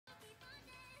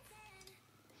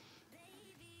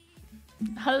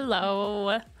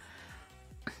Hello.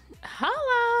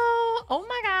 Hello. Oh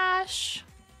my gosh.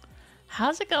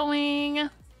 How's it going?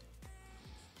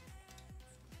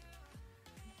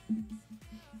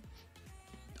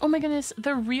 Oh my goodness,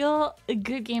 the real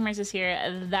good gamers is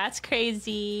here. That's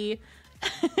crazy.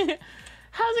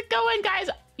 How's it going, guys?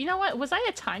 You know what? Was I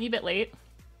a tiny bit late?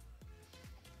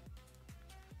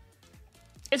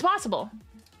 It's possible.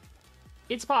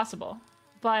 It's possible.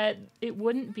 But it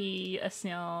wouldn't be a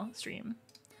snail stream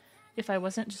if I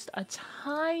wasn't just a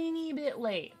tiny bit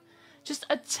late. Just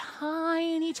a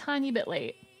tiny bit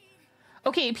late.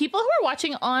 Okay, people who are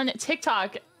watching on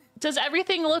TikTok, does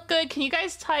everything look good? Can you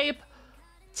guys type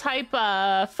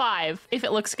 5 if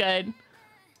it looks good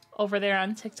over there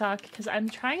on TikTok? Because I'm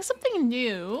trying something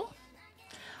new.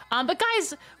 But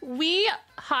guys,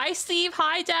 hi Steve,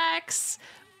 hi Dex,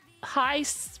 hi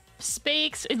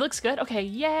Spakes. It looks good. Okay,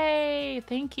 yay,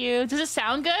 thank you. Does it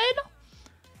sound good?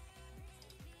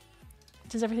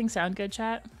 Does everything sound good,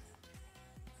 chat?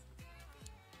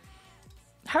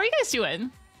 How are you guys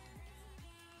doing?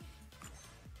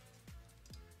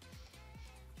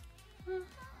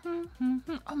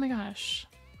 Oh my gosh.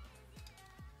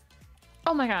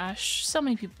 Oh my gosh. So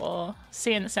many people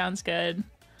saying it sounds good.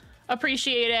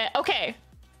 Appreciate it. Okay.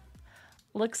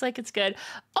 Looks like it's good.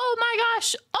 Oh my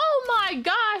gosh. Oh my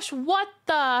gosh. What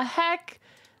the heck?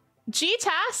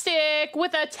 G-tastic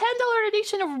with a $10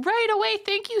 donation right away.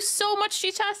 Thank you so much,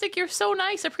 G-tastic. You're so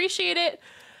nice. Appreciate it.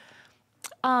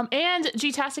 And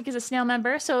G-tastic is a snail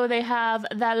member, so they have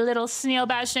that little snail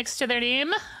badge next to their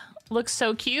name. Looks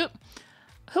so cute.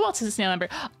 Who else is a snail member?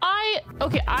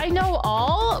 Okay, I know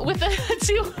all with a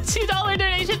 $2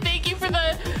 donation. Thank you for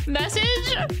the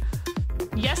message.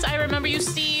 Yes, I remember you,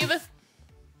 Steve.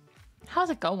 How's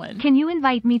it going? Can you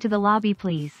invite me to the lobby,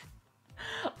 please?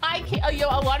 I can't. Yo,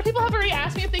 a lot of people have already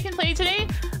asked me if they can play today.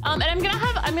 And I'm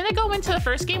gonna go into the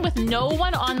first game with no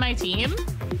one on my team.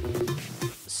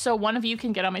 So one of you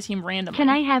can get on my team randomly. Can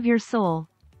I have your soul?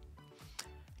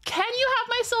 Can you have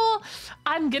my soul?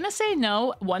 I'm gonna say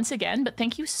no once again, but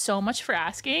thank you so much for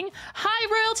asking.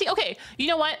 Hi, Royalty. Okay, you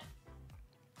know what?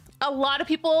 A lot of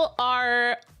people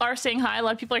are saying hi. A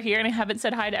lot of people are here, and I haven't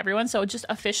said hi to everyone. So just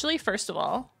officially, first of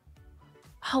all,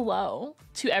 hello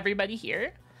to everybody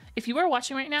here. If you are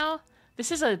watching right now,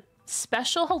 this is a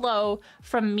special hello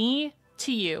from me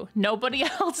to you. Nobody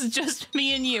else, just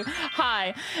me and you.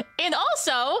 Hi. And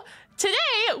also, today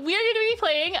we're going to be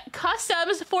playing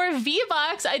customs for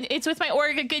VBUCKS. It's with my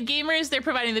org, Good Gamers. They're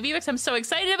providing the VBUCKS. I'm so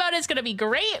excited about it. It's going to be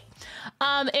great.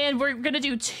 And we're going to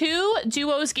do 2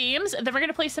 duos games. Then we're going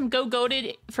to play some Go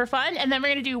Goated for fun. And then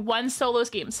we're going to do 1 solos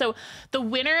game. So the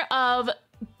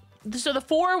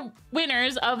 4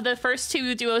 winners of the first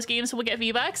 2 duos games will get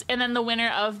V-Bucks, and then the winner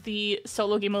of the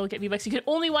solo game will get V-Bucks. You get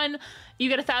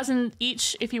 1,000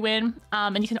 each if you win,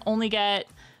 and you can only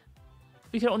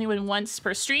win once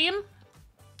per stream.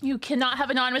 You cannot have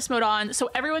anonymous mode on,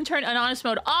 so everyone turn anonymous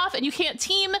mode off, and you can't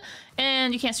team,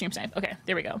 and you can't stream snipe. Okay,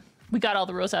 there we go. We got all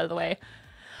the rules out of the way.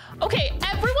 Okay,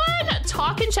 everyone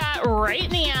talk in chat right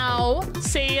now.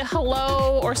 Say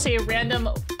hello or say a random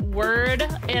word,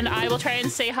 and I will try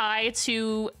and say hi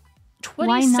to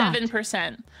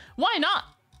 27%. Why not?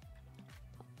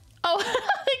 Oh,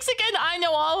 thanks again. I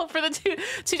know all for the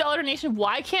 $2 donation.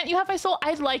 Why can't you have my soul?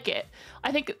 I'd like it.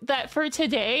 I think that for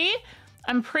today,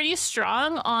 I'm pretty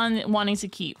strong on wanting to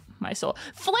keep my soul.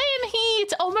 Flame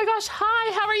Heat. Oh my gosh.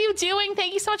 Hi, how are you doing?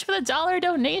 Thank you so much for the $1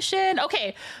 donation.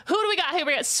 Okay, who do we got here?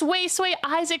 We got Sway,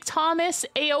 Isaac, Thomas,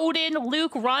 Aodin,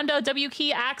 Luke, Rhonda, W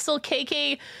Key, Axel,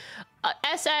 KK,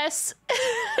 SS.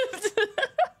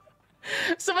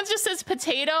 Someone just says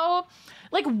potato.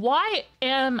 Like, why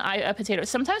am I a potato?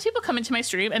 Sometimes people come into my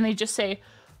stream and they just say,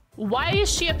 why is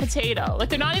she a potato? Like,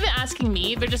 they're not even asking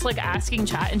me. They're just like asking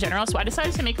chat in general. So I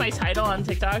decided to make my title on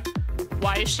TikTok,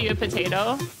 why is she a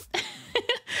potato?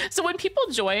 So when people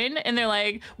join and they're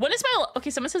like,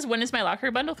 someone says, when is my locker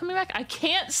bundle coming back? I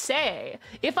can't say.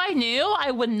 If I knew,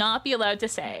 I would not be allowed to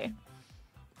say.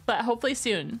 But hopefully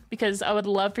soon, because I would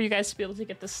love for you guys to be able to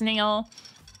get the snail,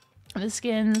 the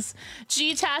skins.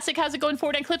 G-tastic, how's it going?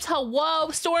 Fortnite clips,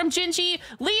 hello. Storm, Gingy,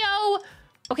 Leo.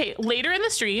 Okay, later in the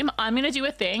stream, I'm gonna do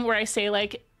a thing where I say,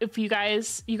 like, if you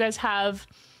guys have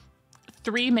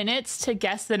 3 minutes to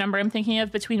guess the number I'm thinking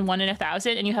of between 1 and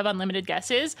 1,000, and you have unlimited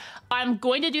guesses. I'm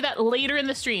going to do that later in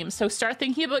the stream, so start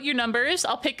thinking about your numbers.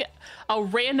 I'll pick a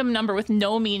random number with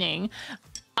no meaning.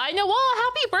 I know, well,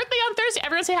 happy birthday on Thursday.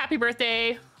 Everyone say happy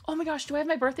birthday. Oh my gosh, do I have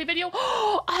my birthday video?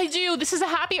 Oh, I do. This is a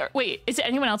happy, wait, is it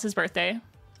anyone else's birthday?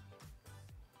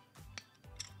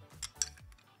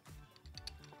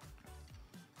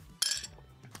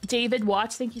 David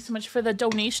Watts, thank you so much for the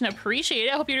donation. Appreciate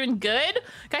it. I hope you're doing good.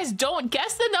 Guys, don't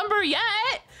guess the number yet.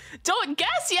 Don't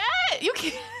guess yet. You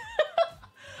can't.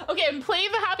 Okay, I'm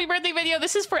playing the happy birthday video.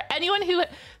 This is for anyone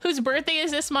whose birthday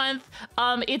is this month.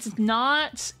 It's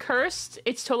not cursed.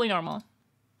 It's totally normal.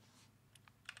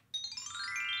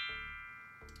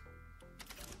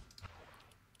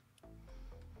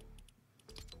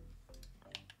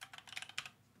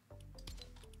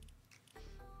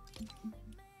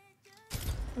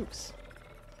 Oops.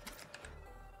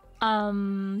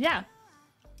 Yeah.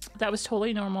 That was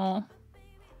totally normal.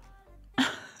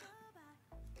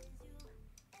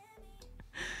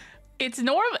 It's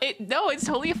normal. No, it's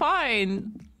totally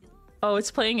fine. Oh, it's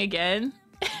playing again.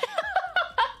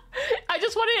 I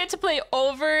just wanted it to play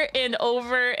over and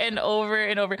over and over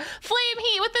and over. Flame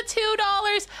Heat with the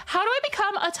 $2. How do I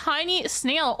become a tiny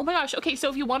snail? Oh my gosh. Okay, so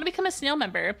if you want to become a snail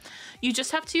member, you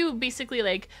just have to basically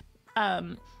like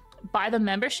buy the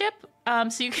membership.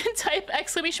 So you can type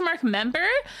 !member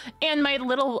and my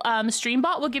little stream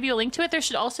bot will give you a link to it. There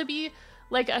should also be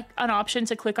like an option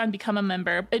to click on become a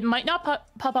member. It might not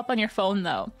pop up on your phone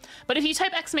though. But if you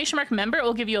type !member, it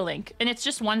will give you a link and it's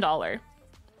just $1.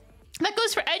 That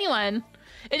goes for anyone.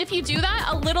 And if you do that,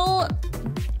 a little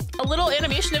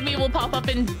animation of me will pop up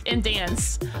and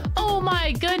dance. Oh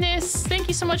my goodness. Thank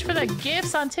you so much for the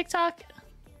gifts on TikTok.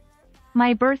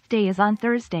 My birthday is on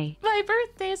Thursday. My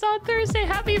birthday is on Thursday.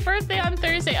 Happy birthday on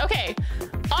Thursday. Okay,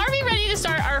 are we ready to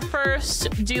start our first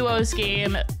duos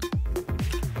game?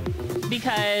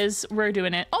 Because we're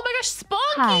doing it. Oh my gosh,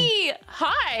 Spunky!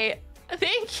 Hi.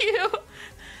 Thank you.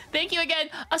 Thank you again.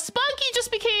 A Spunky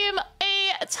just became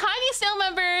a tiny snail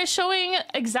member, showing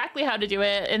exactly how to do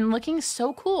it and looking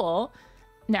so cool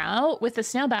now with the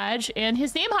snail badge and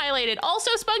his name highlighted.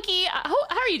 Also, Spunky, how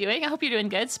are you doing? I hope you're doing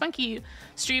good. Spunky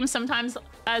streams sometimes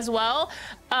as well.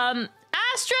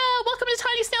 Astra, welcome to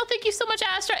Tiny Snail. Thank you so much,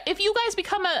 Astra. If you guys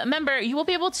become a member, you will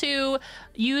be able to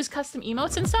use custom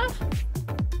emotes and stuff.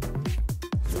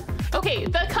 Okay,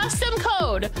 the custom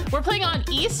code. We're playing on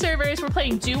East servers. We're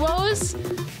playing duos.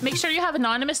 Make sure you have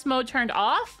anonymous mode turned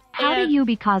off. How do you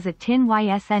because it tin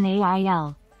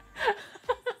YSNAIL?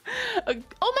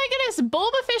 Oh my goodness,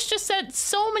 Bulbafish just sent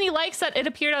so many likes that it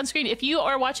appeared on screen. If you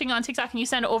are watching on TikTok and you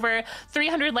send over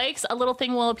 300 likes, a little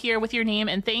thing will appear with your name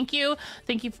and thank you.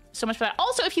 Thank you so much for that.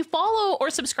 Also, if you follow or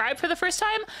subscribe for the first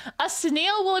time, a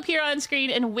snail will appear on screen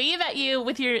and wave at you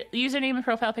with your username and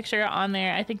profile picture on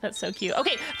there. I think that's so cute.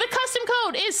 Okay, the custom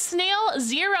code is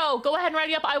snail0. Go ahead and write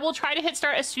it up. I will try to hit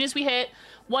start as soon as we hit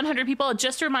 100 people.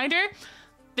 Just a reminder,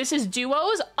 this is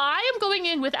duos. I am going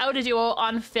in without a duo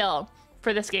on Phil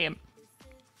for this game.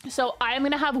 So I am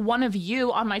gonna have one of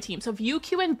you on my team. So if you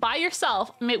queue in by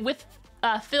yourself with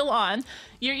Phil on,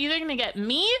 you're either gonna get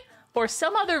me or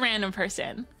some other random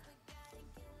person.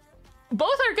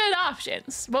 Both are good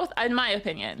options, both in my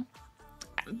opinion.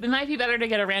 It might be better to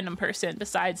get a random person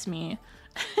besides me.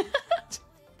 And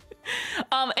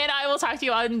I will talk to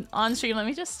you on stream. Let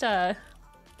me just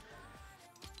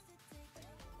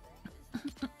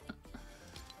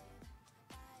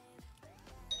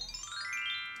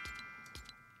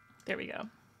there we go.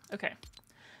 Okay.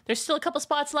 There's still a couple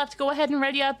spots left. Go ahead and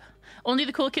ready up. Only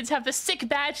the cool kids have the sick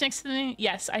badge next to them.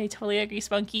 Yes, I totally agree,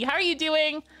 Spunky. How are you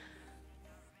doing?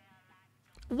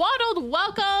 Waddled,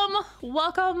 welcome.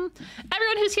 Welcome.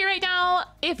 Everyone who's here right now,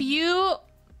 if you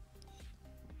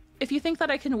think that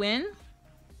I can win,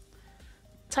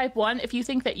 type 1. If you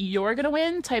think that you're gonna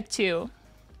win, type 2.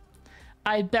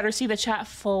 I better see the chat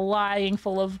flying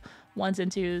full of 1s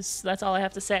and 2s. That's all I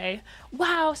have to say.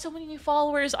 Wow, so many new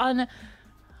followers on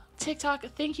TikTok.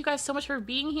 Thank you guys so much for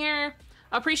being here.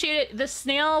 Appreciate it. The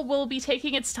snail will be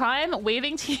taking its time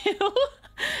waving to you,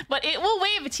 but it will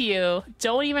wave to you.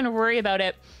 Don't even worry about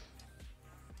it.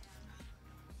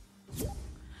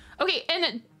 Okay,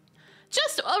 and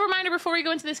just a reminder before we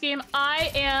go into this game,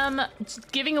 I am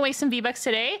giving away some V-Bucks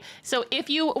today. So if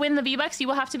you win the V-Bucks, you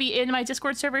will have to be in my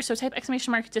Discord server. So type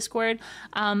 !Discord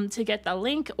to get the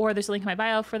link, or there's a link in my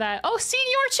bio for that. Oh,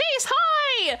 Senior Chase,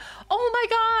 hi! Oh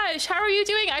my gosh, how are you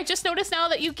doing? I just noticed now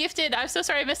that you gifted. I'm so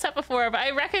sorry I missed that before, but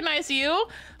I recognize you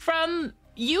from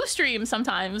Ustream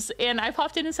sometimes. And I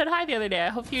popped in and said hi the other day. I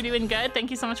hope you're doing good. Thank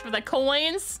you so much for the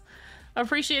coins. I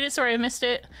appreciate it. Sorry I missed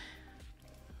it.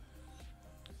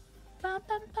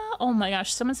 Oh my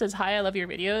gosh, someone says, hi, I love your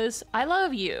videos. I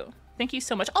love you. Thank you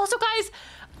so much. Also, guys,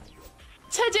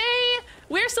 today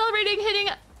we're celebrating hitting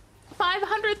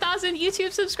 500,000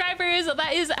 YouTube subscribers.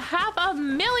 That is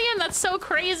 500,000. That's so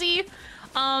crazy.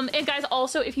 And guys,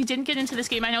 also, if you didn't get into this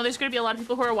game, I know there's going to be a lot of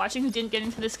people who are watching who didn't get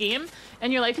into this game,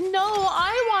 and you're like, no,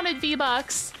 I wanted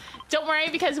V-Bucks. don't worry,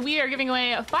 because we are giving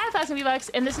away 5,000 V-Bucks,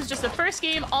 and this is just the first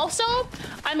game. Also,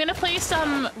 I'm gonna play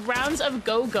some rounds of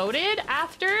Go Goated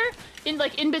after,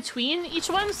 in between each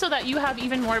one, so that you have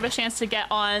even more of a chance to get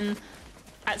on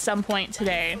at some point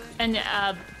today. And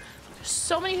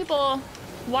so many people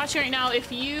watching right now.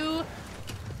 If you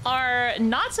are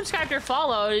not subscribed or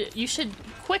followed, you should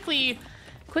quickly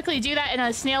do that, and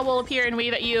a snail will appear and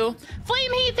wave at you.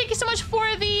 Flame Heat, thank you so much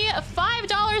for the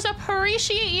 $5.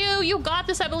 Appreciate you. You got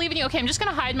this. I believe in you. Okay, I'm just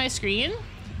gonna hide my screen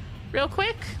real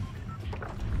quick.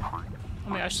 Oh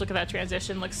my gosh, look at that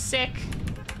transition. Looks sick.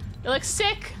 It looks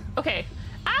sick. Okay,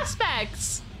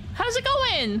 aspects. How's it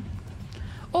going?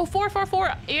 Oh,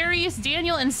 444, Aries,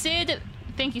 Daniel, and Sid.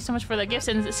 Thank you so much for the gifts,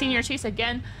 and Senior Chase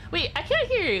again. Wait, I can't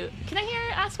hear you. Can I hear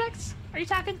aspects? Are you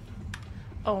talking?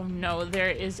 Oh no, there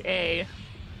is a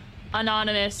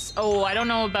anonymous. Oh, I don't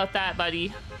know about that,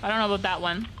 buddy. I don't know about that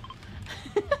one.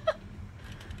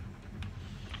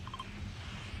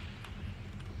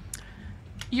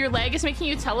 Your leg is making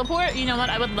you teleport? You know what?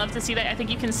 I would love to see that. I think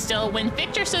you can still win.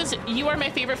 Victor says, you are my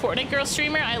favorite Fortnite girl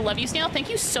streamer. I love you, Snail. Thank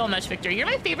you so much, Victor. You're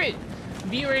my favorite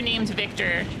viewer named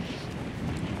Victor.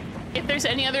 If there's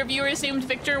any other viewers named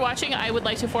Victor watching, I would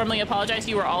like to formally apologize.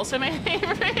 You are also my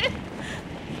favorite.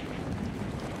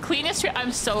 Cleanest.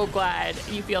 I'm so glad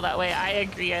you feel that way. I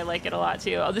agree. I like it a lot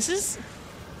too. Oh, this is.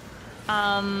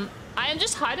 I am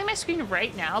just hiding my screen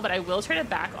right now, but I will turn it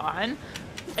back on.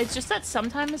 It's just that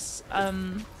sometimes.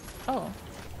 Oh.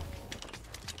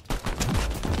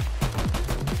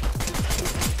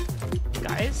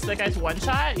 Guys, that guy's one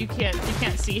shot. You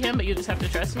can't see him, but you just have to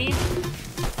trust me.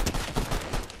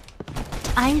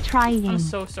 I'm trying. I'm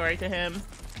so sorry to him.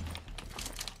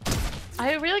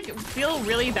 I really feel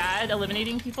really bad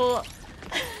eliminating people.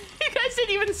 You guys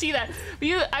didn't even see that.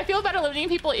 I feel bad eliminating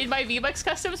people in my VBUCKS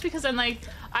customs because I'm like,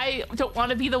 I don't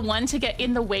want to be the one to get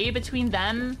in the way between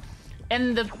them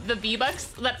and the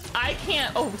VBUCKS that I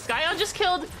can't. Oh, Skyon just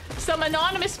killed some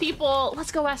anonymous people.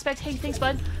 Let's go, Aspect. Hey, thanks,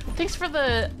 bud. Thanks for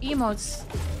the emotes.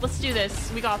 Let's do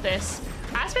this. We got this.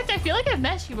 Aspect, I feel like I've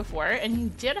met you before and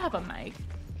you did have a mic.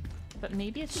 But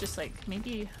maybe it's just like,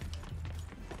 maybe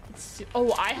it's,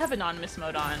 oh, I have anonymous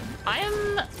mode on.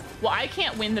 Well, I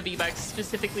can't win the V-Bucks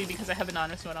specifically because I have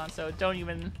anonymous mode on, so don't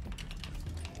even,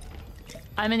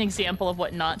 I'm an example of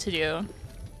what not to do.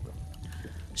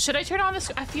 Should I turn on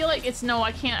this? I feel like it's, no,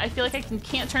 I can't. I feel like I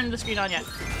can't turn the screen on yet.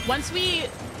 Once we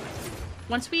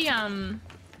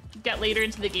get later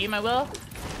into the game, I will.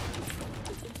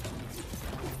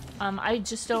 I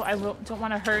just don't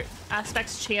want to hurt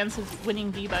Aspect's chance of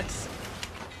winning V-Bucks.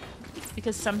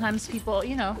 Because sometimes people,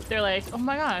 you know, they're like, oh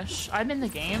my gosh, I'm in the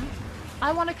game.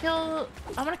 I want to kill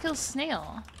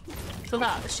Snail. So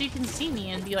that she can see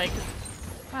me and be like,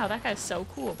 wow, that guy's so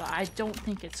cool, but I don't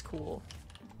think it's cool.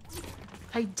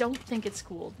 I don't think it's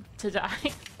cool to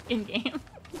die in game.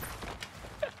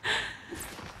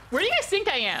 Where do you guys think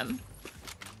I am?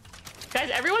 Guys,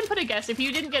 everyone put a guess. If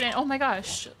you didn't get in, oh my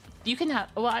gosh. You can have,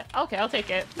 well, okay, I'll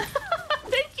take it.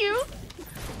 Thank you.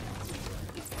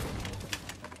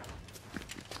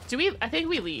 I think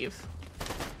we leave.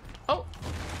 Oh,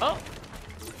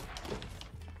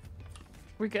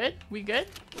 we're good? We good?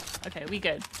 Okay, we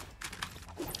good.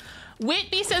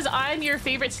 Whitby says, I'm your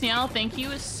favorite Snail. Thank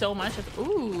you so much.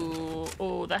 Ooh,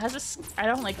 oh, that has I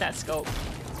don't like that scope.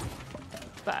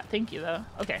 But thank you though.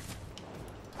 Okay.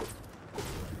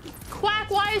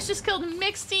 Quackwise just killed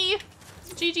Mixty.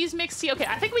 GG's Mixty. Okay,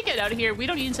 I think we get out of here. We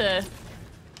don't need to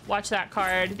watch that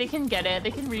card. They can get it.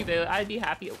 They can reboot. I'd be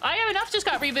happy. I have enough just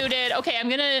got rebooted. Okay, I'm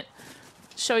gonna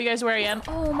show you guys where I am.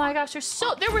 Oh my gosh, there was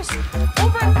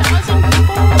over 1,000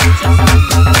 people just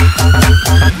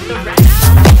on the red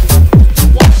app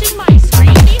watching my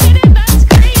screen be hidden. That's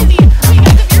crazy. Hey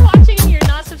guys, if you're watching and you're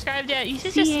not subscribed yet, you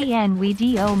should just we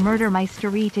do murder my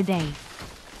story today.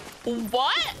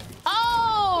 What?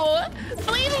 Oh,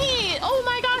 Flame Heat. Oh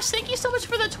my gosh, thank you so much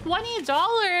for the $20.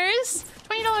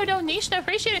 $20 donation, I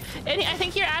appreciate it. And I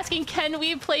think you're asking, can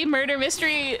we play Murder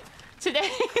Mystery today?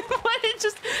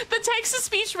 The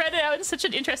text-to-speech read it out in such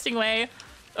an interesting way.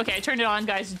 Okay, I turned it on,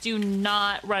 guys. Do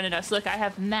not run at us. Look, I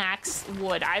have max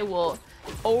wood. I will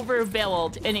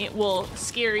overbuild and it will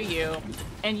scare you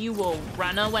and you will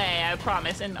run away, I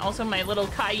promise. And also my little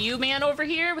Caillou man over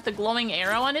here with a glowing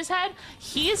arrow on his head,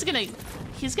 he's gonna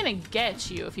get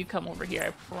you if you come over here, I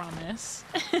promise.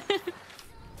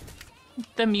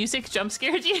 The music jump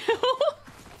scared you?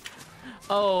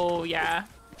 Oh yeah,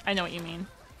 I know what you mean.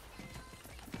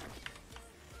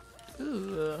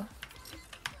 Ooh.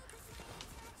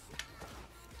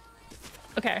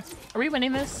 Okay, are we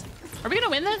winning this? Are we gonna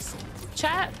win this?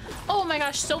 chat. Oh my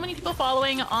gosh, so many people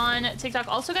following on TikTok.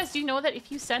 Also, guys, do you know that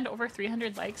if you send over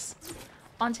 300 likes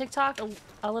on TikTok,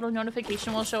 a little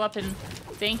notification will show up and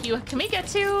thank you. Can we get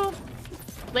to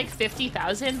like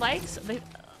 50,000 likes?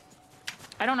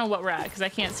 I don't know what we're at because I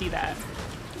can't see that.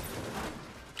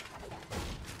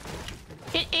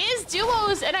 It is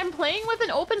duos, and I'm playing with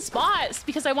an open spot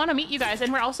because I want to meet you guys,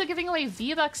 and we're also giving away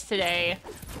VBUCKS today.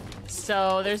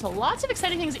 So there's lots of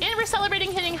exciting things, and we're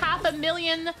celebrating hitting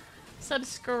 500,000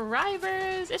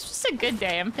 subscribers. It's just a good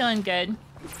day. I'm feeling good.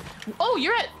 Oh,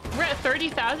 we're at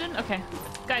 30,000. Okay,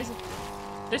 guys,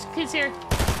 there's kids here.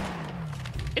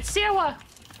 It's Sierra.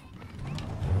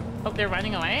 Oh, they're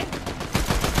running away.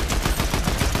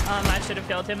 I should have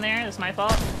killed him there. That's my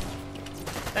fault.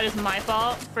 That is my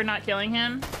fault for not killing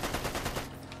him.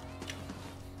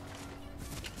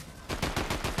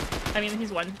 I mean,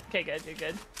 he's one. Okay, good, you're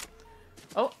good.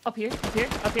 Oh, up here, up here,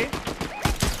 up here.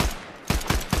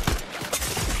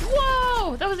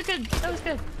 Whoa! That was good. That was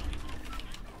good.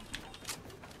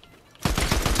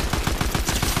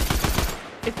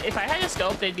 If I had a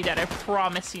scope, they'd be dead. I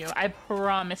promise you. I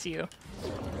promise you.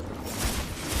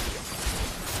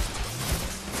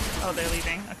 Oh, they're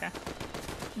leaving. Okay.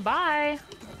 Bye.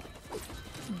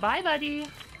 Bye, buddy.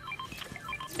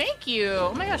 Thank you.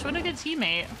 Oh my gosh, what a good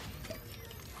teammate.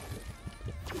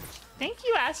 Thank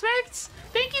you, Aspects.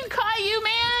 Thank you, Caillou,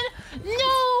 man.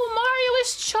 No, Mario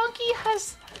is chunky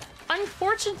has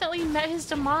unfortunately met his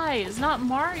demise, not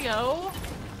Mario.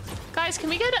 Guys, can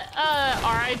we get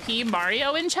RIP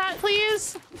Mario in chat,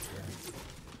 please?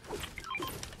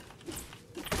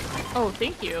 Oh,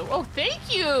 thank you. Oh, thank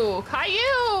you,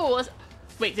 Caillou.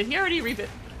 Wait, did he already reap it?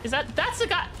 That's the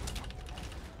guy?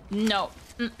 No.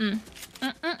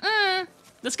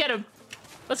 Let's get him.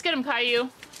 Let's get him, Caillou.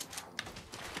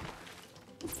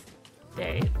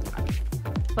 Dang.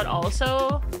 But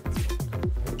also...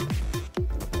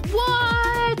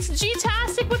 What?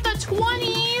 G-tastic with the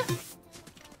 20?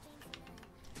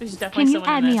 There's definitely Can you someone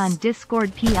add in me this. on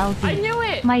Discord PLZ? I knew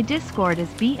it! My Discord is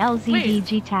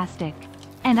BLZDG-tastic.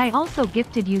 And I also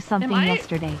gifted you something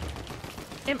yesterday.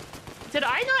 Did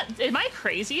I not? Am I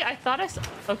crazy? I thought I saw.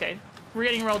 Okay, we're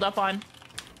getting rolled up on.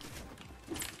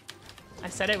 I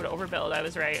said I would overbuild. I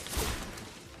was right.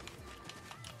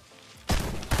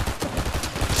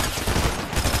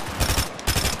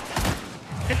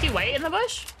 $50 white in the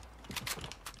bush?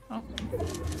 Oh.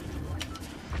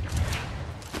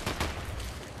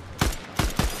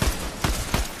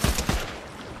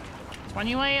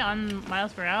 $20 white on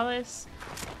Miles Morales.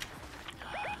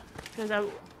 Because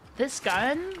this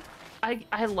gun,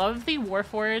 I love the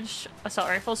Warforged assault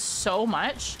rifle so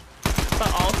much,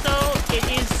 but also it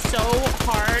is so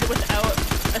hard without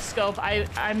a scope.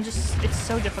 I'm just, it's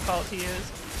so difficult to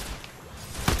use.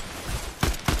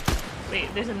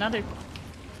 Wait, there's another.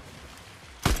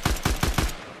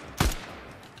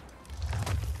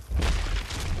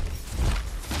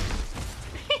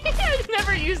 I've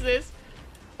never used this.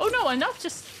 Oh no, enough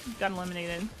just got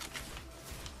eliminated.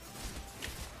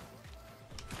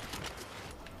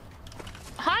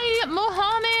 Hi,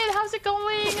 Mohammed! How's it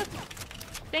going?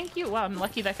 Thank you. Wow, I'm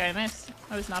lucky that guy missed.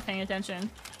 I was not paying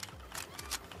attention.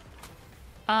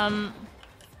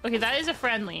 Okay, that is a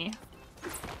friendly.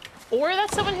 Or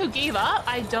that's someone who gave up?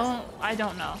 I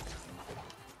don't know.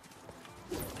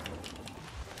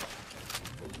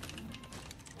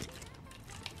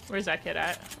 Where's that kid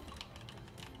at?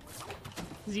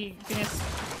 Is he gonna...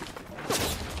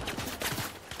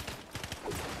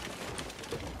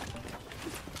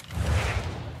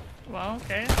 Well,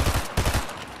 okay.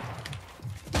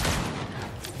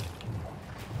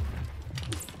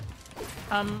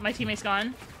 My teammate's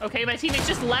gone. Okay, my teammate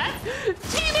just left.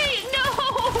 Teammate, no!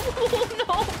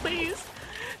 No, please.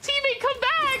 Teammate, come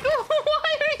back!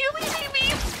 Why are you leaving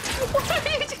me? What are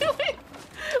you doing?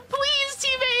 Please,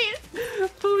 teammate!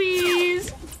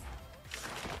 Please.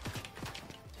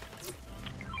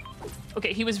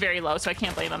 Okay, he was very low, so I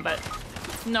can't blame him, but...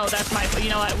 No, that's my... You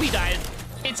know what? We died.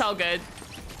 It's all good.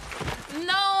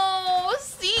 No!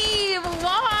 Steve!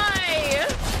 Why?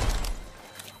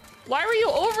 Why were you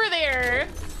over there?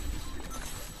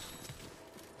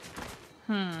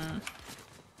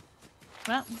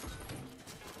 Well,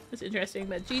 that's interesting,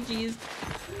 but GG's.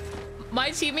 My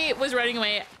teammate was running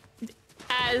away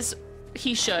as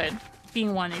he should.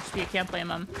 Being 1 HP, I can't blame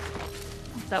him.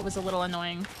 That was a little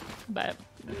annoying, but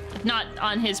not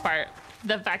on his part.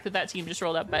 The fact that team just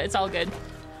rolled up, but it's all good.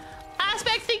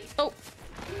 Aspect,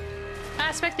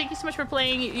 Aspect, thank you so much for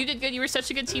playing. You did good. You were such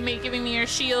a good teammate giving me your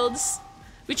shields.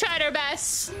 We tried our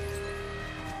best.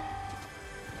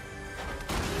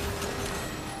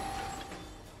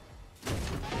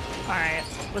 All right,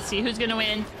 let's see who's gonna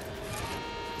win.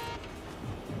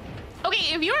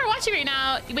 if you are watching right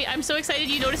now, wait, I'm so excited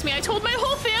you noticed me. I told my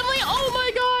whole family. Oh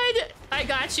my God. I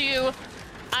got you.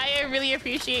 I really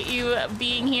appreciate you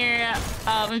being here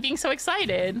and being so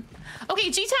excited.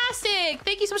 Okay, G-tastic,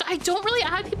 thank you so much. I don't really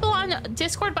add people on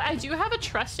Discord, but I do have a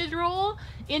trusted role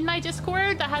in my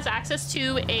Discord that has access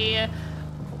to a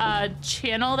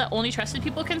channel that only trusted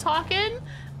people can talk in.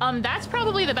 That's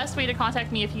probably the best way to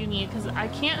contact me if you need, because I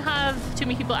can't have too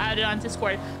many people added on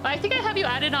Discord. But I think I have you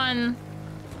added on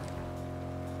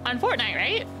Fortnite,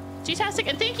 right? G-tastic,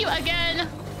 and thank you again.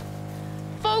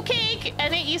 Faux Cake,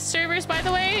 NA East servers, by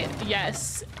the way.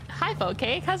 Yes. Hi, Faux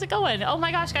Cake. How's it going? Oh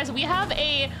my gosh, guys, we have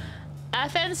a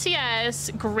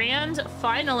FNCS grand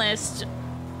finalist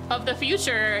of the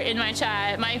future in my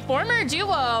chat. My former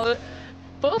duo,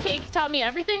 Faux Cake, taught me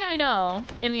everything I know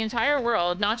in the entire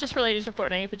world, not just related to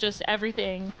Fortnite, but just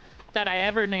everything that I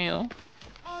ever knew.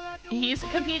 He's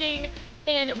competing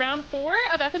in round 4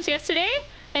 of FNCS today,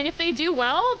 and if they do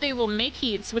well, they will make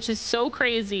heats, which is so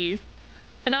crazy.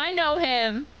 And I know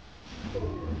him.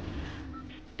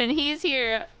 And he's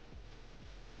here.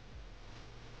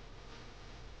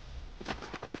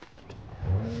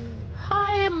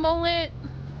 Hi, Mullet.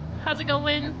 How's it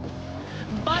going?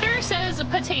 Butter says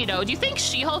potato. Do you think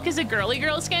She-Hulk is a girly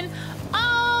girl skin?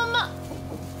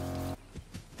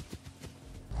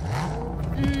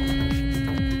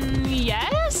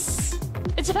 Yes?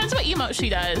 It depends what emote she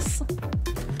does.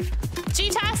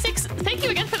 G-Tastics, thank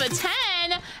you again for the 10.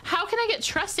 How can I get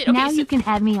trusted? Okay, now you can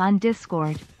add me on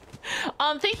Discord.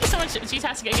 Thank you so much,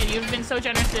 G-Tastic. Again, you've been so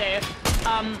generous today.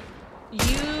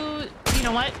 You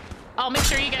know what? I'll make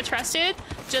sure you get trusted.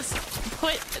 Just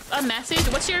put a message.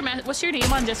 What's your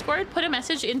name on Discord? Put a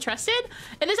message in trusted.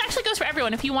 And this actually goes for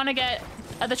everyone. If you want to get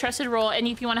the trusted role, and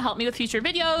if you want to help me with future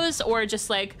videos, or just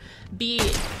like be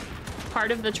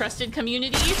part of the trusted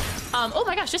community. Oh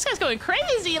my gosh, this guy's going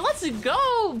crazy. Let's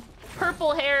go.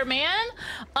 Purple hair man.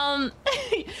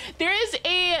 There is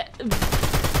a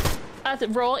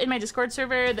role in my Discord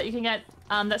server that you can get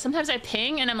that sometimes I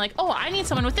ping and I'm like, oh, I need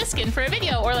someone with this skin for a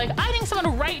video, or like I need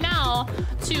someone right now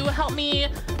to help me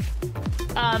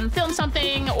film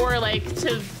something, or like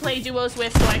to play duos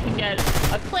with so I can get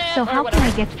a clip. So or how whatever.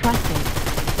 can I get trusted?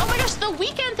 Oh my gosh, The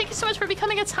Weekend, thank you so much for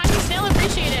becoming a tiny snail.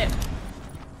 Appreciate it.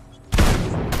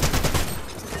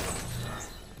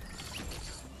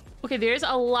 Okay, there's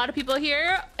a lot of people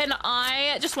here, and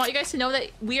I just want you guys to know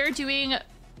that we are doing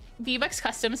VBUCKS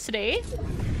Customs today.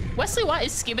 Wesley Watt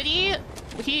is skibbity.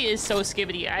 He is so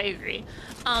skibbity, I agree.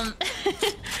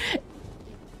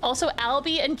 Also,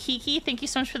 Albie and Kiki, thank you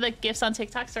so much for the gifts on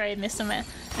TikTok. Sorry, I missed them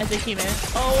as they came in.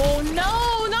 Oh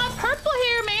no, not purple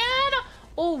hair, man!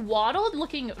 Oh, Waddled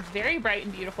looking very bright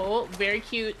and beautiful. Very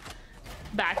cute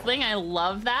back bling. I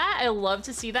love that. I love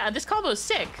to see that. This combo is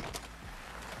sick.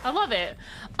 I love it.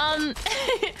 I'm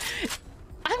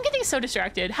getting so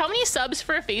distracted. How many subs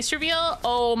for a face reveal?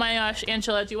 Oh my gosh,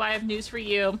 Angela, do I have news for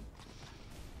you?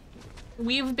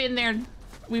 We've been there.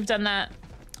 We've done that.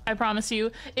 I promise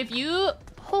you. If you,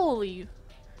 holy,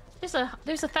 there's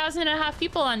 1,500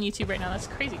 people on YouTube right now. That's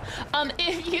crazy.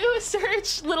 If you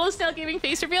search Little Snail Gaming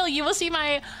face reveal, you will see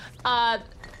my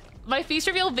my face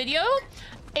reveal video.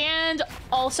 And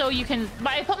also you can,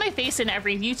 I put my face in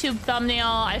every YouTube thumbnail.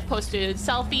 I've posted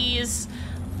selfies.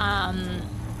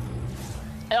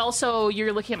 Also,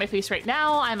 you're looking at my face right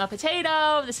now. I'm a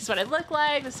potato. This is what I look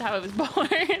like. This is how I was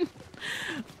born.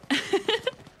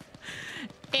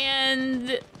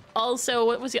 And also,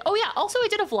 what was it? Oh yeah, also I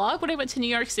did a vlog when I went to New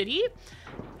York City.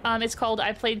 It's called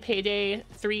I Played Payday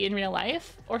 3 in Real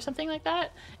Life or something like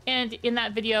that. And in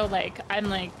that video, like, I'm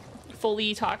like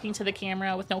fully talking to the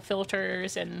camera with no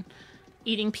filters and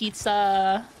eating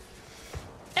pizza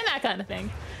and that kind of thing.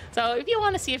 So if you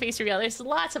want to see a face reveal, there's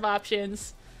lots of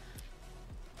options.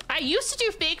 I used to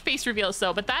do fake face reveals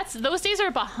though, but those days are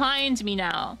behind me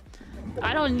now.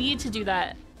 I don't need to do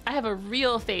that. I have a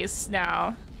real face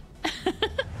now.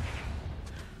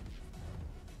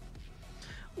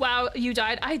 Wow, you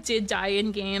died. I did die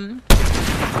in game,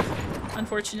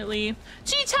 unfortunately.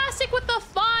 G-tastic with the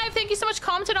 5. Thank you so much.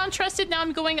 Commented on trusted. Now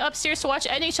I'm going upstairs to watch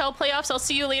NHL playoffs. I'll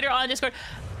see you later on Discord.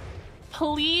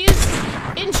 Please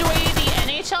enjoy the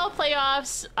NHL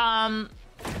playoffs.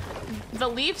 The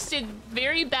Leafs did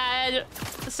very bad,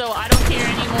 so I don't care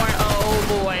anymore.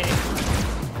 Oh boy.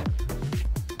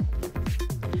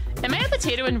 Am I a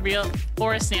potato in real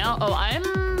or a snail? Oh,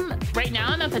 right now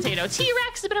I'm a potato.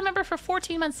 T-Rex has been a member for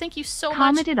 14 months. Thank you so much.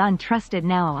 Commented on trusted.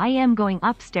 Now I am going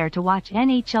upstairs to watch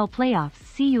NHL playoffs.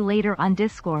 See you later on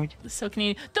Discord. So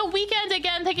Canadian. The Weekend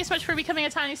again. Thank you so much for becoming a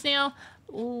tiny snail.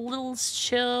 Little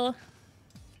chill.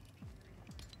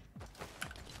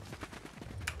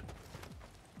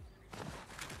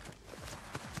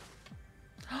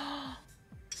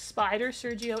 Spider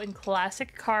Sergio in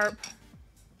classic carp.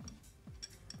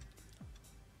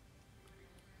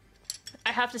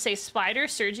 I have to say, Spider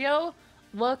Sergio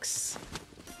looks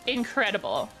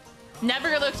incredible.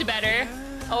 Never looked better.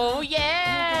 Oh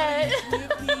yeah!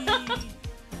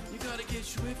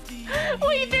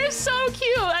 Wait, they're so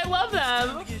cute. I love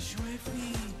them.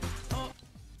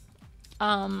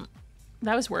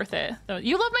 That was worth it.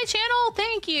 You love my channel.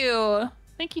 Thank you.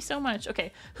 Thank you so much.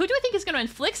 Okay, who do I think is gonna win?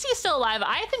 Flixie's still alive.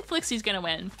 I think Flixie's gonna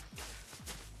win.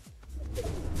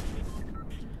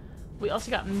 We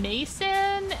also got Mason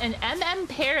and MM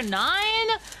Pair 9.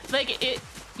 Like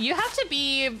you have to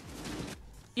be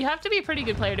a pretty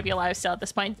good player to be alive still at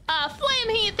this point. Flame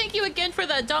Heat, thank you again for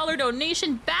the $1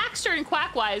 donation. Baxter and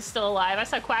Quackwise still alive. I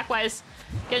saw Quackwise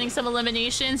getting some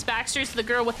eliminations. Baxter's the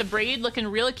girl with the braid looking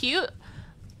real cute.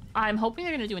 I'm hoping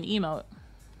they're gonna do an emote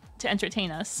to entertain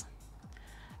us.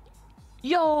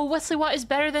 Yo, Wesley Watt is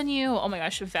better than you. Oh my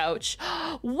gosh, vouch.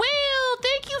 Whale,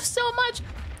 thank you so much.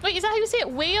 Wait, is that how you say it?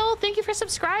 Whale, thank you for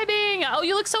subscribing. Oh,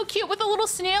 you look so cute with a little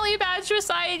snaily badge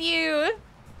beside you.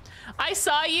 I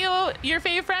saw you, your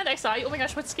favorite friend. I saw you. Oh my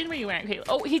gosh, what skin were you wearing? Okay.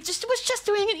 Oh, he was just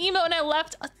doing an emote and I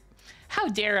left. How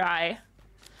dare I?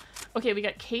 Okay, we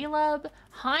got Caleb,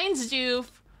 Heinz Doof.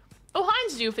 Oh,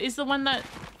 Heinz Doof is the one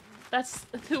that's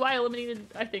who I eliminated,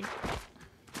 I think.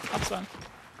 That's one.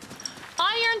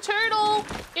 Iron Turtle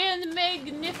in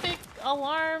Magnific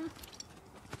Alarm.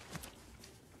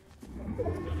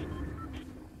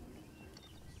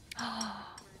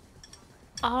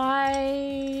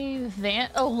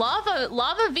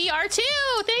 Lava VR2.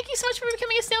 Thank you so much for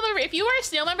becoming a snail member. If you are a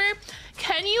snail member,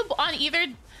 can you, on either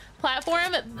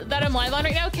platform that I'm live on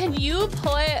right now, can you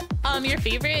put your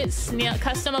favorite snail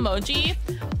custom emoji?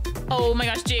 Oh my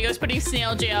gosh, Jago's putting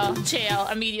snail jail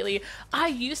immediately. I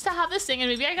used to have this thing, and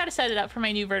maybe I gotta set it up for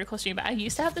my new vertical stream, but I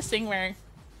used to have this thing where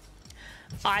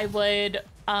I would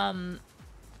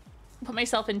put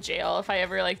myself in jail if I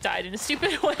ever like died in a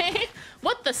stupid way.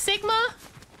 What the Sigma?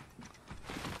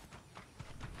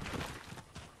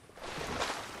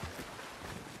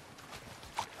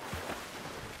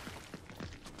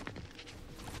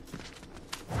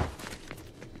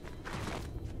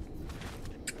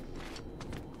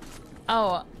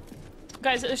 Oh,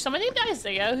 guys, there's someone named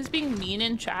Isaiah who's being mean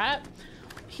in chat.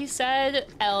 He said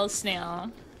L snail.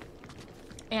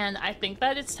 And I think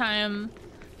that it's time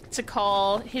to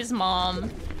call his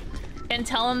mom and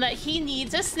tell him that he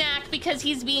needs a snack because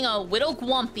he's being a little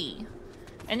grumpy.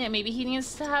 And then maybe he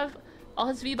needs to have all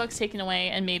his V-Bucks taken away,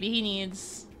 and maybe he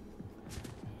needs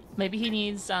a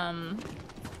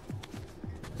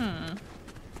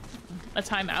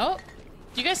timeout?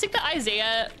 Do you guys think that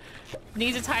Isaiah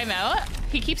needs a timeout?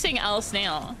 He keeps saying L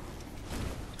snail.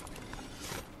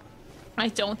 I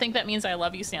don't think that means I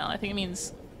love you, snail. I think it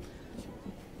means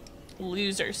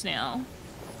loser, snail.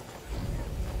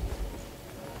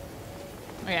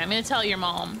 Okay, I'm gonna tell your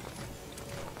mom.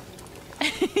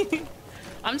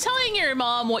 I'm telling your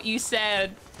mom what you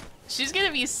said. She's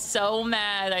gonna be so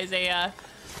mad, Isaiah.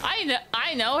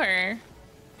 I know her,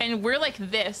 and we're like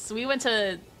this. We went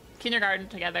to kindergarten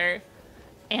together,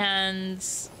 and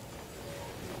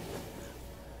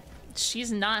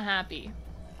she's not happy.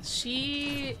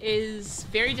 She is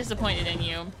very disappointed in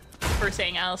you for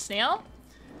saying Alice Snail,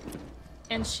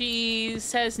 and she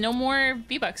says no more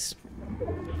V-Bucks.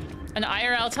 An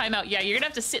IRL timeout. Yeah, you're gonna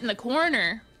have to sit in the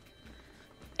corner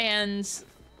and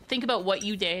think about what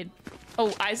you did.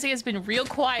 Oh, Isaiah's been real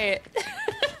quiet.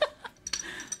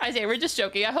 Isaiah, we're just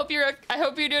joking. I hope you're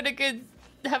doing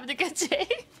having a good day.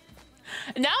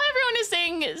 Now everyone is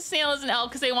saying Snail is an L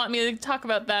because they want me to talk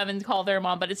about them and call their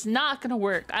mom, but it's not gonna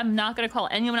work. I'm not gonna call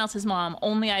anyone else's mom.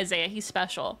 Only Isaiah. He's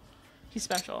special. He's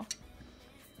special.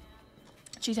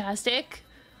 Cheatastic.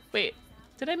 Wait,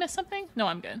 did I miss something? No,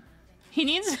 I'm good. He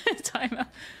needs a timeout.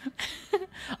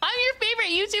 I'm your favorite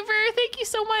YouTuber. Thank you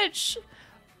so much.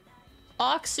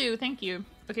 Oksu, thank you.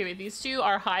 Okay, wait, these two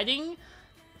are hiding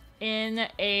in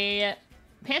a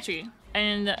pantry,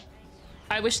 and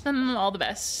I wish them all the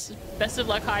best. Best of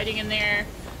luck hiding in there.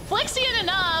 Flexian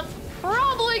enough,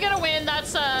 probably gonna win.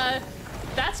 That's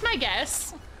my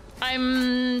guess.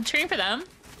 I'm cheering for them.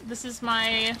 This is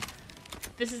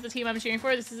the team I'm cheering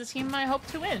for. This is the team I hope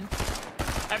to win.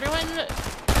 Everyone,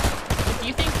 if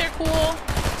you think they're cool,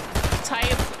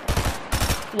 type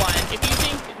 1. If you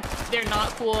think they're not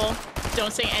cool,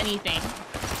 don't say anything.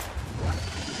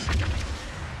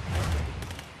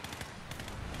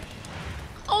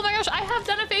 Oh my gosh, I have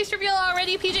done a face reveal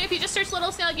already. PJ, if you just search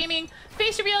Little Snail Gaming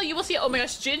face reveal, you will see, oh my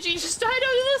gosh, Gingy just died out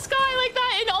of the sky like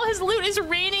that, and all his loot is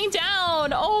raining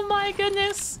down. Oh my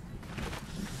goodness.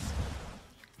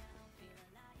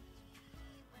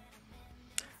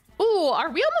 Ooh, are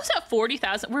we almost at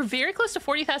 40,000? We're very close to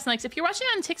 40,000 likes. If you're watching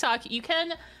on TikTok, you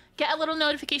can get a little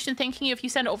notification thanking you if you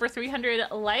send over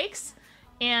 300 likes.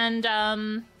 And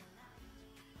we're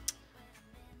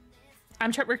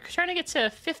trying to get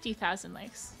to 50,000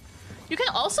 likes. You can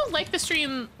also like the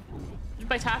stream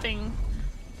by tapping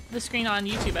the screen on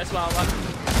YouTube as well.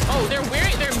 Oh, they're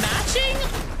matching?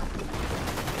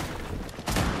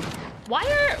 Why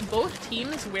are both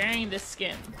teams wearing this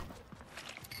skin?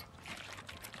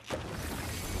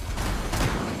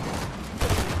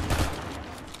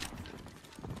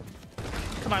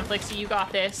 Come on, Flixie, you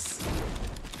got this.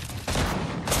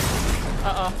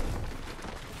 Uh-oh.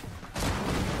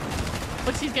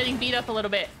 Flixie's getting beat up a little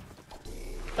bit.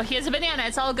 But he has a banana,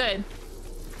 it's all good.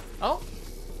 Oh.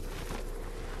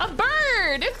 A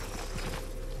bird!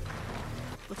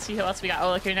 Let's see who else we got. Oh,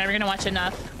 look, you're never gonna watch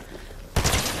enough.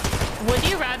 Would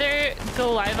you rather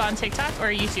go live on TikTok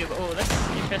or YouTube? Oh, that's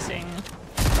an interesting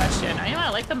question. I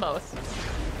like them both.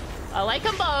 I like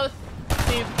them both.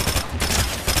 They've...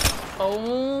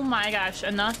 Oh my gosh,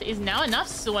 enough is now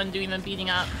Enough's the one doing the beating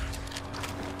up.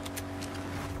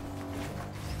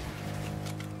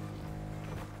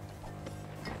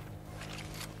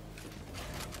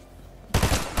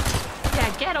 Yeah,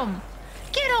 get him!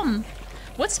 Get him!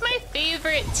 What's my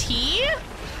favorite tea?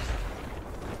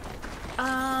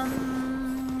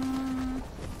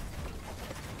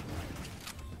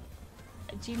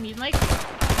 Do you mean like...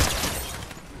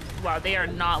 Wow, they are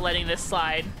not letting this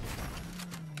slide.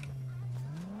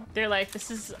 They're like, this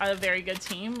is a very good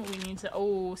team. We need to...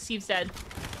 Oh, Steve's dead.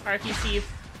 RP Steve.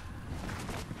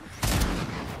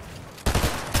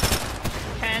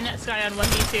 Ken, Sky on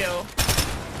 1v2.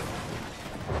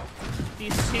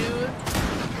 These two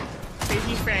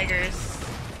crazy fraggers.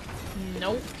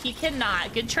 Nope, he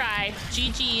cannot. Good try.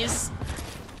 GG's.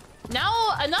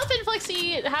 Now, Enough and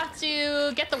Flixie have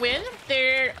to get the win.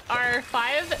 There are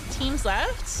 5 teams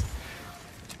left.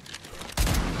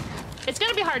 It's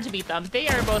gonna be hard to beat them. They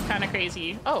are both kind of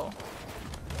crazy. Oh.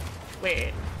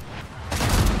 Wait.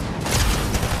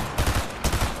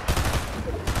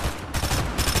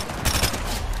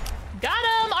 Got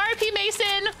him! RP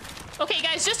Mason! Okay,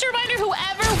 guys, just a reminder,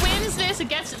 whoever wins this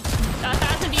gets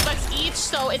 1,000 V-Bucks each,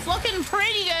 so it's looking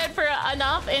pretty good for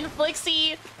Enough and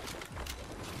Flixie.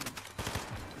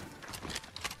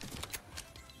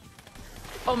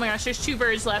 Oh my gosh, there's 2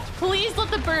 birds left. Please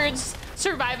let the birds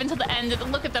survive until the end.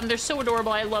 Look at them, they're so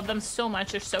adorable. I love them so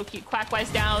much. They're so cute.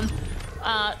 Quackwise down.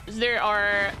 There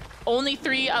are only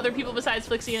 3 other people besides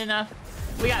Flixie and Enough.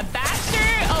 We got Baxter.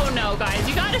 Oh no, guys,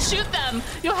 you gotta shoot them.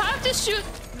 You have to shoot.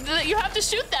 You have to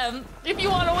shoot them if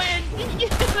you want to win.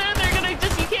 They're gonna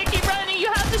just. You can't keep running.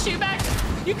 You have to shoot back.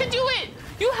 You can do it.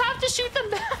 You have to shoot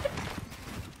them back.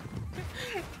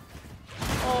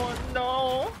 Oh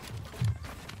no.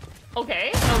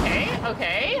 Okay. Okay.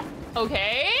 Okay.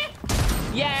 Okay.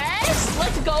 Yes.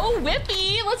 Let's go,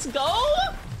 Whippy. Let's go.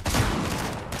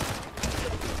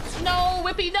 No,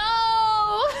 Whippy.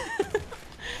 No.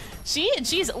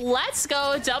 Jeez, let's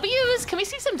go. W's. Can we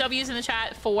see some W's in the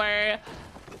chat for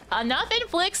Enough and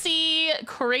Flixie?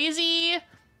 Crazy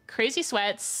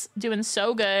sweats. Doing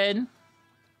so good.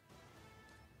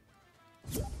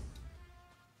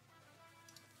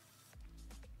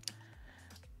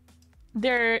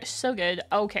 They're so good.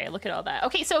 Okay, look at all that.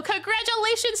 Okay, so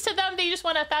congratulations to them. They just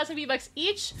won 1,000 V-Bucks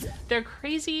each. They're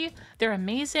crazy. They're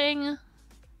amazing.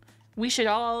 We should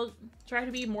all try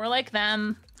to be more like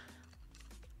them.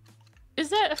 Is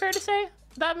that fair to say?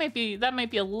 That might be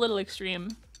a little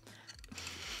extreme.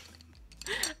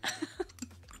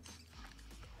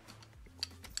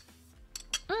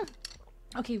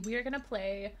 Okay, we're gonna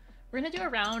do a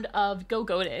round of Go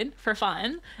Goated for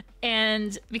fun.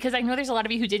 And because I know there's a lot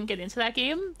of you who didn't get into that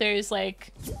game, there's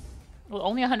like, well,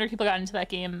 only 100 people got into that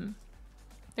game.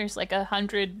 There's like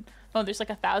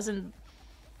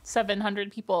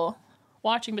 1,700 people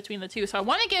watching between the two. So I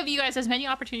want to give you guys as many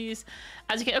opportunities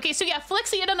as you can. Okay, so yeah,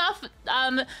 Flixie and Enough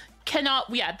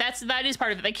cannot, yeah, that is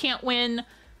part of it. They can't win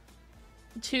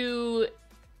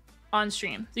on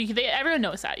stream. Everyone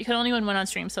knows that. You can only win one on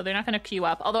stream, so they're not going to queue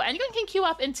up. Although anyone can queue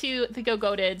up into the Go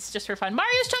Goateds just for fun.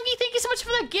 Mario's Chunky, thank you so much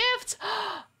for the gift.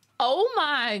 Oh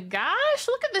my gosh,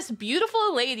 look at this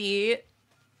beautiful lady.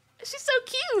 She's so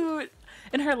cute.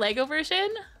 In her Lego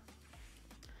version.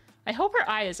 I hope her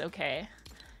eye is okay.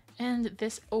 And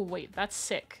this, oh wait, that's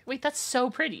sick. Wait, that's so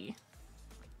pretty.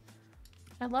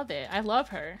 I love it. I love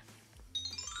her.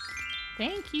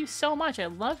 Thank you so much. I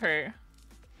love her.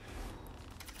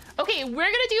 Okay, we're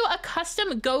gonna do a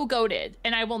custom Go Goated,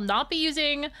 and I will not be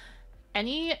using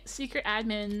any secret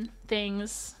admin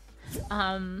things.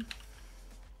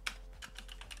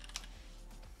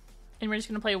 And we're just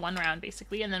gonna play one round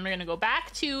basically, and then we're gonna go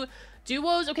back to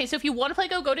duos. Okay, so if you want to play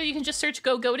Go Goated, you can just search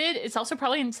Go Goated. It's also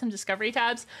probably in some discovery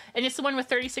tabs, and it's the one with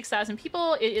 36,000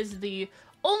 people. It is the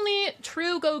only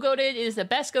true Go Goated. It is the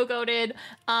best Go Goated.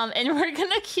 And we're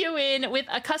gonna queue in with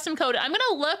a custom code. I'm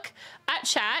gonna look at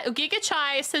chat. Giga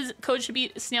Chai says code should be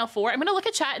snail4. I'm gonna look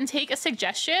at chat and take a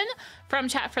suggestion from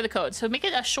chat for the code. So make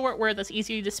it a short word that's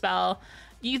easy to spell.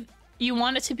 You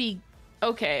want it to be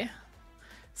okay.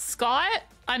 Scott,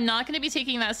 I'm not gonna be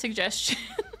taking that suggestion.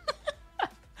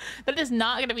 That is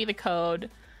not gonna be the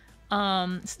code.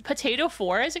 Potato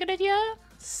 4 is a good idea.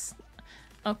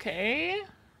 Okay.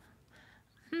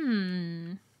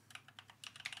 I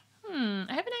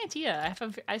have an idea.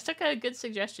 I stuck a good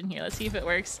suggestion here. Let's see if it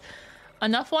works.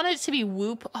 Enough wanted it to be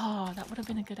whoop. Oh, that would have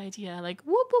been a good idea. Like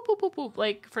whoop, whoop, whoop, whoop, whoop.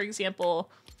 Like, for example,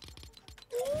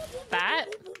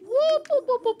 bat. Whoop, whoop,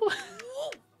 whoop, whoop, whoop.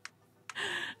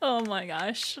 Oh my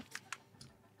gosh.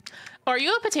 Are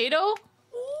you a potato?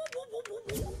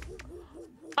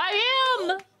 I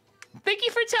am. Thank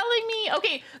you for telling me.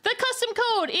 Okay, the custom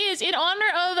code is in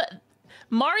honor of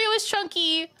Mario is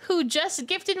Chunky, who just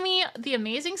gifted me the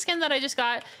amazing skin that I just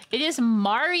got. It is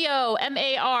Mario,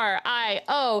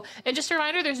 M-A-R-I-O. And just a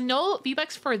reminder, there's no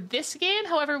V-Bucks for this game.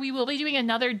 However, we will be doing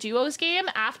another duos game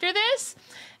after this,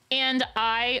 and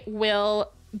I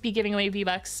will be giving away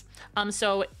V-Bucks.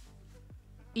 So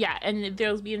yeah, and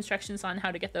there'll be instructions on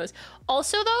how to get those.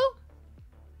 Also though,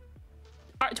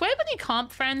 do I have any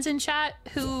comp friends in chat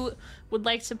who would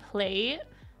like to play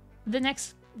the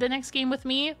next game with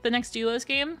me, the next duos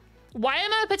game? Why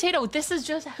am I a potato? This is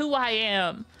just who I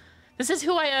am. This is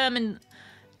who I am, and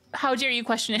how dare you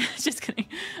question it? Just kidding.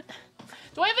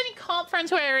 Do I have any comp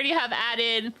friends who I already have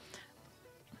added?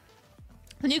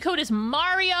 The new code is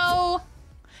Mario.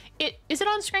 Is it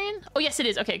on screen? Oh yes, it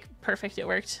is. Okay, perfect. It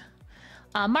worked.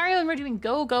 Mario, and we're doing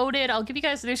Go Goated. I'll give you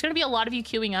guys. There's gonna be a lot of you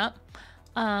queuing up.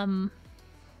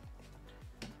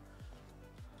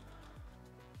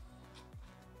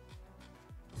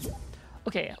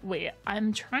 Okay, wait,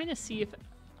 I'm trying to see if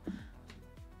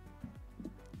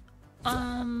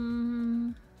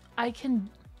I can.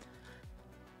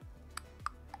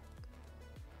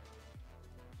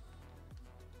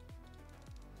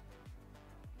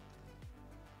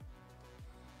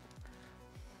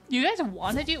 You guys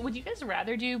want to do, would you guys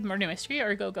rather do Murder Mystery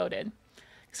or Go Goated?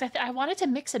 Because I wanted to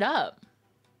mix it up.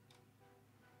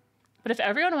 But if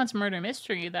everyone wants Murder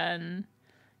Mystery, then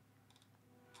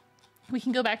we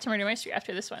can go back to Murder Mystery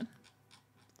after this one.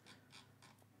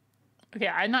 Okay,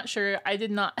 I'm not sure. I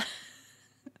did not.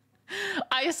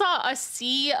 I saw a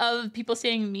sea of people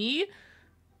saying me,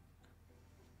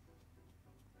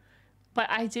 but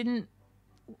I didn't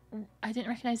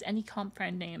recognize any comp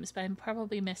friend names, but I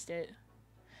probably missed it.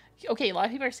 Okay, a lot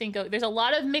of people are saying go. There's a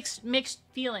lot of mixed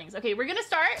feelings. Okay, we're gonna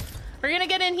start. We're gonna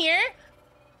get in here.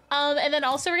 And then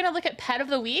also we're gonna look at Pet of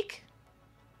the Week.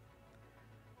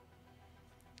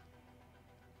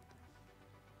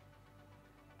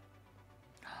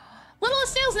 Little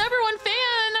Snail's #1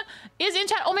 fan is in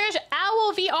chat. Oh my gosh,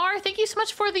 Owl VR, thank you so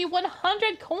much for the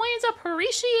 100 coins.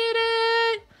 Appreciate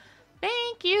it.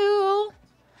 Thank you.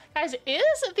 Guys,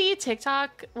 is the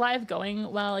TikTok live going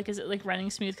well? Like, is it like running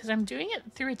smooth? Because I'm doing it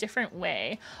through a different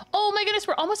way. Oh my goodness,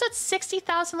 we're almost at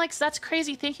 60,000 likes. That's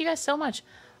crazy. Thank you guys so much.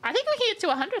 I think we can get to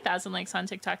 100,000 likes on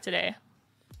TikTok today.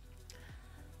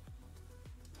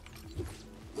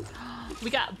 We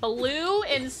got Blue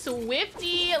and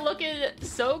Swifty looking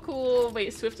so cool.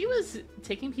 Wait, Swifty was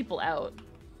taking people out.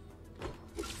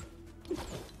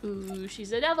 Ooh,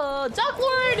 she's a devil. Duck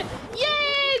Lord!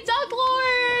 Yay! Duck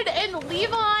Lord! And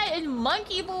Levi and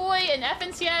Monkey Boy and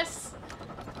FNCS.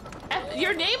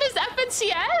 Your name is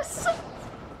FNCS?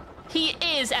 He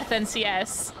is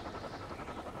FNCS.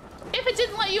 If it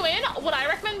didn't let you in, what I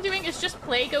recommend doing is just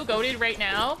play Go Goated right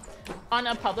now on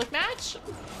a public match.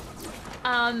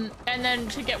 And then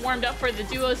to get warmed up for the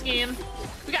duos game.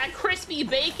 We got Crispy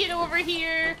Bacon over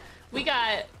here. We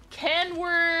got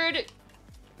Kenword.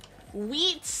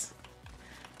 Wheat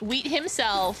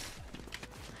himself.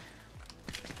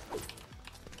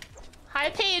 Hi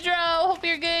Pedro, hope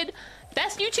you're good.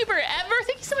 Best YouTuber ever.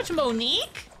 Thank you so much,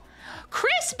 Monique.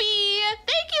 Crispy,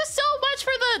 thank you so much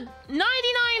for the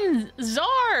 99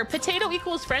 czar. Potato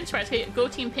equals French fries. Okay, go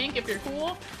Team Pink if you're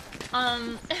cool.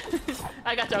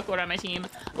 I got Duck Lord on my team.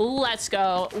 Let's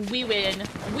go. We win.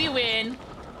 We win.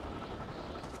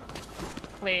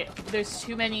 Wait, there's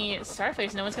too many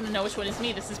Starflares. No one's gonna know which one is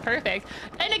me. This is perfect.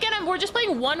 And again, we're just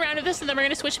playing one round of this, and then we're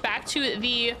gonna switch back to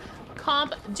the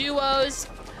comp duos.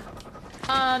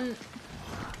 I'm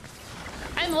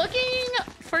looking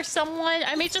for someone.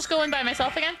 I may just go in by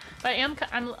myself again, but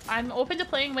I'm open to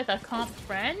playing with a comp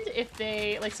friend if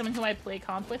they like someone who I play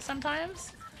comp with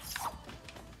sometimes.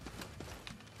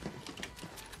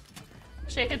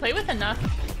 Actually, I can play with enough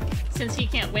since he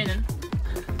can't win.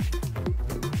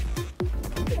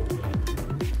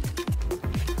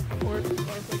 Or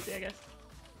I guess.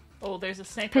 Oh, there's a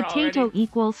sniper Potato already.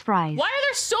 equals fries. Why are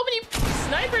there so many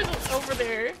snipers over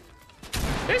there?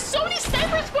 There's so many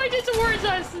snipers pointed towards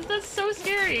us. That's so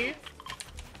scary.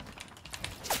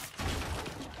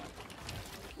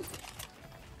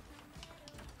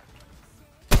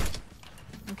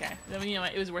 Okay, then you know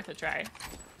what? It was worth a try.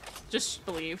 Just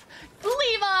believe.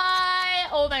 Levi!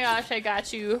 Oh my gosh, I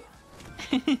got you.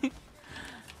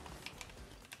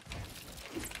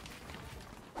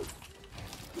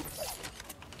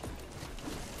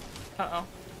 Uh-oh.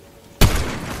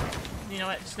 You know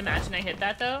what? Just imagine I hit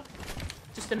that, though.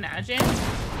 Just imagine.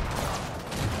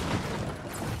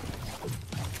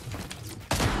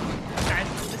 Guys,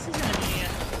 this is gonna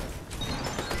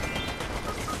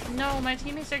be... No, my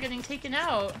teammates are getting taken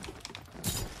out.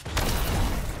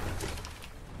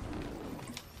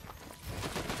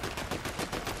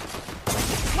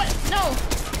 What? No!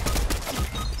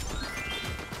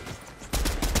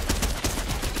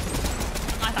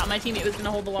 I thought my teammate was gonna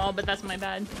hold the wall, but that's my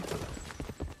bad.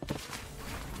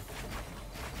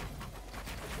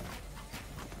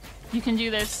 You can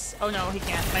do this. Oh no, he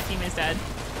can't. My team is dead.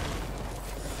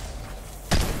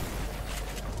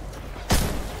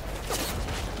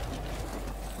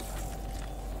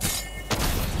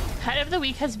 Pet of the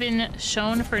week has been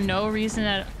shown for no reason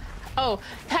at... Oh,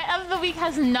 pet of the week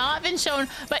has not been shown.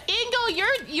 But Ingo,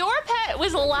 your pet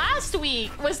was last week.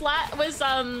 Bruno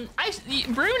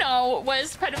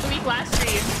was pet of the week last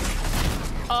stream.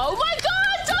 Oh my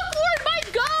God, Ducklord, my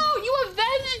go! You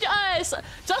avenged us.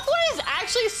 Ducklord is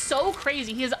actually so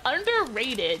crazy. He is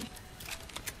underrated.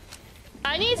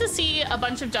 I need to see a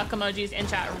bunch of duck emojis in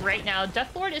chat right now.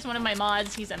 Ducklord is one of my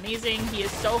mods. He's amazing. He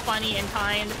is so funny and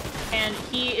kind, and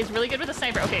he is really good with a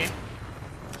sniper. Okay.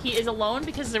 He is alone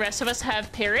because the rest of us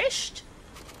have perished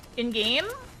in game.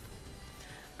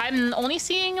 I'm only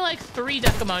seeing like 3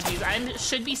 duck emojis. I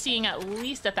should be seeing at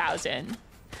least 1,000.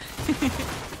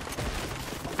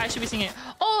 I should be seeing it.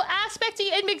 Oh, Aspecty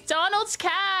and McDonald's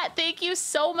cat. Thank you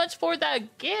so much for the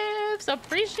gifts.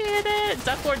 Appreciate it.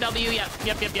 Ducklord W. Yep.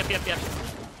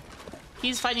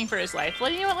 He's fighting for his life.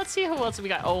 Well, you know what? Let's see who else we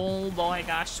got. Oh my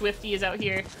gosh, Swifty is out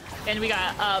here. And we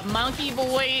got Monkey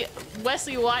Boy,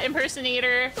 Wesley Watt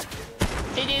impersonator.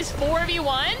 It is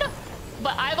 4v1,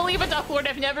 but I believe in Ducklord.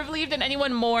 I've never believed in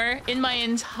anyone more in my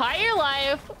entire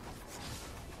life.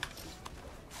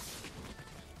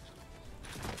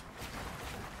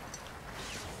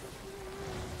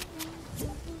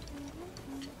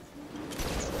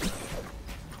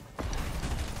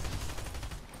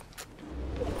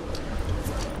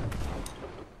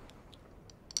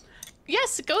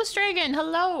 Yes, Ghost Dragon,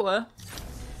 hello.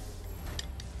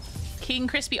 King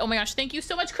Crispy, oh my gosh, thank you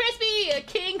so much, Crispy!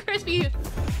 King Crispy,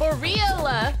 for real!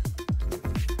 All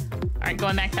right,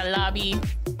 going back to lobby.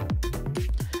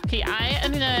 Okay, I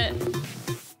am gonna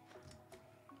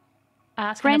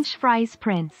ask French fries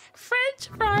Prince. French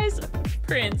fries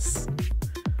Prince.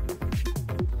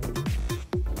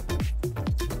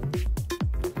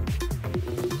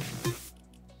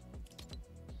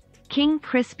 King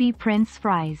Crispy Prince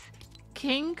Fries.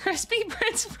 King Crispy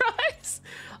Prince fries.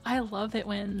 I love it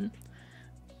when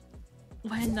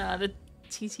the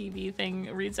TTV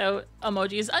thing reads out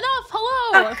emojis. Enough.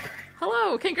 Hello.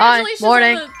 Hello. Congratulations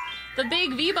on the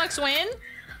big VBUCKS win.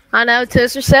 I know.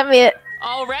 Toaster sent me it.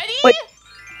 Already? Wait.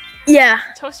 Yeah.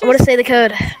 Toaster's, I want to say the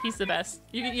code. He's the best.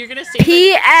 You're gonna say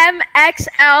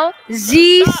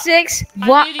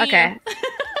PMXLZ6. Okay.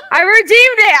 I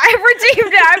redeemed it. I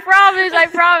promise.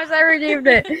 I redeemed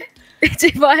it. It's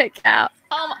in my account.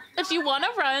 If you want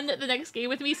to run the next game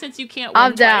with me, since you can't win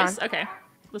I'm down. twice. Okay,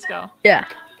 let's go. Yeah.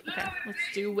 Okay, let's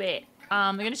do it.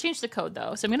 I'm gonna change the code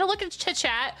though. So I'm gonna look at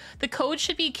chat. The code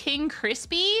should be King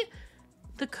Crispy.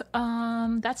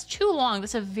 That's too long.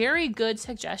 That's a very good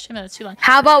suggestion, but that's too long.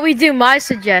 How about we do my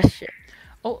suggestion?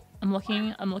 Oh, I'm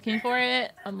looking for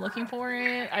it. I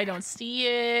don't see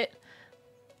it.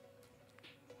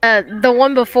 The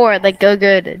one before, like Go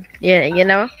Good. Yeah, you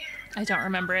know? I don't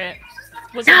remember it.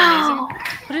 Was it amazing?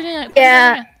 Put it in.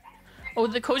 Yeah. Oh,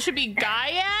 the code should be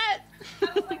Guyat?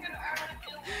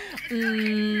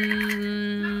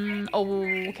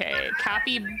 Okay.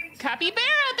 Capybara,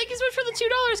 thank you so much for the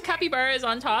 $2. Capybara is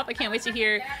on top. I can't wait to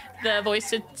hear the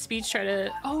voice-to-speech try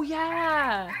to... Oh,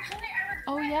 yeah.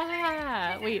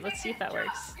 Wait, let's see if that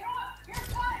works.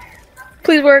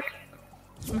 Please work.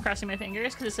 I'm crossing my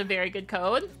fingers because it's a very good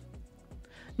code.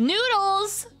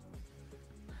 Noodles!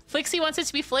 Flixie wants it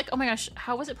to be Flick. Oh my gosh,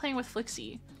 how was it playing with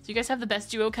Flixie? Do you guys have the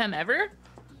best duo chem ever?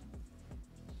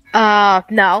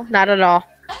 No, not at all.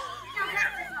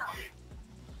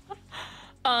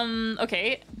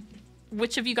 Okay.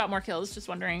 Which of you got more kills? Just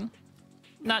wondering.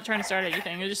 Not trying to start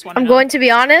anything. I just want to I'm going to be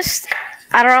honest.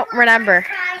 I don't remember.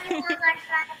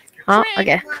 Oh,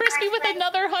 okay. Crispy with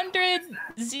another 100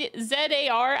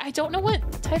 ZAR. I don't know what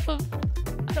type of...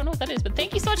 I don't know what that is, but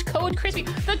thank you so much, Code Crispy.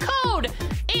 The code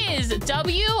is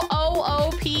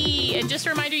WOOP. And just a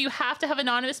reminder, you have to have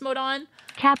anonymous mode on.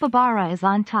 Capybara is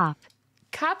on top.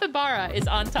 Capybara is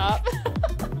on top.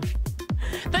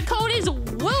 The code is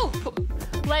WOOP.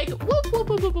 Like whoop, whoop,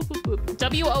 whoop, whoop, whoop, whoop.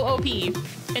 WOOP.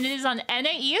 And it is on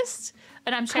NA East.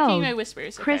 And I'm checking Code my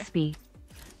whispers. Okay. Crispy.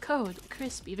 Code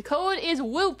Crispy. The code is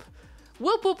WOOP.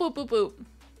 Whoop, whoop, whoop, whoop, whoop.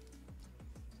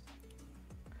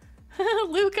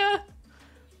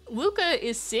 Luca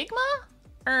is Sigma?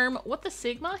 What the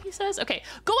Sigma, he says? Okay,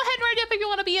 go ahead and write up if you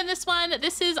want to be in this one.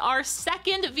 This is our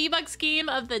second VBUCKS game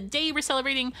of the day. We're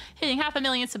celebrating hitting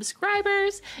 500,000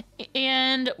 subscribers.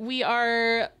 And we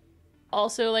are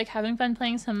also like having fun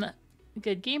playing some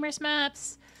good gamers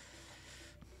maps.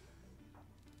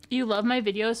 You love my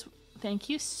videos. Thank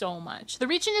you so much. The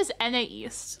region is NA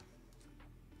East.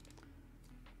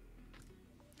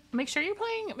 Make sure you're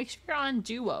on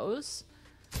duos.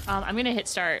 I'm gonna hit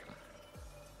start.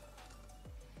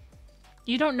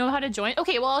 You don't know how to join?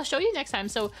 Okay, well, I'll show you next time.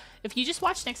 So if you just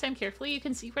watch next time carefully, you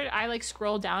can see where I like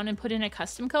scroll down and put in a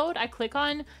custom code. I click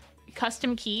on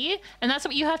custom key, and that's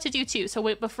what you have to do too.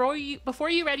 So before you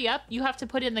ready up, you have to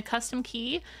put in the custom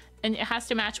key, and it has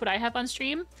to match what I have on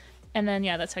stream. And then,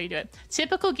 yeah, that's how you do it.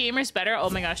 Typical gamer's better. Oh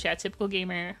my gosh, yeah, typical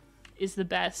gamer is the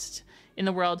best in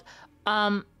the world.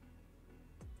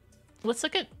 Let's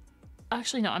look at...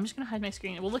 Actually, no, I'm just going to hide my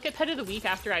screen. We'll look at Pet of the Week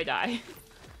after I die.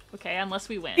 Okay, unless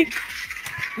we win.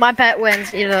 My pet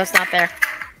wins, even though it's not there.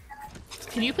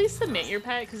 Can you please submit your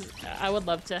pet? Because I would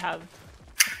love to have...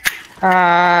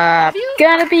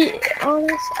 Gotta be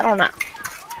honest, I don't know.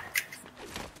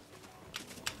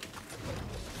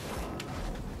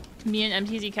 Me and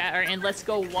MTZ Cat are in Let's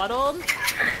Go Waddle.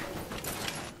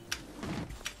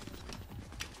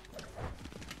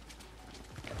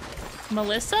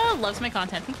 Melissa loves my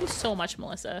content. Thank you so much,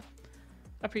 Melissa.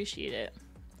 Appreciate it.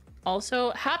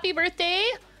 Also, happy birthday!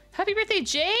 Happy birthday,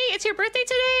 Jay! It's your birthday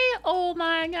today! Oh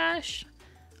my gosh.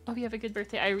 Oh, you have a good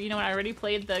birthday. You know what? I already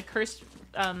played the cursed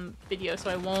video, so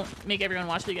I won't make everyone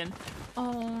watch it again.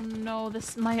 Oh no,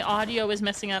 my audio is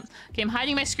messing up. Okay, I'm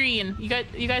hiding my screen. You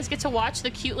guys get to watch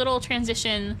the cute little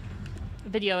transition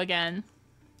video again.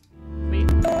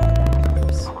 Wait.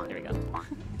 Oops. There we go.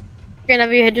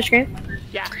 Have you hit your screen?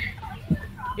 Yeah.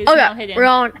 Oh yeah, we're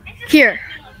on here,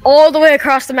 all the way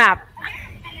across the map.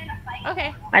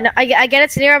 Okay. I know. I get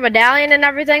it's near a medallion and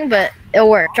everything, but it'll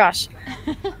work. Trust.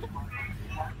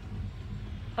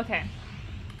 Okay.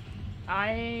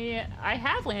 I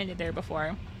have landed there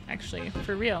before, actually,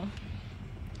 for real.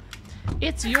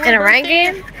 It's your in a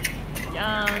birthday. rank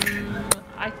game.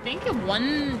 I think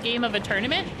one game of a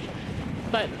tournament,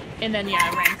 and then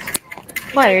yeah, ranked.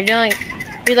 What you're doing?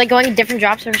 You're like going different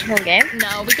drops every single game?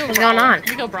 No, we go. What's going on?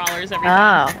 We go brawlers every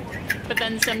time. But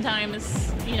then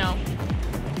sometimes, you know,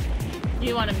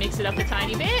 you want to mix it up a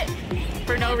tiny bit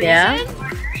for no reason.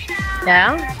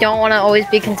 Yeah. Don't want to always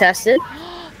be contested.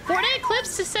 Fortnite Eclipse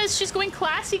says she's going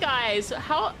classy, guys.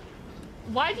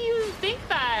 Why do you think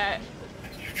that?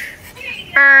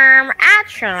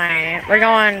 Actually, we're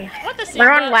going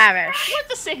lavish. What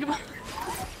the Sigma?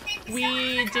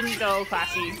 We didn't go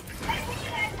classy.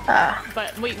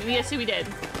 But wait, yes, we did.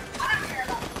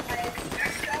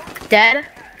 Dead.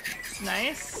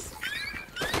 Nice.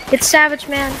 It's Savage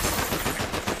Man.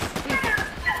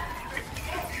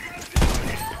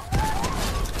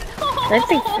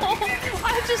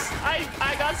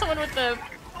 I got someone with the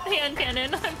hand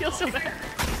cannon. I feel so bad.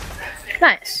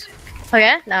 Nice.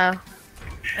 Okay, no.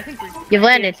 I think you've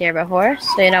landed here before,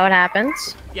 so you know what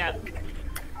happens. Yeah.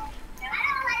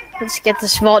 Let's get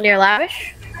this vault near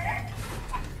lavish.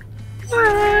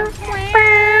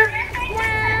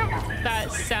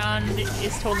 That sound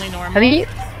is totally normal. Have you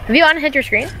unhid your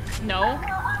screen? No.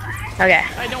 Okay.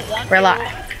 I don't want We're to. live.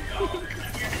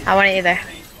 I want it either.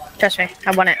 Trust me,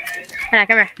 I want it. Come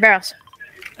here, barrels.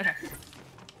 Okay.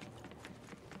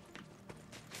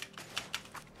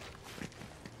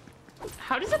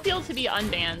 How does it feel to be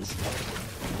unbanned?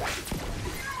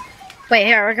 Wait,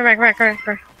 here, come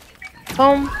here.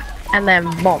 Boom, and then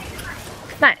boom.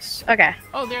 Nice, okay.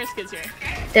 Oh, there's kids here.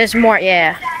 There's more,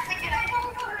 yeah.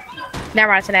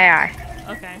 Never mind, it's an AI.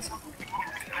 Okay.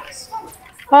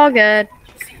 All good.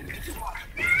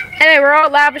 Anyway, we're all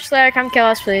lavish there. Come kill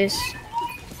us, please.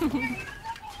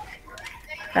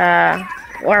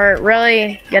 We're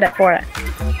really good at Fortnite.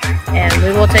 And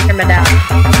we will take them down.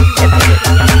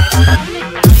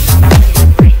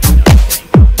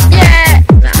 Yeah!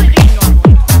 No.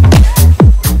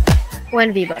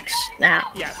 Win VBUCKS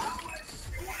now. Yeah.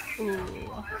 Ooh,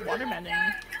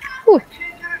 waterbending. Ooh.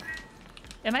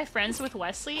 Am I friends with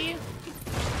Wesley?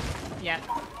 Yeah.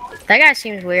 That guy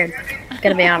seems weird.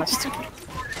 Gonna be honest.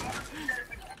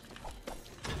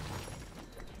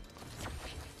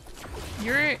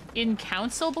 You're in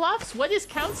Council Bluffs? What is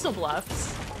Council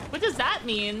Bluffs? What does that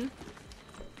mean?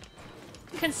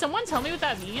 Can someone tell me what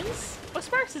that means? Oh,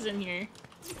 Sparks is in here.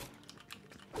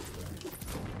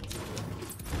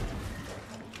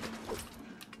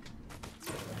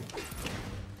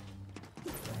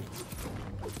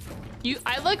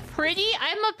 I look pretty?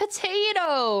 I'm a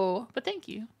potato! But thank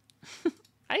you.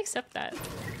 I accept that.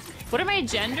 What are my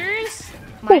genders?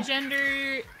 My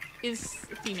gender is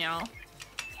female.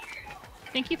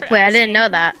 Thank you for Wait, I didn't know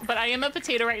that. But I am a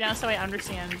potato right now, so I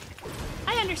understand.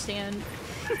 I understand.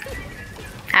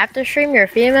 After stream, you're a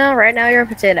female. Right now, you're a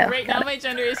potato. Right now, my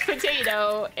gender is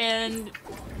potato, and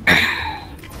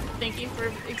thank you for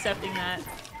accepting that.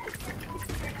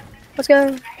 Let's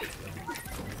go.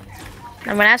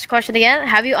 I'm gonna ask a question again.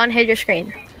 Have you unhid your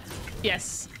screen?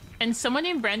 Yes. And someone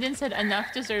named Brendan said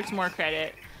enough deserves more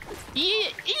credit.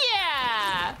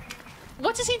 Yeah!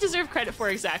 What does he deserve credit for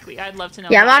exactly? I'd love to know.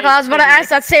 Yeah, I was about to ask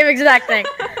that same exact thing.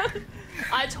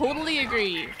 I totally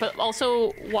agree, but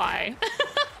also why?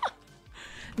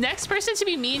 Next person to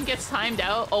be mean gets timed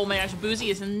out. Oh my gosh,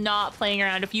 Boozy is not playing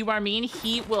around. If you are mean,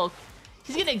 he's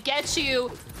gonna get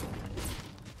you.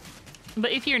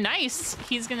 But if you're nice,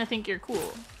 he's gonna think you're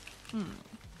cool.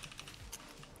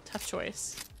 Tough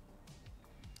choice.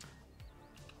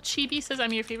 Chibi says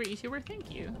I'm your favorite YouTuber.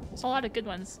 Thank you. There's a lot of good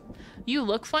ones. You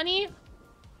look funny.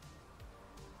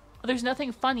 There's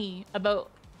nothing funny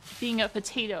about being a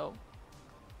potato.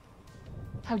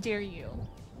 How dare you?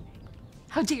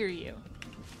 How dare you?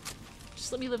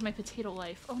 Just let me live my potato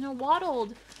life. Oh no,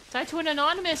 waddled. Died to an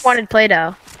anonymous. Wanted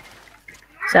Play-Doh.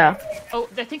 So. Oh,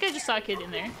 I think I just saw a kid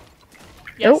in there.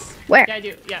 Yes. Oh, where? Yeah, I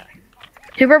do. Yeah.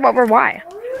 Super, what, where, why?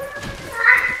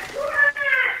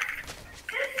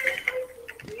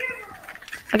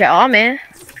 Okay, oh man.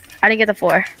 I didn't get the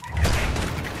floor.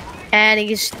 And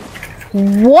he's...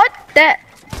 What? That...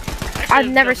 I've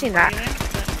never seen that.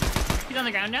 He's on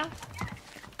the ground now?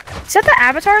 Is that the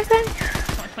avatar thing?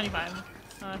 Oh, 25.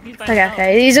 He's by Okay, himself.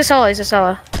 okay. He's a solo, he's a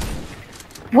solo.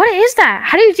 What is that?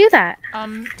 How do you do that?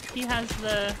 He has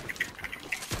the...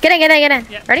 Get in, get in, get in.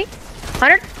 Yep. Ready?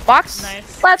 100? Box?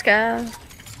 Nice. Let's go.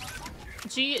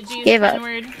 G is Gave up.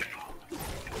 N-word.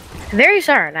 Very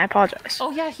sorry, I apologize.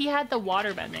 Oh yeah, he had the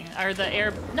water bending. Or the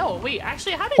air... No, wait,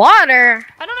 actually, how did... Water?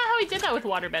 I don't know how he did that with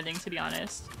water bending, to be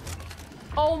honest.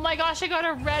 Oh my gosh, I got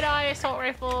a red-eye assault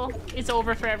rifle. It's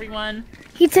over for everyone.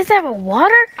 He did that with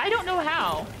water? I don't know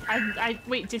how.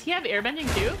 Wait, did he have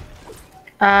airbending too?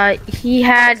 He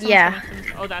had, yeah.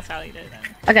 Oh, that's how he did it then.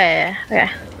 Okay, okay.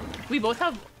 We both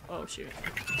have... Oh, shoot.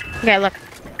 Okay, look.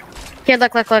 Here,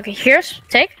 look, look, look. Here's,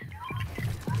 take.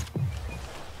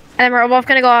 And then we're both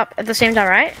gonna go up at the same time,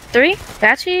 right? 3,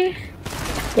 Batchy.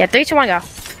 Yeah, 3, 2, 1, go.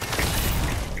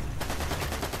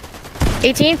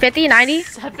 18, 50, 90.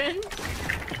 7.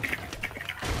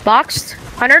 Boxed.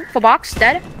 100, full box,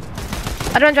 dead.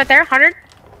 Other one's right there, 100.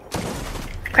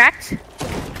 Cracked.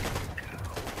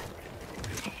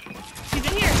 He's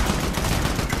in here.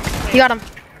 You got him.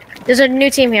 There's a new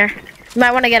team here. You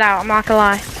might want to get out, I'm not gonna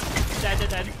lie.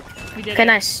 Dead. We did Okay, it.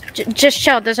 nice. Just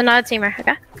chill, there's another team here,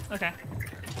 okay? Okay.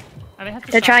 I may have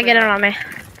to They're trying to get in shockwave on me.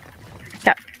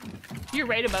 Yep. up. You're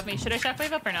right above me. Should I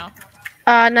shockwave up or no?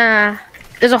 Nah.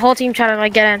 There's a whole team trying to,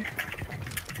 like, get in.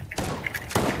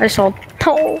 I just hold.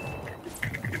 Oh.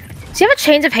 Does he have a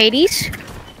Chains of Hades?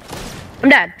 I'm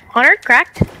dead. 100,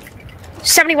 cracked.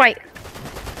 70 white.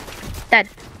 Dead.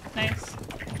 Nice.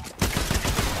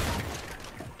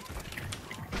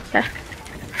 Yeah.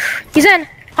 He's in.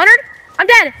 100, I'm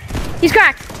dead. He's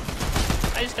cracked.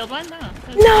 I just killed one? No.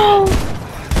 No.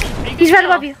 He's right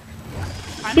above you.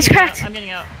 He's getting cracked. Out. I'm getting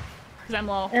out. Because I'm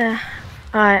low.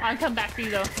 Alright. I'll come back for you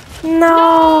though.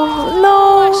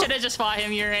 No. I should have just fought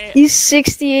him, you're right. He's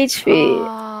 60 HP.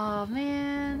 Oh,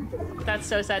 man. That's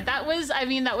so sad. That was, I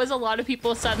mean, that was a lot of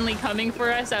people suddenly coming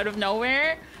for us out of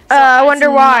nowhere. So I wonder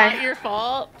why. It's not your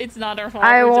fault. It's not our fault.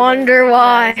 I We're just wonder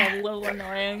why. It's a little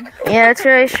annoying. Yeah, it's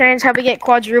very strange how we get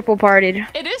quadruple partied.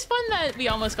 It is fun that we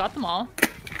almost got them all.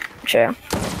 True.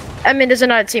 I mean, there's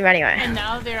another team anyway. And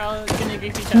now they're all gonna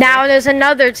grief each other. Now there's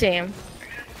another team.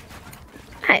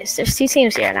 Nice. There's 2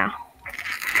 teams here now.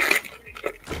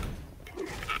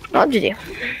 Oh, GG.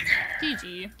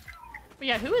 GG. But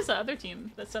yeah, who is the other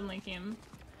team that suddenly came?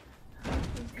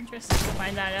 It's interesting to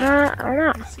find that out. I don't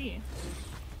know. Let's see.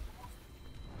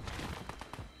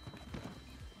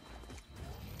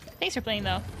 Thanks for playing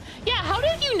though. Yeah, how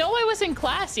did you know I was in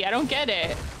classy? I don't get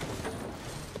it.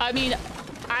 I mean,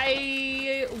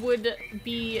 I would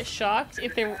be shocked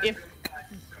if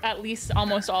at least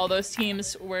almost all those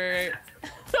teams were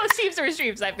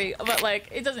streams, I think. But like,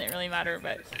 it doesn't really matter.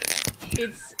 But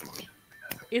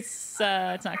it's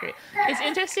not great. It's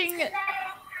interesting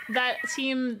that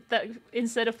team that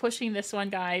instead of pushing this one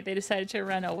guy, they decided to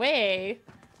run away.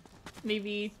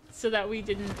 Maybe so that we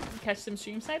didn't catch them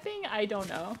stream sniping. I don't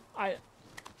know.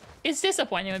 It's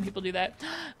disappointing when people do that.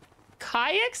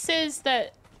 Kayak says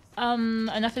that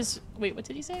enough is. Wait, what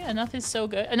did he say? Enough is so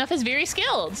good. Enough is very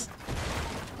skilled.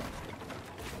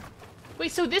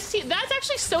 Wait, so this team, that's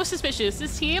actually so suspicious.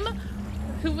 This team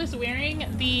who was wearing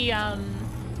the,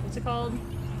 what's it called?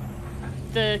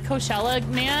 The Coachella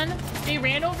man, they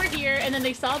ran over here and then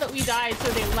they saw that we died,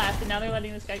 so they left, and now they're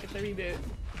letting this guy get the reboot.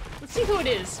 Let's see who it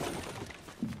is.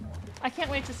 I can't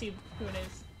wait to see who it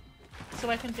is, so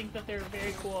I can think that they're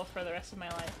very cool for the rest of my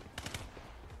life.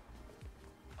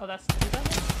 Oh, is that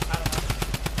him? I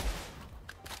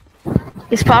don't know.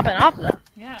 He's popping off though.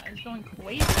 Yeah, he's going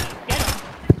crazy. Get him.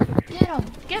 Get him!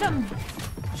 Get him!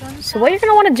 So what you're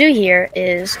gonna want to do here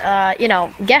is, you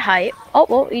know, get height. Oh,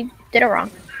 well, you did it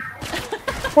wrong.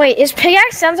 Wait, his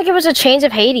pickaxe sounds like it was a change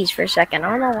of Hades for a second. I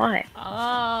don't know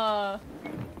why.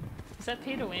 Is that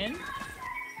pay to win?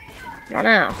 I don't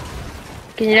know.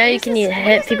 Cause you know you can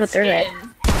hit people through it.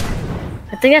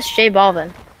 I think that's J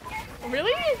Balvin.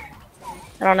 Really?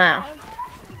 I don't know.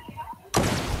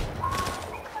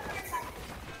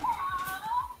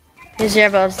 Here's your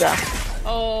bows though.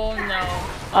 Oh no.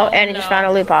 Oh, and he just found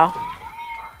a loophole.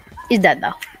 He's dead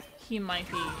though. He might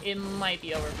be. It might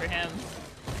be over for him.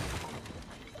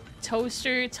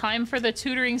 Toaster, time for the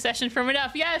tutoring session from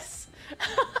Enough. Yes!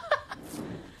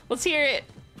 Let's hear it.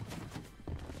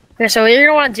 Okay, so what you're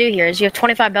gonna want to do here is you have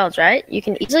 25 belts, right? You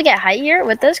can easily get height here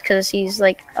with this because he's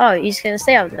like, oh, he's gonna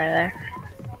stay up there.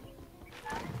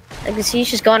 Like you see, he's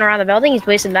just going around the building. He's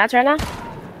wasting mats right now.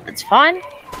 That's fine.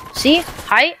 See,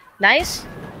 height, nice.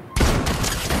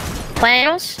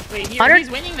 Plans. Wait, he's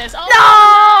winning this. Oh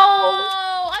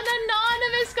no! An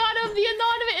anonymous got him. The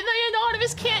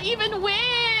anonymous can't even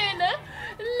win.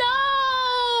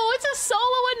 No, it's a solo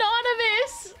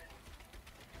anonymous.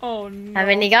 Oh no. I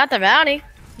mean, he got the bounty.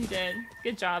 He did.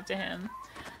 Good job to him.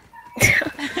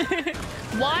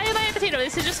 Why am I a potato?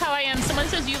 This is just how I am. Someone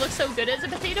says you look so good as a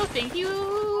potato. Thank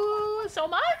you so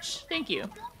much. Thank you.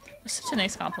 It's such a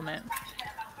nice compliment.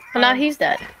 Well, now he's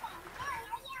dead.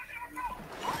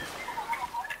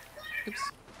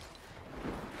 Oops.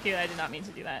 Okay, I did not mean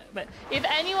to do that. But if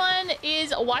anyone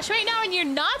is watching right now and you're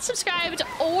not subscribed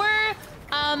or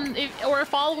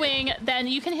following, then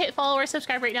you can hit follow or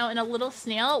subscribe right now, and a little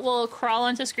snail will crawl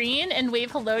onto screen and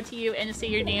wave hello to you and say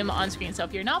your name on screen. So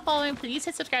if you're not following, please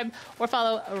hit subscribe or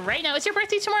follow right now. It's your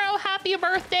birthday tomorrow. Happy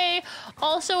birthday.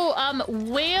 Also,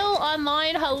 Whale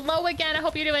Online, hello again. I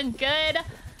hope you're doing good.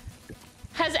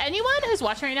 Has anyone who's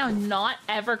watching right now not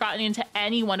ever gotten into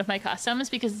any one of my customs?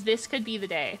 Because this could be the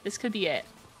day. This could be it.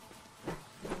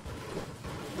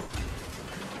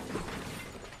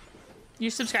 You're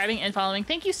subscribing and following.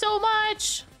 Thank you so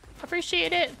much.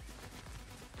 Appreciate it.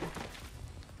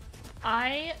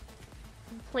 I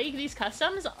play these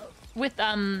customs with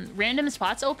random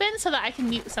spots open so that I can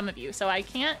meet some of you. So I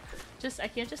can't just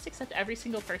accept every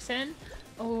single person.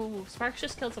 Oh, Sparks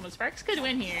just killed someone. Sparks could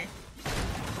win here.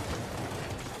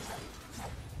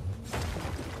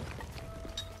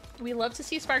 We love to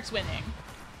see Sparks winning.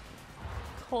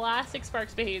 Classic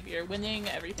Sparks behavior, winning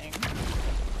everything.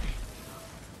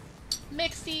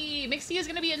 Mixie! Mixie is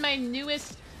gonna be in my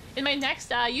next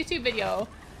YouTube video.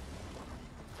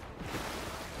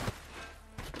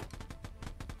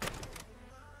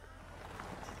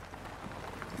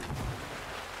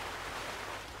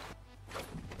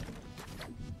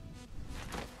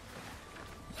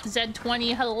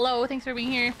 Z20, hello, thanks for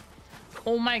being here.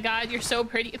 Oh my god, you're so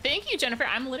pretty. Thank you, Jennifer.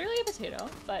 I'm literally a potato,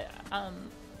 but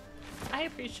I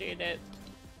appreciate it.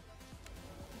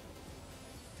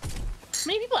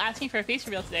 Many people asked me for a face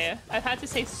reveal today. I've had to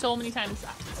say so many times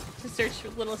to search for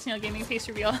Little Snail Gaming face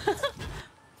reveal.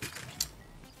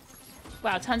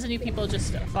 Wow, tons of new people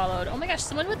just followed. Oh my gosh,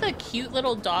 someone with a cute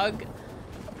little dog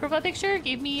profile picture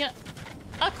gave me a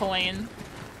coin.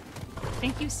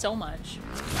 Thank you so much.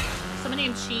 Someone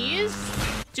named Cheese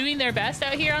doing their best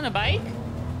out here on a bike.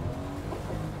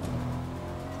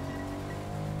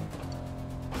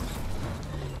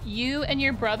 You and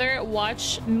your brother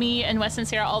watch me and Wes and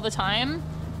Sarah all the time.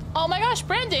 Oh my gosh,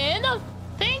 Brendan!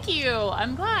 Thank you.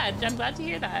 I'm glad to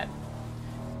hear that.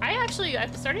 I've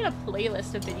started a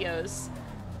playlist of videos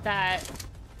that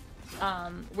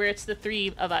where it's the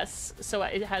three of us. So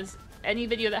it has any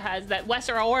video that Wes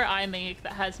or I make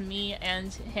that has me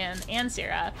and him and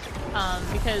Sarah.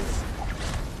 Because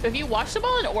if you watch them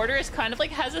all in order, it's kind of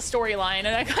like has a storyline, and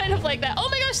I kind of like that. Oh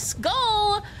my gosh,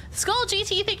 Skull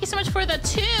GT, thank you so much for the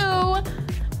 2.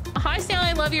 Hi Stan,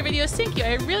 I love your videos. Thank you,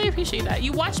 I really appreciate that.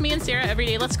 You watch me and Sarah every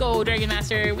day. Let's go, Dragon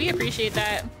Master. We appreciate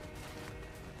that.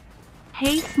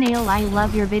 Hey Snail, I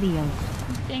love your videos.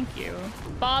 Thank you.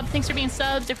 Bob, thanks for being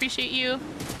subbed. Appreciate you.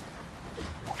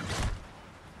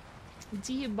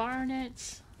 D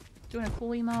Barnett, doing a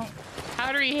cool emote.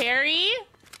 Powdery Harry.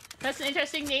 That's an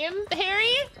interesting name,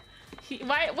 Harry.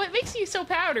 What makes you so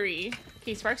powdery?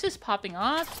 Okay, Sparks is popping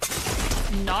off.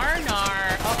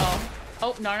 Narnar. Uh-oh.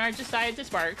 Oh, Narnar just died to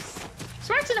Sparks.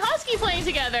 Sparks and Husky playing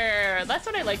together. That's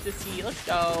what I like to see. Let's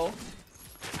go.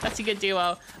 That's a good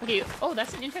duo. Okay. Oh,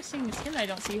 that's an interesting skin. I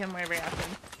don't see him very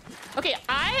often. Okay,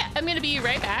 I am gonna be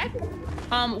right back.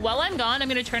 While I'm gone, I'm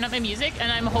gonna turn up my music,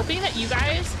 and I'm hoping that you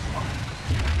guys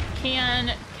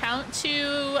can count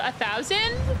to 1,000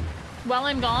 while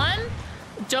I'm gone.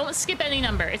 Don't skip any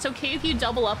number. It's okay if you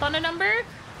double up on a number,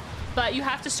 but you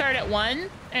have to start at 1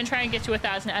 and try and get to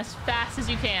 1,000 as fast as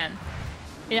you can.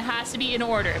 It has to be in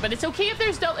order, but it's okay if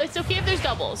there's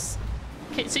doubles.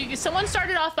 Okay, so someone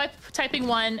started off by typing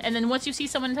 1, and then once you see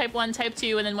someone type 1, type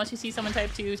 2, and then once you see someone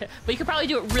type 2, but you could probably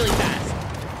do it really fast.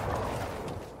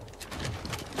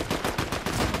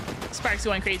 Sparks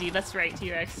going crazy. That's right,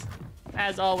 T-Rex.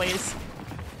 As always.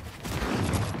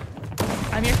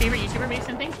 I'm your favorite YouTuber,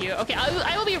 Mason. Thank you. Okay,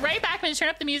 I will be right back. I'm going to turn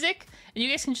up the music, and you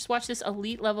guys can just watch this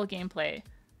elite level gameplay.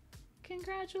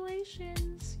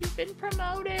 Congratulations. You've been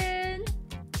promoted.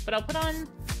 But I'll put on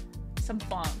some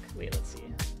funk. Wait, let's see.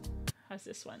 How's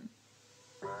this one?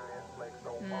 How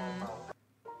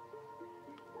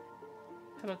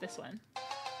about this one?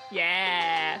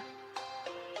 Yeah.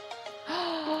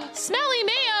 Smelly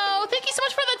Mayo, thank you so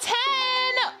much for the 10.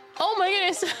 Oh my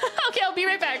goodness. Okay, I'll be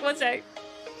right back. One sec.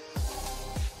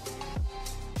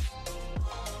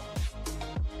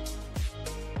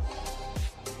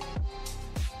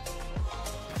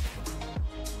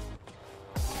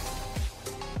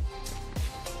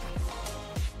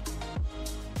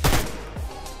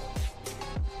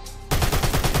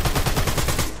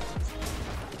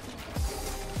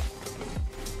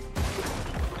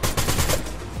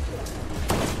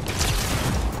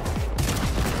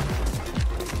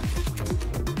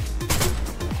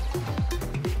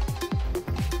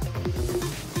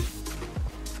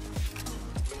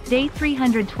 Day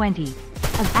 320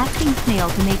 of asking Snail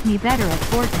to make me better at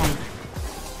Fortnite.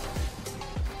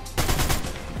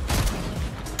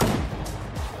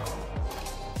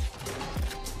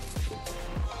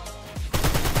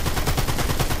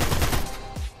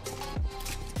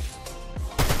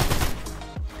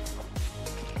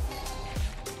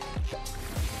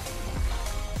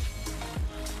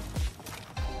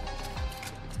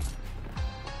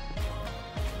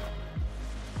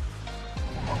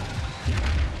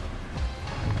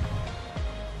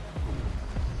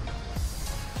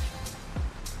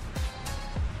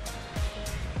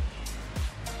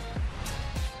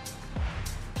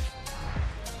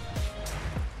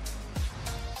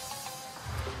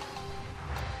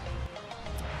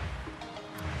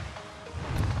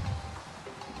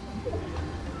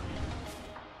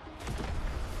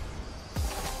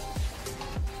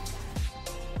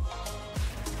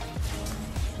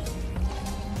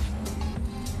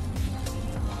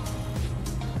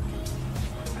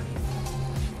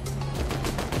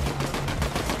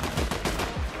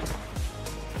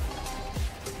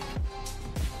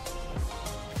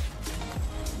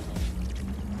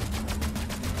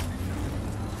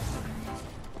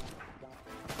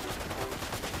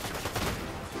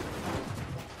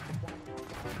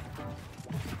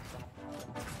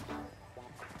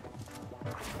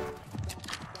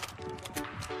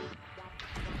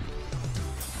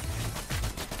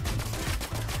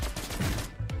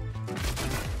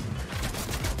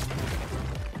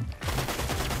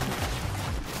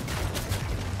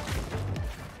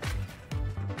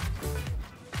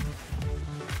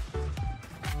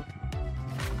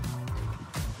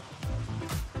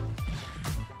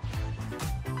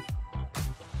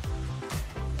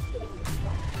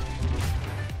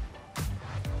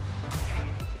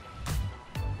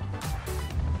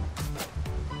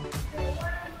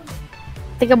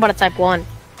 I think I'm about to type 1.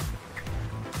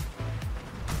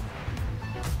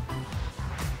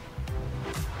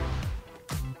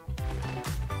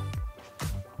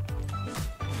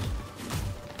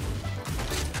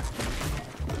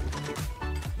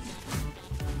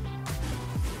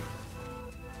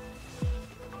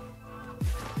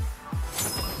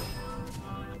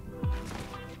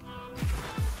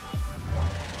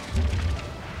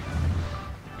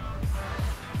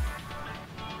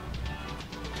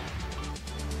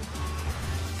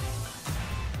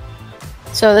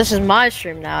 So this is my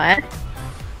stream now, eh?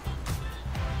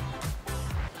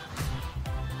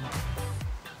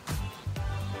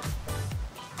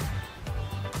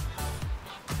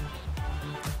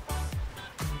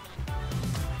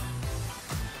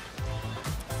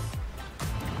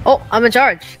 Oh, I'm in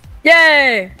charge.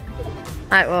 Yay!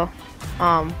 Alright, well,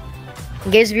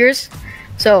 engage viewers.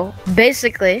 So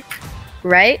basically,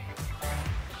 right?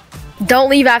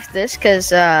 Don't leave after this,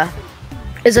 because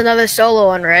is another solo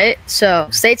one, right? So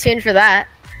stay tuned for that.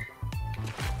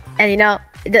 And you know,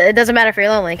 it doesn't matter if you're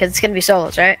lonely, because it's gonna be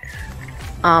solos, right?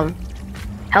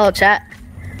 Hello chat.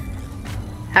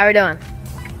 How are we doing?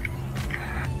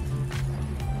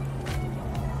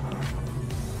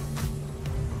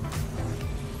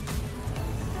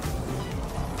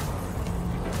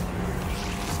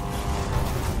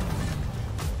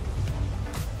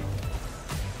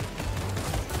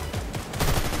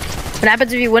 What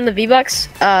happens if you win the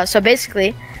VBUCKS? So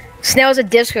basically, Snail is a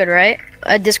Discord, right?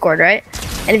 And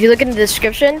if you look in the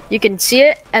description, you can see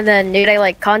it, and then you gotta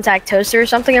like contact Toaster or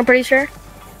something, I'm pretty sure.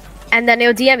 And then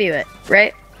it'll DM you it,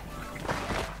 right?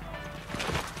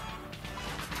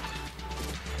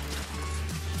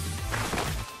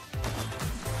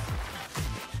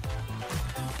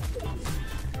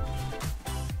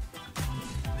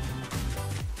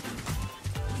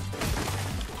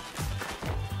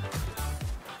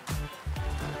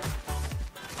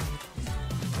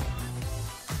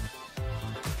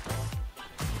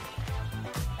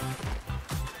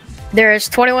 There's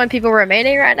 21 people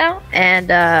remaining right now,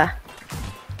 and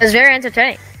it's very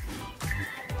entertaining.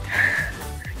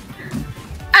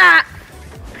 Ah!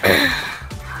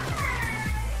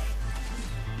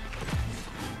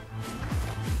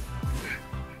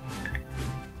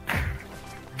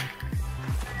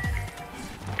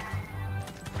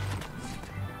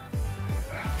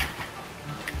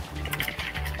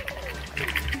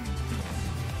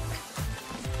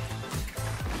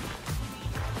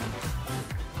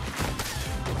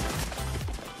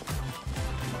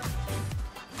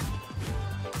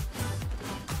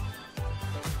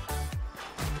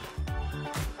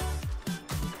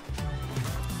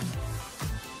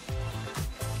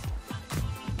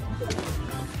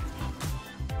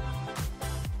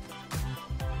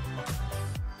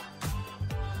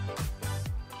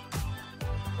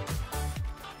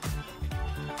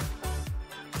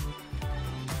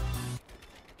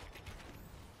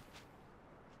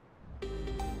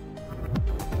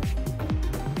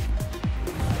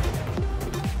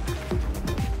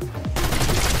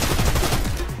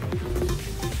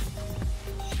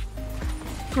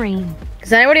 Green.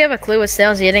 Does anybody have a clue what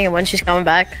Snail's eating and when she's coming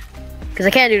back? Because I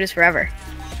can't do this forever.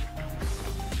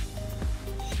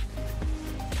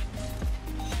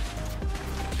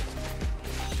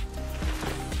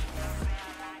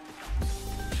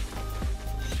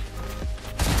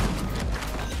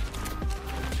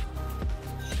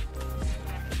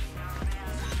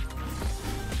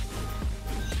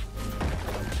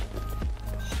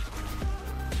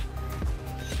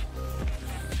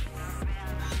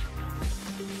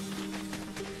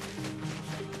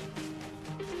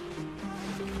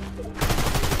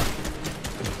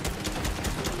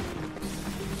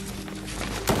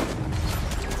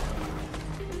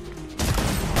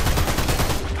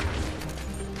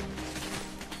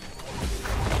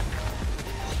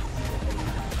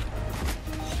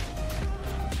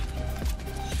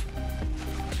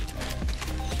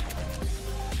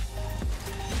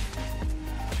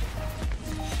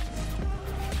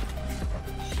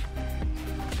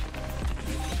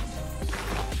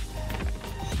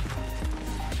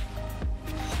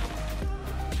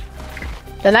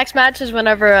 The next match is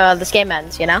whenever this game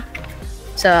ends, you know?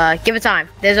 So give it time.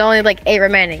 There's only like 8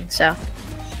 remaining, so.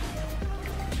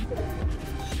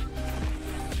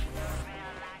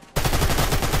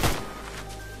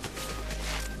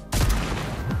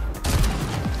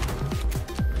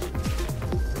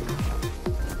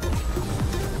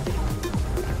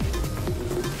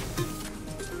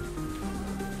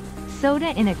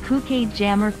 Soda in a Kool-Aid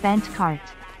Jammer Fent cart.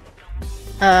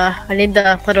 I need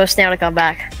the little Snail to come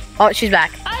back. Oh, she's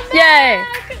back. I'm Yay!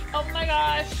 back! Oh my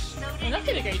gosh. That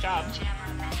did a great job.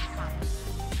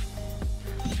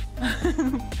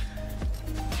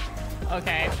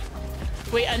 Okay.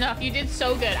 Wait, enough. You did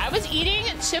so good. I was eating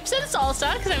chips and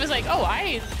salsa because I was like, oh,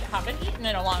 I haven't eaten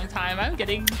in a long time. I'm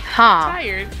getting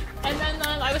tired. And then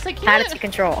I was like, Had it to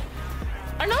control.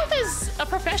 Arnolf is a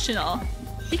professional.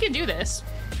 He can do this.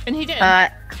 And he did.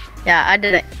 Yeah, I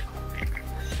did it.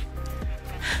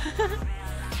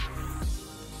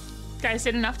 Guys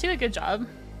did enough to a good job.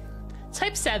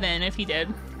 Type 7 if he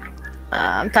did.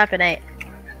 I'm typing 8.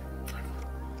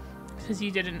 Because you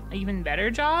did an even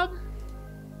better job?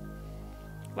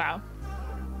 Wow.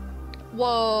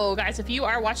 Whoa, guys, if you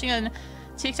are watching on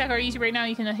TikTok or YouTube right now,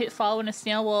 you can hit follow and a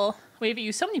snail will wave at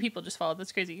you. So many people just followed.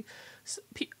 That's crazy.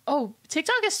 Oh,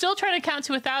 TikTok is still trying to count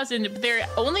to 1,000, but they're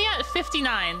only at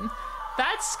 59.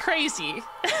 That's crazy.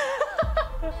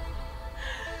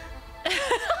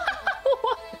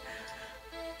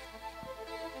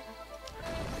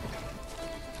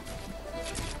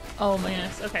 Oh my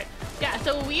goodness. Okay. Yeah,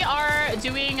 so we are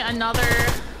doing another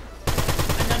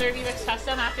VBUCKS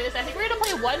custom after this. I think we're gonna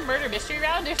play one murder mystery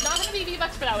round. There's not gonna be VBUCKS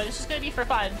for that one. It's just gonna be for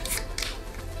fun.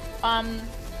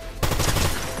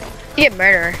 You get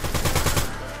murder.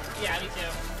 Yeah, me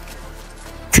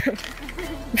too.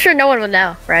 I'm sure no one would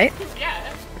know, right?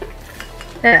 Yeah.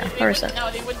 Yeah, They 100%.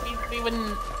 no, they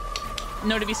wouldn't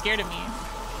know to be scared of me.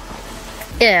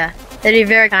 Yeah, they'd be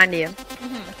very kind to you.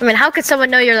 I mean, how could someone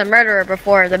know you're the murderer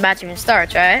before the match even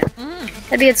starts, right?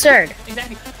 That'd be absurd.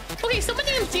 Exactly. Okay, someone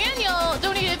named Daniel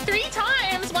donated 3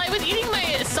 times while I was eating my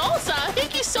salsa.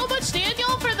 Thank you so much,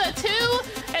 Daniel, for the 2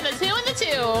 and the 2 and the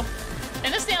 2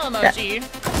 and the snail emoji.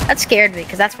 That scared me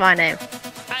because that's my name.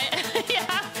 Yeah,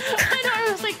 I know.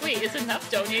 I was like, wait, is enough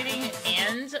donating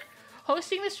and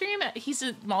hosting the stream? He's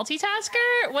a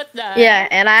multitasker? What the? Yeah,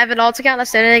 and I have an alt account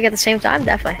that's donating at the same time,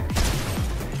 definitely.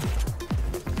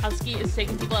 Husky is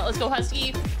taking people out. Let's go,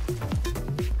 Husky.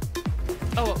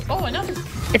 Oh, enough.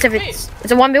 It's a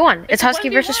 1v1. It's Husky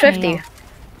versus Swifty.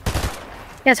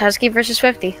 Yeah, it's Husky versus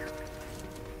Swifty.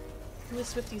 Who is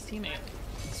Swifty's teammate?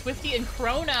 Swifty and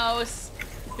Kronos.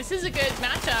 This is a good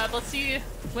matchup. Let's see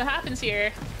what happens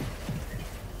here.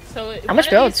 So how much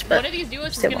builds? One of these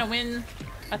duos is gonna win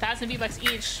 1,000 V-Bucks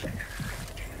each.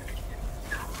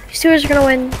 These duos are gonna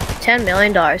win $10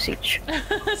 million each.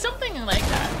 Something like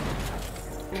that.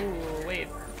 Ooh, wait.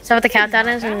 Is that what the countdown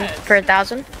is for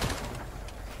 1,000?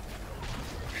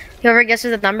 Whoever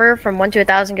guesses the number from 1 to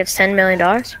 1,000 gets $10 million.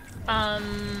 Not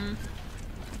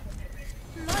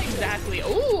exactly.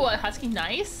 Ooh, a Husky,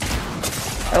 nice.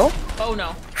 Oh. Oh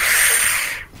no.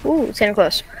 Ooh, it's getting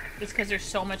close. It's because there's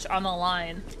so much on the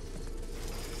line.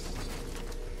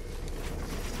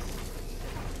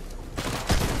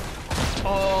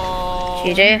 Oh.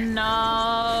 GG.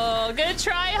 No. Good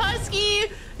try,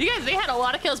 Husky. You guys, they had a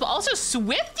lot of kills, but also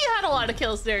Swifty had a lot of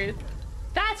kills there.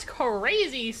 That's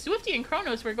crazy. Swifty and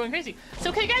Kronos were going crazy.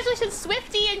 So congratulations,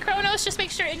 Swifty and Kronos. Just make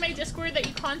sure in my Discord that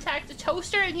you contact the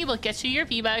Toaster and he will get you your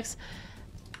V-Bucks.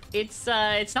 It's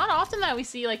not often that we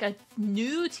see like a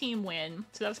new team win.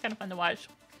 So that was kind of fun to watch.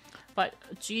 But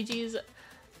GG's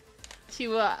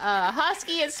to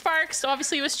Husky and Sparks.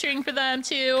 Obviously was cheering for them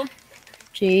too.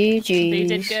 GG. They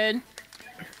did good.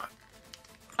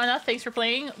 Enough, thanks for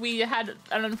playing. We had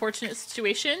an unfortunate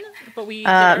situation, but we did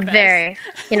our best. Very.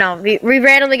 You know, we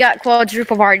randomly got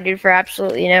quadruple partied for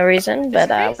absolutely no reason,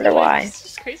 but I wonder why. It's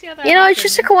just crazy how that You know, happened. it's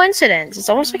just a coincidence. It's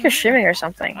almost like you're streaming or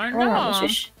something. I know.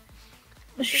 It's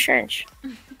strange.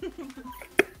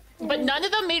 But none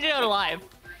of them made it out alive.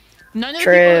 None of the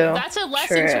True. people. That's a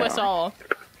lesson to True. us all.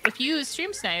 If you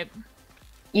stream snipe,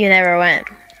 You never went.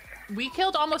 we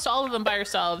killed almost all of them by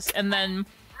ourselves, and then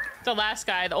the last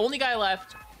guy, the only guy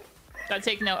left, got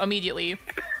taken out immediately.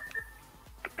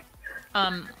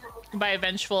 By a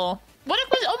vengeful. What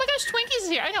a oh my gosh, Twinkies is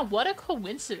here. I know. What a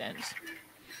coincidence.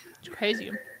 It's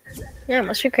crazy. Yeah, it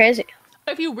must be crazy.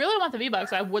 If you really want the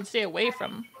V-Bucks, I would stay away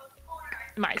from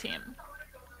my team.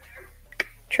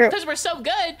 True. Because we're so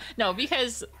good. No,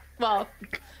 because well,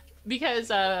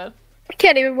 because I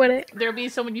can't even win it. there'll be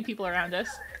so many people around us,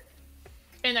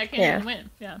 and I can't even win.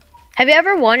 Yeah. Have you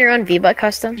ever won your own VBUCK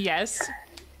custom? Yes.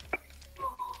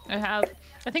 I have.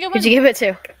 I think I won. Who'd you give it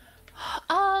to?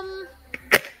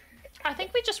 I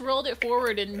think we just rolled it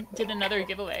forward and did another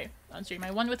giveaway on stream.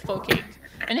 I won with Faux Cake,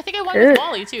 and I think I won with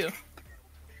Wally too.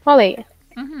 Holly.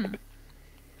 Mhm.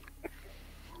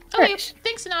 Okay. Nice.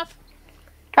 Thanks enough.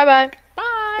 Bye bye.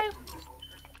 Bye.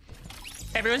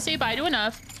 Everyone say bye to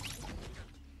enough.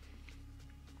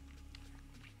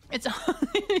 It's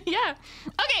yeah.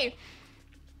 Okay.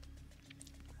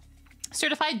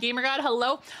 Certified Gamer God,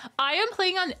 hello. I am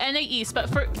playing on NA East, but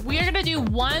we are gonna do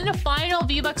one final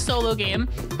VBUCKS solo game.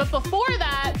 But before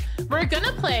that, we're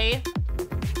gonna play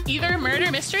either Murder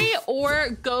Mystery or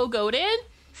Go Goated.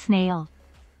 Snail.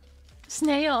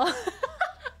 Snail.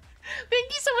 Thank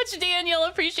you so much, Daniel.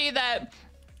 Appreciate that.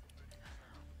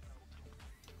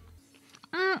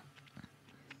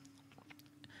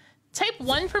 Type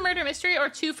 1 for Murder Mystery or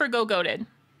 2 for Go Goated.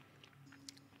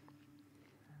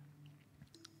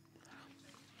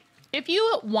 If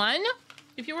you won,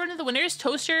 if you're one of the winners,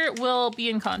 Toaster will be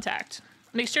in contact.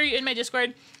 Make sure you're in my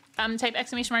Discord. Type !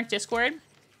 Discord.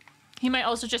 He might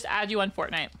also just add you on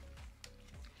Fortnite.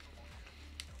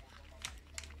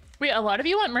 Wait, a lot of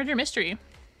you want murder mystery.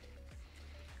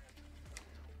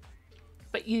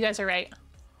 But you guys are right.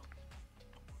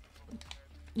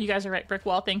 You guys are right, Brick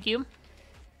Wall, thank you.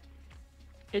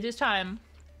 It is time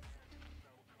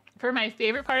for my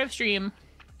favorite part of stream.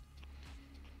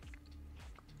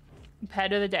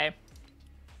 Pet of the day.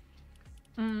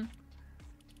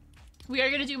 We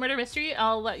are gonna do murder mystery.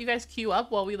 I'll let you guys queue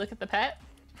up while we look at the pet.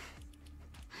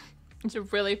 It's a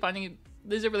really funny,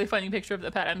 there's a really funny picture of the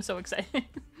pet. I'm so excited.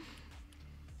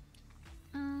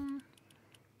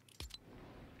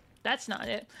 That's not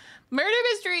it. Murder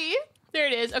mystery. There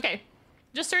it is. Okay.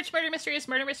 Just search murder mystery. It's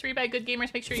murder mystery by Good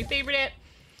Gamers. Make sure you favorite it.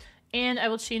 And I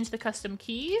will change the custom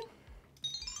key.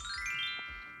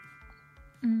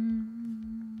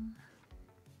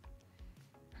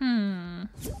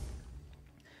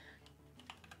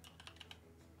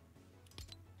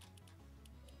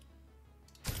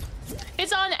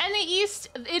 It's on NA East.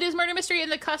 It is murder mystery,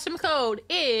 and the custom code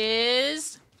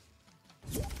is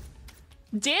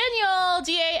Daniel,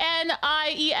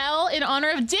 D-A-N-I-E-L, in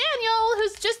honor of Daniel,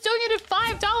 who's just donated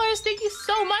 $5. Thank you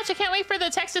so much. I can't wait for the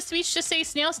text-to-speech to say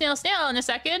snail, snail, snail in a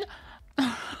second.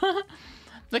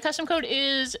 The custom code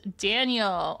is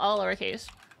Daniel, all lowercase.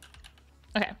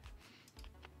 Okay.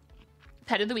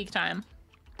 Pet of the week time.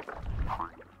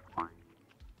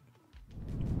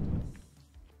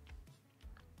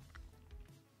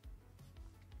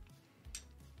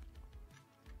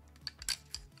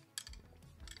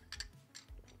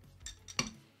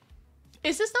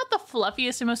 Is this not the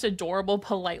fluffiest and most adorable,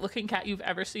 polite-looking cat you've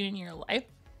ever seen in your life?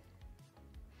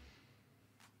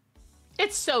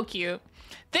 It's so cute.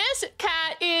 This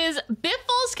cat is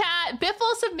Biffle's cat.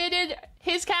 Biffle submitted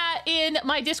his cat in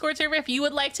my Discord server. If you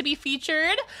would like to be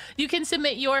featured, you can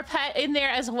submit your pet in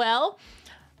there as well.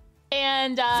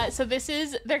 And so this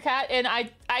is their cat, and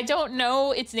I don't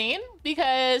know its name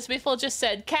because Biffle just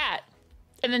said cat.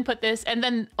 And then put this, and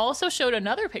then also showed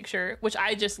another picture, which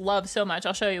I just love so much.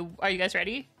 I'll show you. Are you guys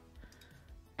ready?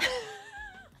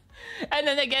 And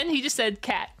then again, he just said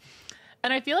cat.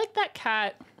 And I feel like that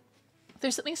cat,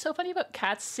 there's something so funny about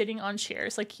cats sitting on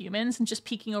chairs like humans and just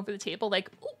peeking over the table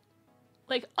like, ooh,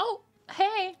 like, oh,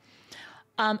 hey.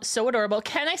 So adorable.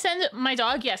 Can I send my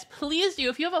dog? Yes, please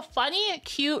do. If you have a funny,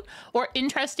 cute, or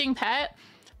interesting pet,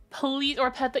 please, or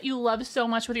a pet that you love so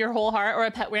much with your whole heart, or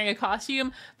a pet wearing a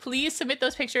costume, please submit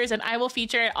those pictures and I will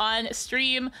feature it on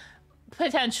stream,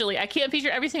 potentially. I can't feature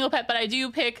every single pet, but I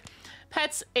do pick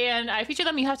pets and I feature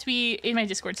them. You have to be in my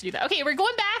Discord to do that. Okay, we're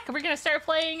going back. We're gonna start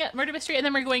playing Murder Mystery, and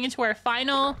then we're going into our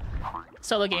final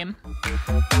solo game.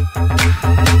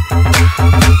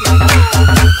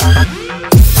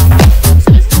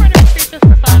 So this is Murder Mystery just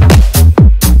for fun.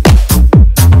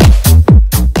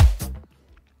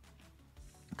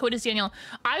 Code is Daniel.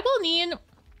 I will need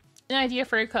an idea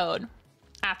for a code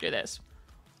after this.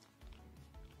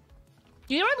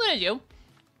 You know what I'm gonna do?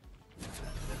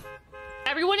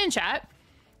 Everyone in chat,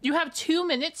 you have 2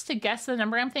 minutes to guess the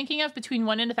number I'm thinking of between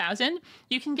 1 and 1,000.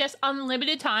 You can guess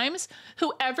unlimited times.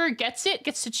 Whoever gets it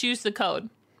gets to choose the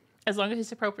code, as long as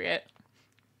it's appropriate.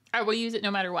 I will use it no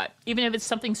matter what, even if it's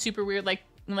something super weird like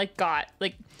got,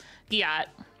 like Giat,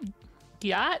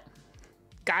 Gaiat.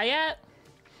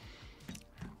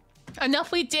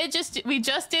 Enough. We just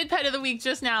did pet of the week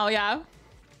just now. Yeah.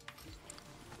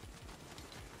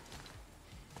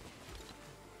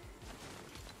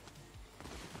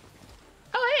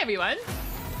 Oh, hey everyone.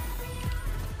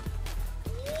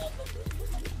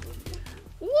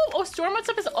 Ooh, oh, Storm What's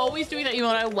Up is always doing that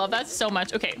emote. I love that so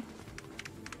much. Okay.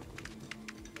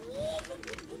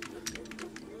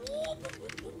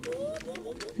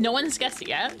 No one's guessed it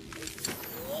yet.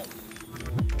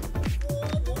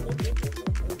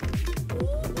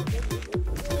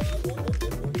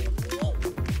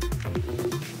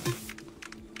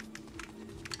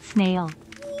 Snail.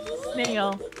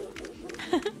 Snail.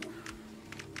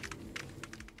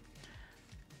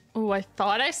 Oh, I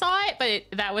thought I saw it, but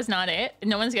that was not it.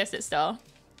 No one's guessed it still.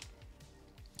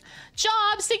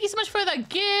 Jobs, thank you so much for the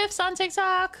gifts on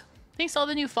TikTok. Thanks to all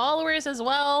the new followers as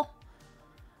well.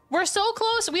 We're so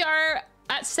close. We are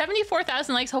at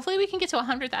 74,000 likes. Hopefully we can get to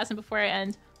 100,000 before I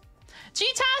end.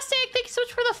 G-tastic, thank you so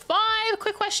much for the 5.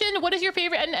 Quick question, what is your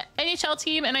favorite NHL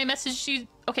team? And I messaged you.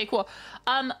 Okay, cool.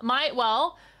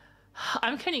 Well,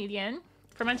 I'm Canadian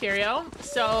from Ontario,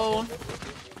 so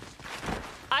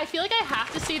I feel like I have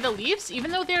to say the Leafs,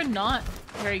 even though they're not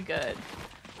very good.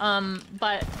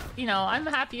 But, you know, I'm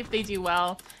happy if they do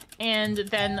well. And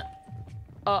then,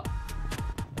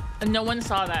 no one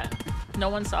saw that. No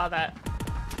one saw that.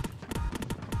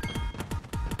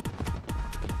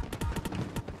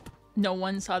 No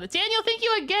one saw that. Daniel, thank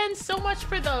you again so much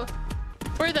for the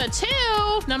For the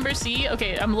 2, number C.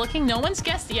 Okay, I'm looking. No one's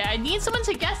guessed it yet. I need someone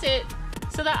to guess it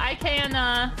so that I can,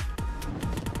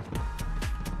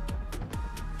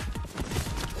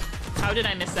 How did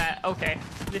I miss that? Okay,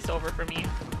 it's over for me.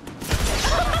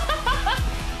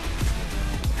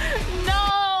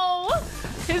 No!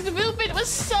 His movement was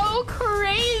so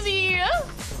crazy!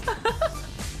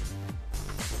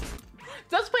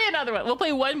 Let's play another one. We'll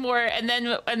play one more and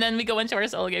then we go into our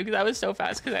solo game because that was so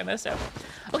fast because I messed up.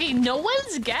 Okay, no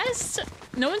one's guessed.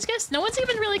 No one's guessed. No one's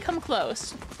even really come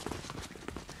close.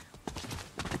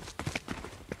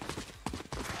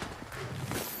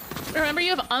 Remember,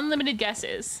 you have unlimited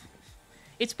guesses.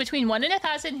 It's between 1 and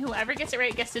 1,000. Whoever gets it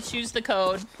right gets to choose the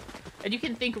code. And you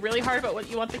can think really hard about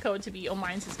what you want the code to be. Oh,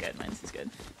 mine's is good. Mine's is good.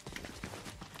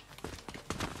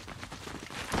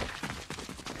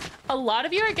 A lot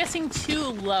of you are guessing too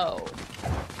low.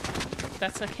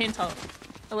 That's a hint. A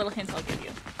little hint I'll give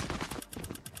you.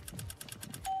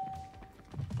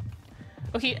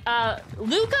 Okay,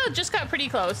 Luca just got pretty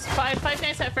close. Five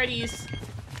Nights at Freddy's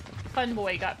Fun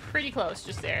Boy got pretty close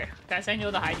just there. Guys, I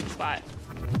know the hiding spot.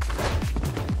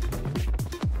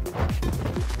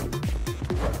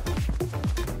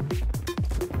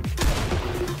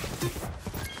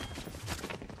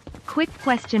 Quick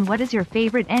question, what is your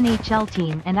favorite NHL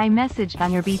team? And I messaged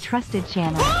on your Be Trusted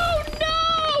channel. Oh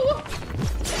no!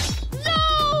 No!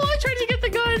 I tried to get the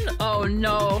gun! Oh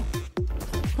no.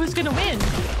 Who's gonna win?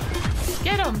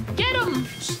 Get him! Get him!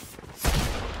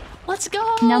 Let's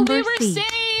go! Number We were C.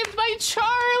 saved by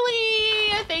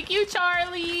Charlie! Thank you,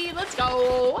 Charlie! Let's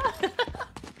go!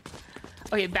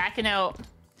 Okay, backing out.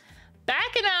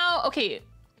 Backing out! Okay,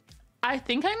 I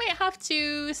think I might have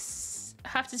to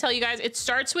tell you guys, it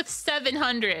starts with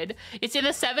 700. It's in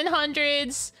the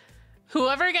 700s.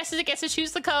 Whoever guesses it gets to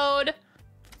choose the code.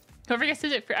 Whoever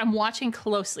guesses it, I'm watching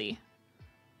closely.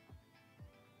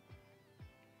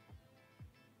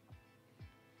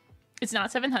 It's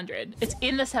not 700. It's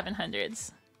in the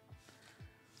 700s.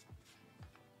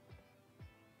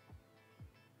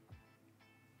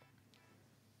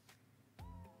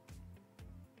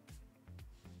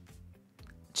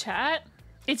 Chat?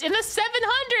 It's in the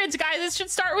 700s, guys. It should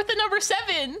start with the number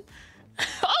 7.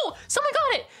 Oh, someone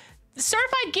got it.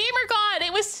 Certified Gamer God.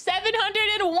 It was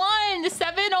 701,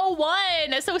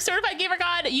 701. So Certified Gamer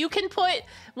God, you can put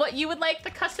what you would like the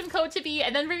custom code to be,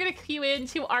 and then we're gonna queue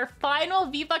into our final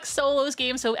VBUCKS Solos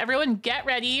game. So everyone get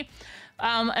ready.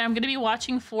 And I'm gonna be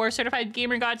watching for Certified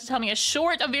Gamer God to tell me a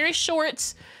very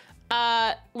short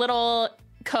little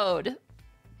code.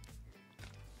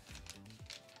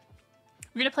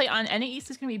 We're gonna play on NA East.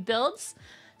 It's gonna be builds,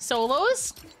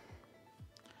 solos.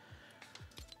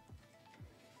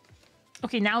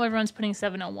 Okay, now everyone's putting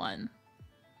 701.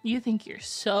 You think you're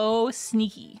so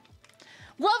sneaky.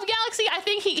 Love Galaxy, I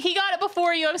think he got it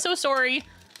before you. I'm so sorry.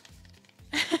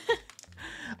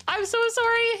 I'm so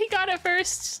sorry he got it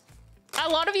first. A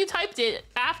lot of you typed it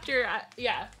after,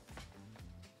 yeah.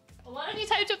 A lot of you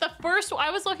typed it the first, I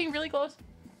was looking really close.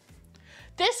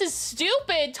 This is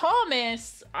stupid,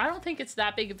 Thomas. I don't think it's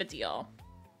that big of a deal.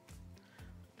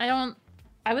 I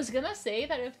was gonna say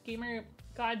that if Gamer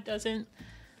God doesn't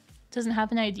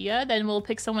have an idea, then we'll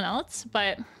pick someone else,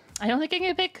 but I don't think I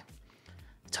can pick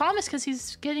Thomas because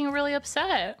he's getting really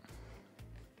upset.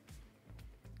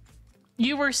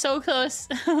 You were so close.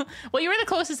 Well, you were the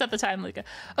closest at the time, Luca.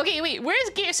 Okay, wait, where's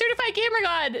Certified Gamer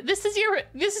God? This is your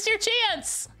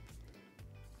chance.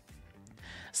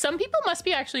 Some people must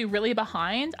be actually really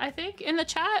behind, I think, in the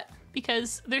chat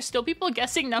because there's still people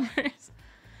guessing numbers.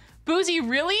 Boozy,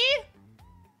 really?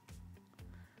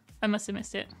 I must have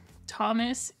missed it.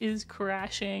 Thomas is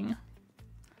crashing.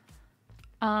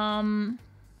 Has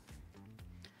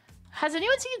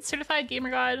anyone seen Certified Gamer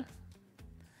God?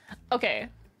 Okay.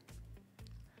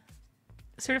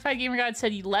 Certified Gamer God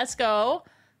said, let's go.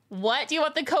 What do you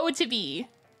want the code to be?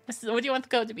 What do you want the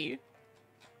code to be?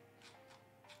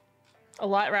 A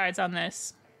lot rides on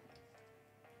this.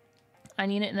 I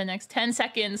need it in the next 10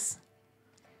 seconds.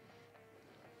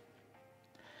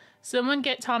 Someone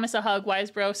get Thomas a hug. Why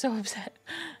is bro so upset?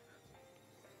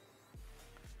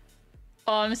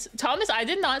 Thomas, I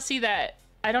did not see that.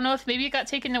 I don't know if maybe it got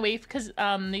taken away because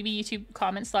maybe YouTube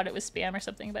comments thought it was spam or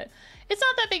something, but it's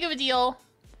not that big of a deal.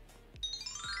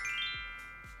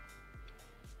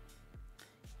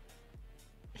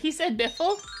 He said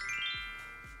Biffle.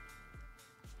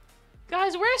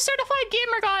 Guys, where's Certified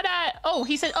Gamer God at? Oh,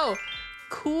 he said, oh,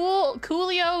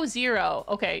 Coolio 0.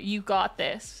 Okay, you got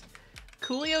this.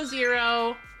 Coolio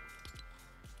 0.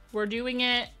 We're doing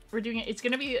it. We're doing it. It's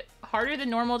gonna be harder than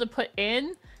normal to put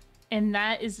in And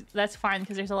that's fine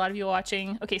because there's a lot of you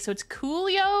watching. Okay, so it's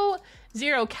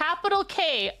Coolio0, capital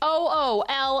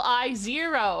Kooli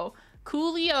 0.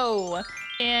 Coolio.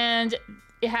 And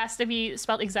it has to be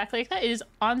spelled exactly like that. It is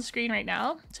on screen right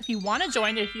now. So if you want to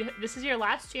join, this is your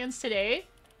last chance today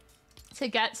to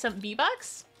get some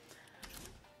V-Bucks.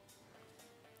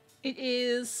 It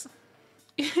is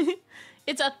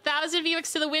it's 1,000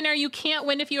 V-Bucks to the winner. You can't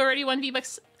win if you already won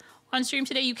V-Bucks on stream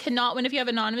today. You cannot win if you have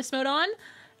anonymous mode on.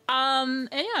 And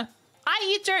yeah,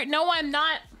 I eat dirt. No, I'm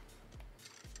not.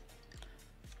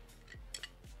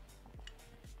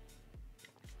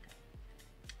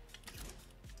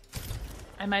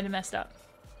 I might have messed up.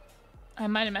 I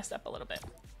might have messed up a little bit.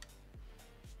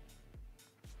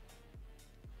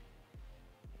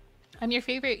 I'm your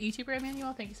favorite YouTuber,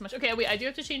 Emmanuel. Thank you so much. Okay, wait, I do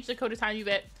have to change the code a tiny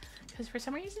bit because for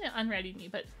some reason it unreadied me,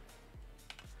 but.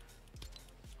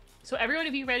 So everyone,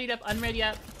 if you readied up, unready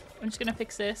up, I'm just gonna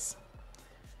fix this.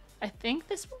 I think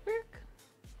this will work.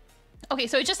 Okay,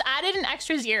 so it just added an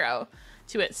extra 0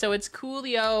 to it. So it's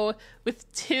Coolio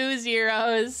with 2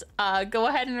 zeros. Go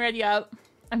ahead and ready up.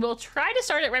 And we'll try to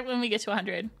start it right when we get to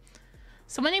 100.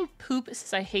 Someone named Poop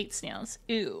says, I hate snails.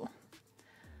 Ew.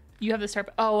 You have the start.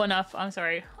 Oh, enough. I'm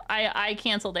sorry. I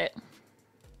canceled it.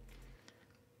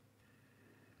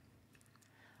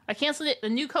 I canceled it. The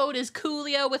new code is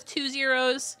Coolio with 2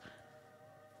 zeros.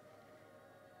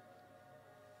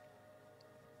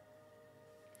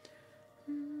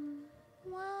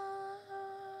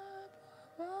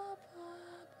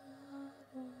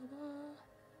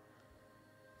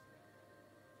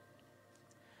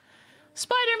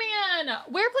 Spider-Man!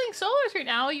 We're playing solos right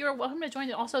now. You're welcome to join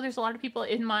it. Also, there's a lot of people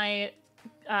in my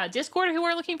Discord who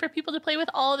are looking for people to play with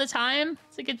all the time.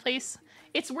 It's a good place.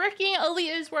 It's working. Elite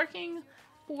is working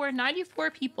for 94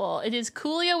 people. It is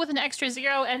Coolio with an extra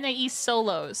 0, and they eat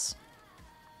solos.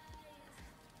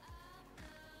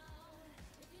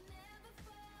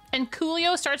 And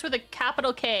Coolio starts with a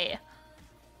capital K.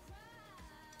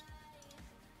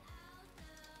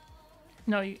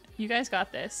 No, you guys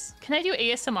got this. Can I do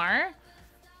ASMR?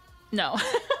 No.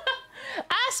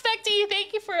 Aspecty,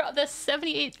 thank you for the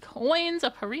 78 coins.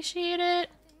 Appreciate it.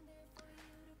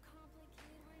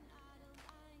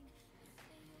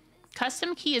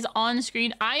 Custom key is on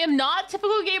screen. I am not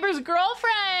Typical Gamer's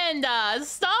girlfriend.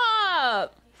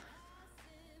 Stop.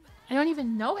 I don't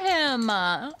even know him.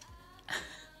 I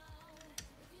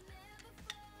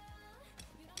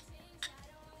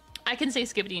can say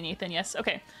Skibbity Nathan, yes.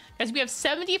 Okay. Guys, we have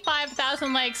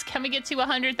 75,000 likes. Can we get to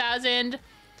 100,000?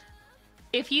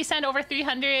 If you send over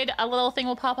 300, a little thing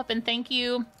will pop up and thank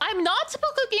you. I'm not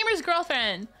Typical Gamer's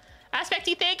girlfriend.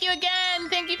 Aspecty, thank you again.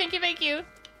 Thank you, thank you, thank you.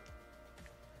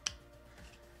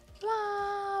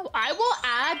 Wow. I will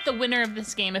add the winner of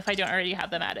this game if I don't already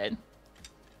have them added.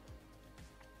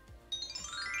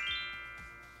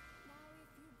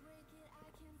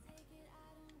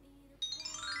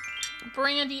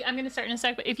 Brandy, I'm gonna start in a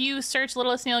sec, but if you search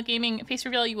Little Snail Gaming face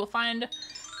reveal, you will find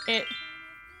it.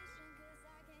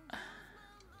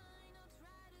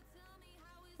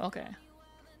 Okay.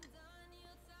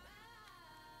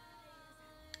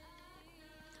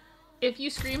 If you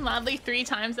scream loudly 3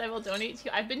 times, I will donate to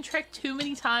you. I've been tricked too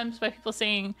many times by people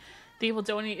saying they will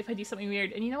donate if I do something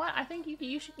weird. And you know what? I think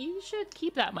you should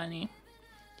keep that money.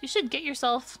 You should get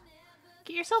yourself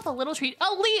a little treat.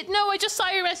 Elite, no, I just saw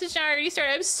your message and I already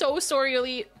started. I'm so sorry,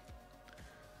 Elite.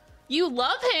 You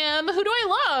love him. Who do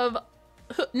I love?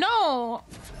 No,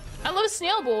 I love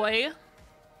Snail Boy.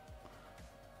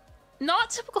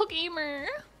 Not Typical Gamer.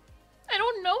 I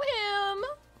don't know him.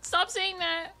 Stop saying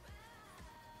that.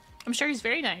 I'm sure he's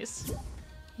very nice.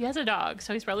 He has a dog,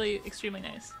 so he's probably extremely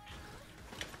nice.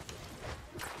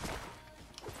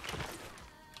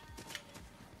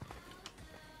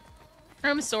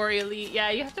 I'm sorry, Elite. Yeah,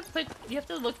 you have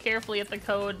to look carefully at the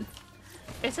code.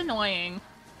 It's annoying.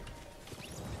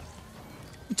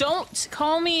 Don't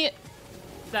call me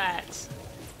that.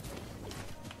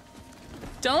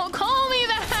 Don't call me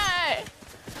that!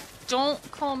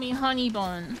 Don't call me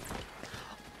honeybun.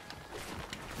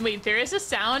 Wait, there is a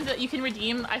sound that you can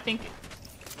redeem, I think.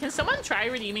 Can someone try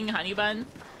redeeming honeybun?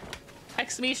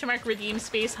 Exclamation mark redeem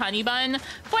space honeybun.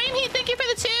 Flame Heat, thank you for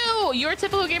the 2! Your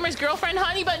Typical Gamer's girlfriend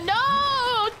honeybun.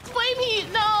 No! Flame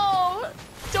Heat, no!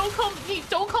 Don't call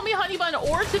me honeybun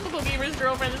or Typical Gamer's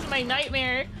girlfriend. This is my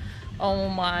nightmare. Oh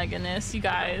my goodness, you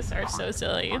guys are so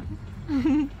silly.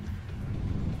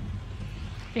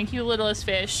 Thank you, Littlest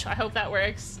Fish. I hope that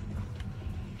works.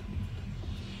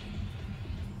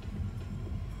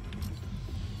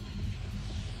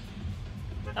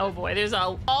 Oh boy, there's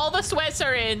all the sweats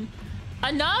are in.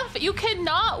 Enough? You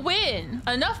cannot win.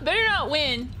 Enough better not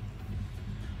win.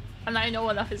 And I know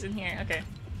enough is in here. Okay.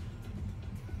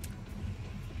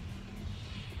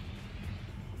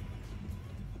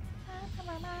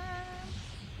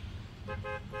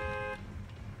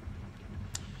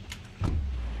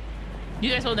 You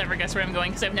guys will never guess where I'm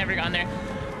going because I've never gone there.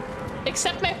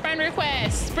 Accept my friend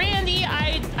request. Brandy,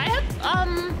 I have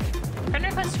friend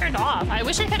requests turned off. I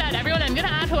wish I could add everyone. I'm gonna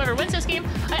add whoever wins this game.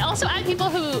 I also add people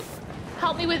who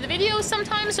help me with the videos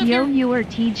sometimes. So Yo, you are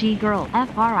TG girl,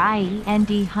 FRIEND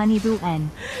honeybun.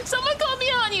 Someone call me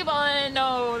honeybun.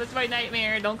 No, that's my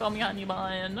nightmare. Don't call me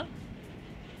honeybun.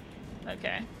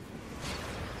 Okay.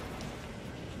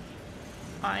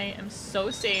 I am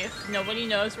so safe. Nobody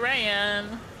knows where I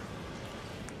am.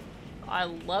 I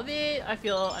love it. I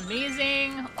feel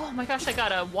amazing. Oh my gosh, I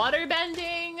got a water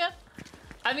bending.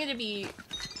 I'm gonna be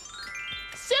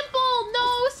Simple.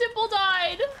 No, Simple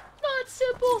died. Not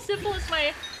Simple. Simple is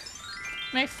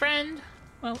my friend.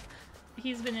 Well,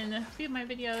 he's been in a few of my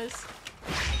videos.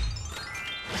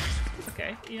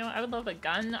 Okay, you know, I would love a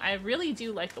gun. I really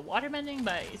do like the water bending,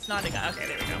 but it's not a gun. Okay,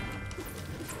 there we go.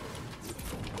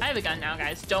 I have a gun now,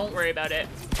 guys. Don't worry about it.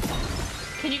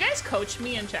 Can you guys coach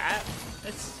me in chat?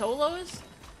 It's solos.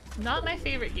 Not my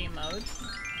favorite game mode.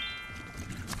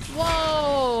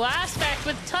 Whoa! Aspect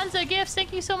with tons of gifts.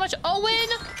 Thank you so much, Owen!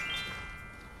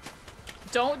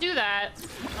 Don't do that,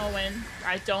 Owen.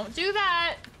 I don't do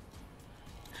that.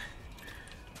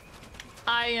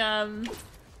 I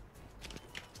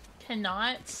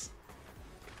cannot.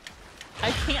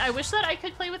 I can't. I wish that I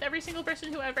could play with every single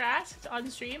person who ever asked on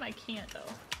stream. I can't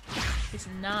though. It's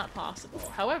not possible.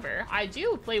 However, I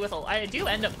do play with I do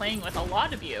end up playing with a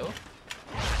lot of you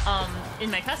in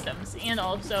my customs and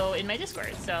also in my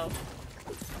Discord. So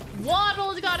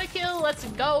Waddle's got a kill. Let's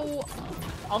go.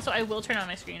 Also, I will turn on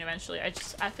my screen eventually. I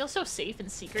feel so safe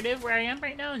and secretive where I am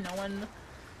right now. No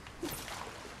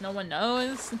one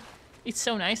knows. It's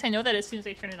so nice. I know that as soon as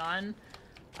I turn it on,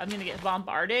 I'm gonna get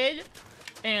bombarded,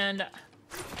 and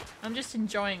I'm just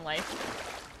enjoying life.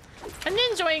 I'm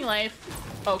enjoying life.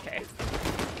 Okay.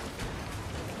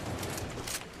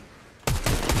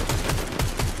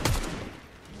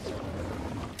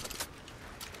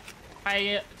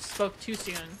 I spoke too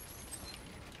soon.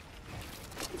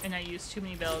 And I used too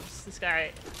many builds. This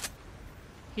guy,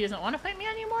 he doesn't want to fight me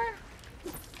anymore?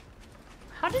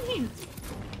 How did he...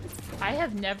 I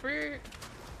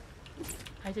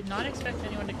did not expect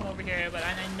anyone to come over here, but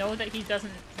I know that he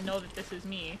doesn't know that this is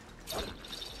me.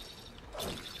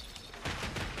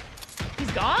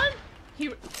 He's gone?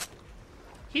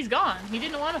 He's gone. He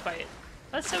didn't want to fight.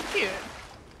 That's so cute.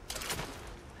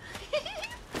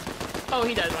 Oh,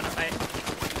 he does want to fight.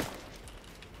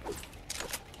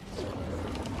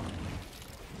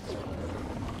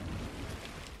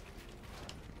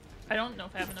 I don't know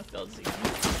if I have enough builds even.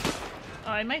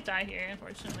 Oh, I might die here,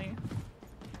 unfortunately.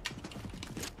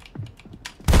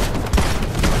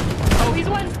 Oh, he's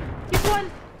won! He's won!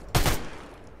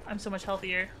 I'm so much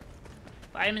healthier.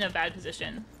 But I am in a bad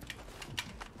position.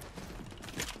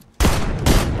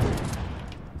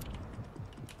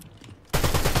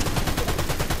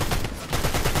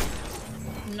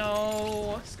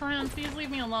 No. Scion, please leave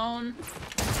me alone.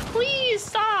 Please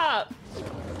stop!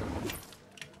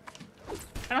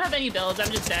 I don't have any builds,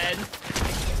 I'm just dead.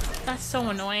 That's so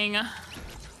annoying.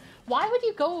 Why would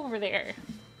you go over there?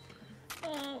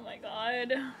 Oh my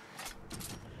god.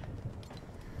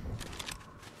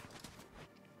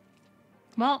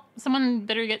 Well, someone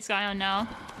better get Scion now.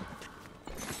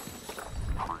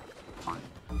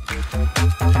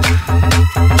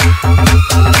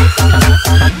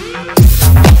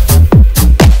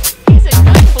 He's a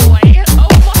good boy. Oh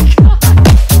my god.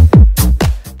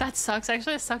 That sucks.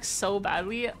 Actually, it sucks so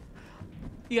badly.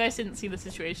 You guys didn't see the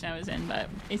situation I was in, but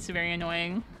it's very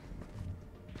annoying.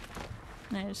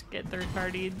 And I just get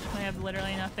third-partied. I have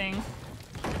literally nothing.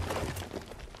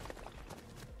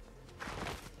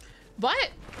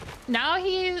 But now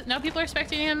people are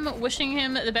expecting him, wishing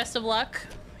him the best of luck.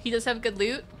 He does have good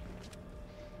loot.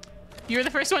 You're the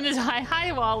first one to die.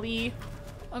 Hi, Wally.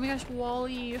 Oh my gosh,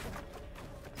 Wally.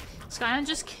 Scion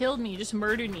just killed me, just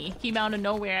murdered me. He came out of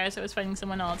nowhere as I was fighting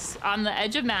someone else on the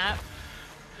edge of map,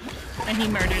 and he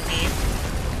murdered me.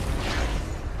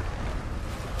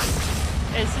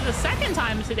 This is the second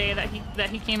time today that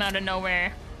he came out of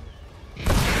nowhere and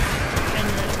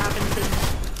happened to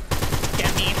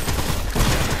get me.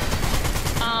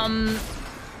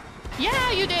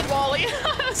 Yeah, you did, Wally.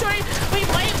 Sorry, we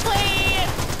might play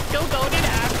Go Goated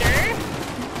after,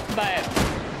 but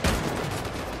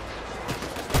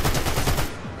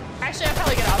actually I'll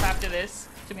probably get off after this,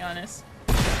 to be honest.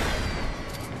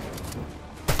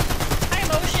 Hi,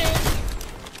 Motion.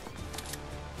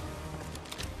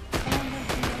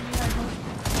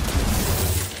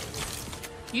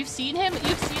 You've seen him?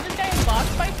 You've seen this guy in box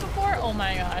fights before? Oh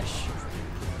my gosh.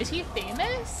 Is he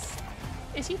famous?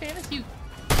 Is he famous? You...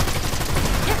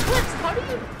 Yeah, Clips, how do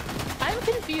you... I'm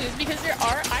confused because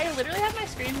I literally have my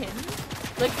screen hidden.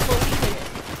 Like, fully hidden.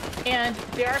 And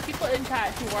there are people in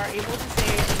chat who are able to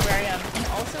say where I am. And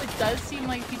also, it does seem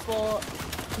like people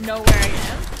know where I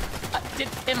am. Did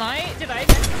I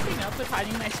mess something up with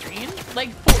hiding my screen?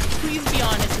 Like, please be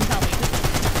honest and tell me.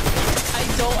 I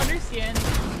don't understand.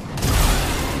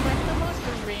 We're in the most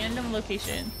random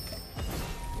location.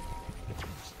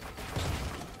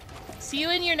 See you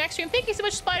in your next stream. Thank you so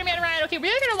much, Spider-Man Ryan. Okay,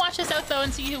 we're gonna watch this out though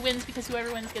and see who wins because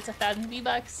whoever wins gets 1,000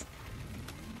 V-Bucks.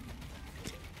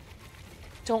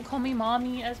 Don't call me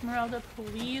mommy, Esmeralda.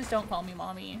 Please don't call me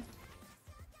mommy.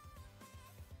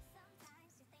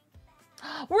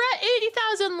 We're at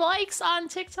 80,000 likes on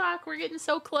TikTok. We're getting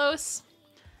so close.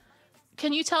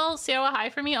 Can you tell Sewa hi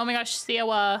for me? Oh my gosh,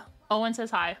 Sewa. Owen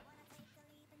says hi.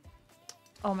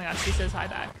 Oh my gosh, she says hi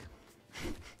back.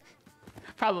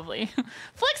 Probably.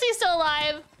 Flexy's still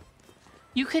alive.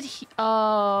 You could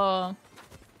oh.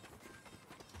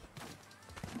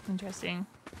 Interesting.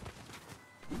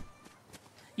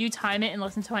 You time it and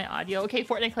listen to my audio. Okay,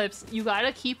 Fortnite Clips, you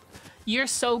gotta keep... You're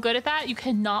so good at that. You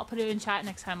cannot put it in chat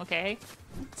next time, okay?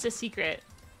 It's a secret.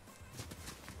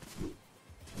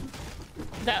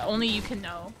 That only you can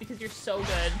know because you're so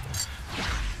good.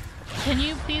 Can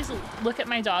you please look at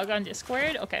my dog on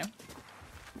Discord? Okay.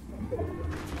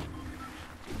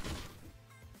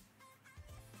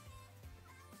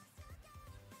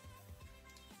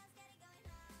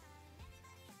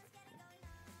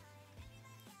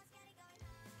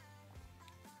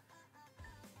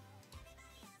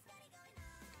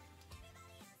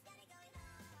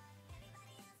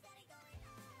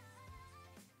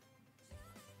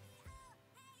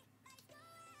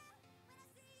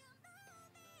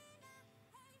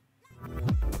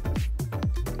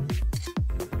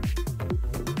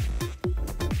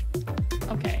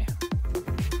 Okay.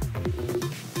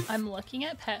 I'm looking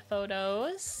at pet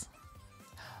photos.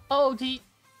 Oh, I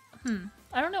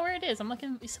don't know where it is. I'm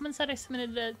looking. Someone said I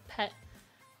submitted a pet.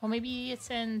 Oh, maybe it's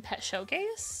in Pet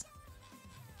Showcase?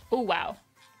 Oh, wow.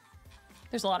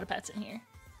 There's a lot of pets in here.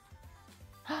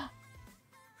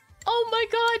 Oh my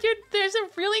god, there's a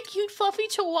really cute fluffy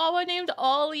chihuahua named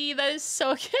Ollie. That is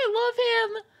so cute. I love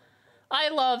him. I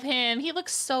love him. He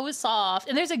looks so soft.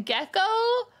 And there's a gecko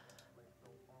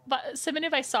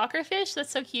submitted by Soccerfish.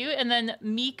 That's so cute. And then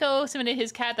Miko submitted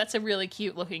his cat. That's a really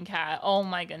cute looking cat. Oh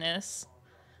my goodness.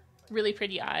 Really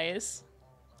pretty eyes.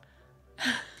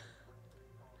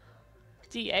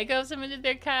 Diego submitted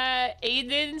their cat.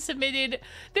 Aiden submitted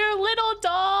their little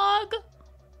dog.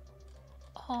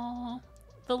 Aww.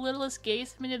 The littlest gay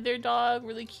submitted their dog.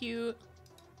 Really cute.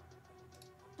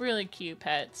 Really cute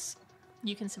pets.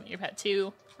 You can submit your pet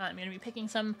too. I'm going to be picking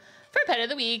some for Pet of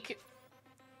the Week.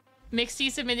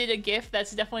 Mixie submitted a gift that's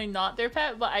definitely not their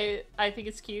pet, but I think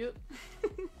it's cute.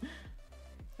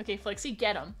 Okay, Flixie,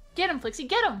 get him. Get him, Flixie,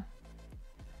 get him.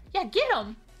 Yeah, get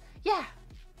him. Yeah.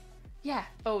 Yeah.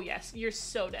 Oh, yes. You're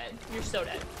so dead. You're so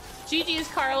dead. GG's,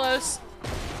 Carlos.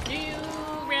 You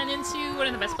ran into one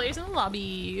of the best players in the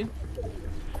lobby.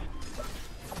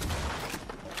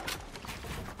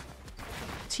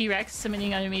 T-Rex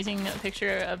submitting an amazing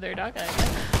picture of their dog.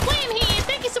 Flame Heat,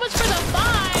 thank you so much for the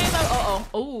 5.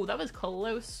 Oh, that was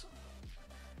close.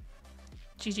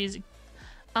 GG's.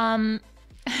 Flame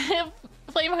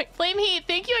Heat,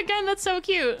 thank you again. That's so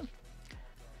cute.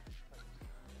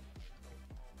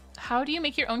 How do you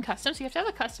make your own custom? So you have to have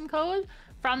a custom code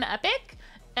from the Epic,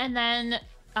 and then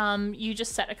you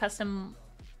just set a custom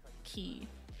key.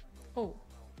 Oh.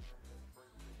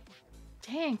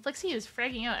 Dang, Flixie is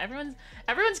fragging out.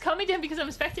 Everyone's coming to him because I'm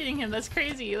spectating him. That's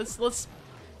crazy. Let's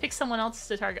pick someone else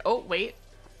to target. Oh, wait.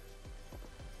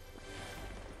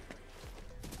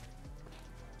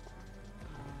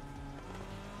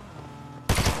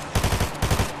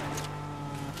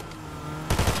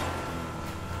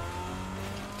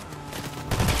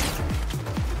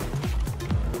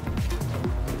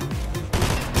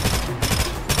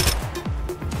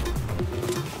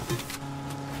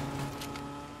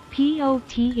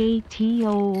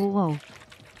 P-O-T-A-T-O-O.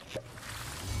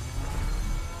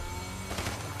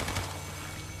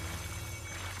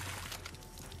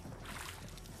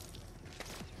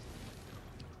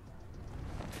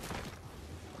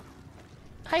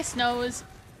 Hi, Snows.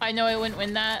 I know I wouldn't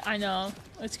win that. I know.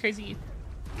 It's crazy.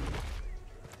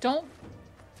 Don't...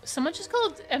 Someone just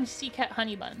called MC Cat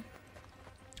Honeybun.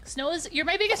 Snows, you're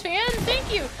my biggest fan.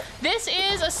 Thank you. This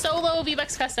is a solo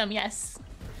VBUCKS custom. Yes.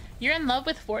 You're in love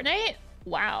with Fortnite?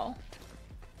 Wow.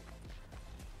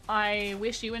 I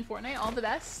wish you and Fortnite all the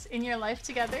best in your life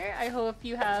together. I hope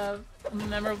you have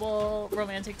memorable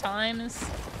romantic times.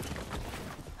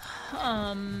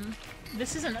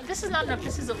 This is not enough.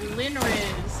 This is Lin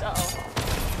Rizz.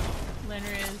 Uh-oh. Lin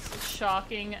Rizz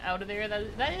shocking out of there.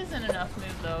 That isn't enough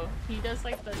move though. He does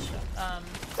like the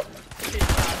good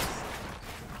shots.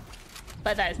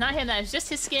 But that is not him, that is just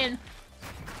his skin.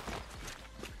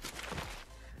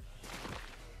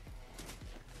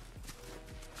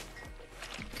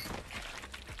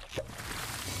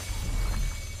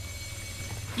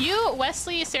 You,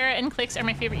 Wesley, Sarah, and Clicks are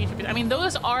my favorite YouTubers. I mean,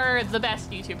 those are the best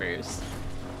YouTubers.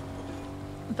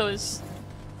 Those,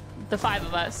 the 5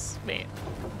 of us. Wait,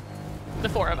 the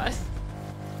 4 of us.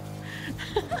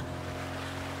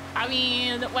 I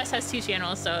mean, Wes has 2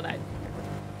 channels, so that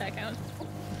counts.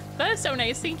 That is so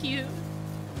nice, thank you.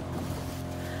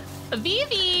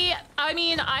 VV, I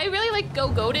mean, I really like Go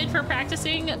Goated for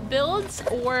practicing builds,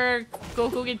 or Go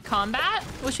Goated Combat,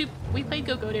 which we played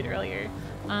Go Goated earlier.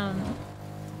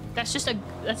 That's just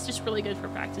really good for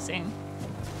practicing.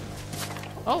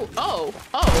 Oh,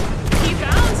 he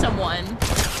found someone.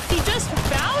 He just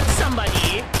found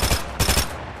somebody.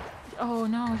 Oh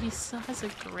no, he still has a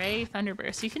gray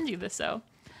Thunderburst. You can do this though.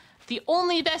 The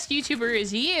only best YouTuber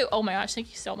is you. Oh my gosh, thank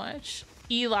you so much.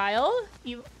 Elile?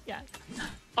 Yeah.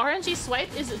 RNG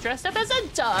Swipe is dressed up as a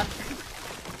duck.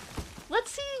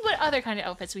 Let's see what other kind of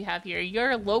outfits we have here.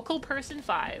 You're local person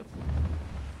 5.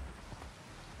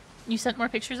 You sent more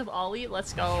pictures of Ollie.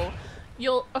 Let's go.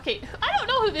 Okay, I don't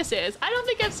know who this is. I don't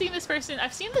think I've seen this person.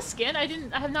 I've seen the skin. I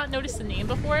have not noticed the name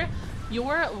before.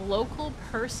 Your local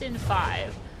person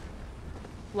 5.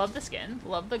 Love the skin.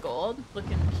 Love the gold.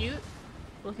 Looking cute.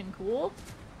 Looking cool.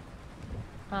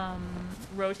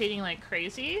 Rotating like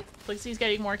crazy. Looks like he's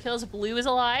getting more kills. Blue is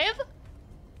alive.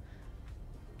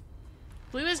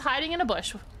 Blue is hiding in a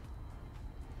bush.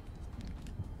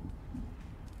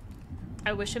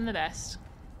 I wish him the best.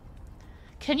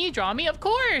 Can you draw me? Of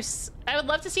course! I would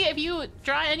love to see if you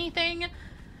draw anything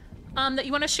that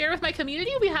you want to share with my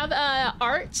community. We have a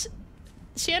art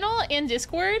channel and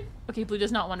Discord. Okay, Blue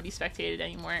does not want to be spectated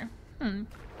anymore.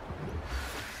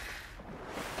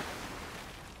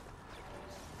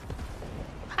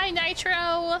 Hi,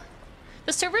 Nitro!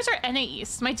 The servers are NA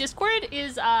East. My Discord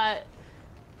is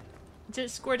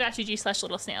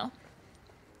discord.gg/littlesnail.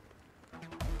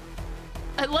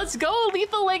 Let's go!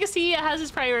 Lethal Legacy has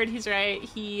his priorities right.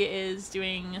 He is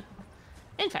doing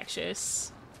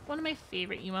Infectious. One of my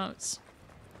favorite emotes.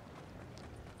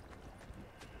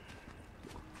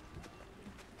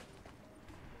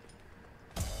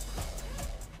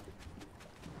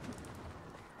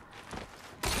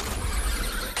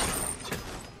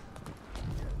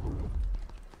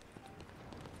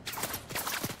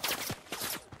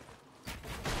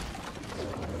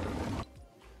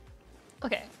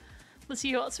 Okay. Let's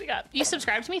see who else we got. You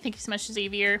subscribed to me? Thank you so much,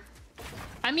 Xavier.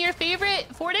 I'm your favorite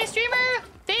Fortnite streamer?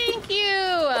 Thank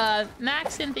you!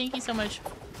 Maxon, thank you so much.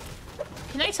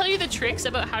 Can I tell you the tricks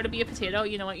about how to be a potato?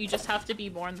 You know what? You just have to be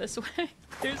born this way.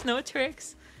 There's no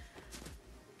tricks.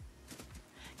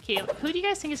 Okay, who do you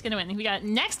guys think is gonna win? We got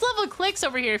next level Clicks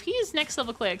over here. If he's next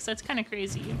level Clicks, that's kind of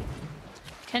crazy.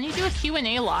 Can you do a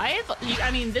Q&A live? I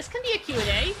mean, this can be a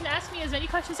Q&A. You can ask me as many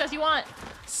questions as you want.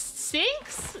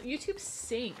 Sinks? YouTube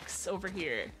sinks over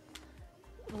here.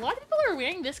 A lot of people are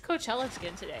wearing this Coachella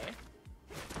skin today.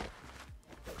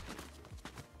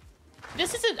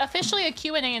 This isn't officially a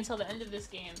Q&A until the end of this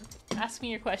game. Ask me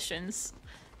your questions.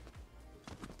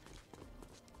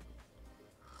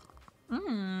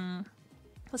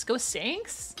 Let's go,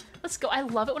 Sinks. Let's go. I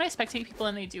love it when I spectate people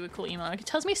and they do a cool emote. It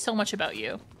tells me so much about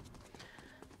you.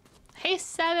 Hey,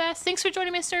 Sebas. Thanks for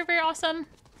joining my server. Awesome.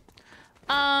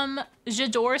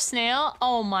 J'adore Snail.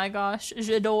 Oh my gosh.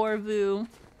 J'adore vous.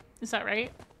 Is that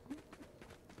right?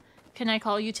 Can I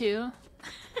call you too?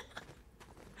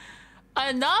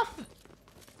 Enough.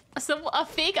 So a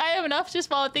fake I have enough just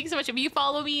follow. Thanks so much. If you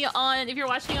follow me on, if you're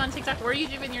watching on TikTok or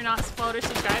YouTube and you're not followed or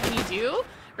subscribed and you do,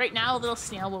 right now a little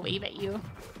snail will wave at you.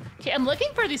 Okay, I'm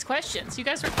looking for these questions. You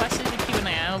guys requested the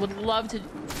Q&A. I would love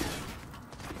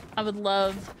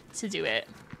to do it.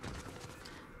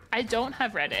 I don't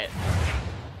have Reddit.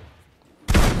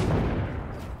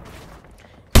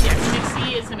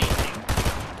 Mixie is amazing.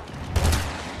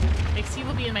 Mixie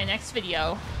will be in my next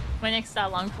video. My next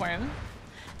long form.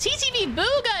 TTV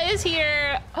Bugha is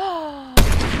here! Oh,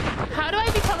 how do I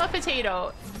become a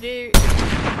potato? You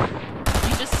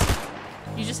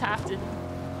just have to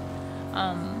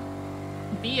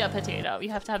be a potato. You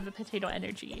have to have the potato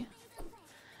energy.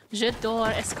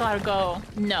 J'adore escargot.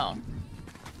 No.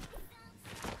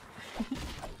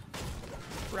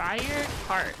 Prior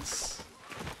parts.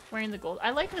 Wearing the gold.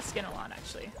 I like the skin a lot,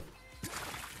 actually.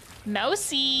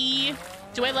 Mousy!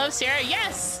 Do I love Sarah?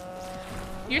 Yes!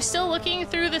 You're still looking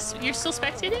through this. You're still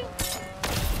spectating?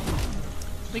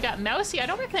 We got Mousy. I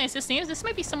don't recognize this name. This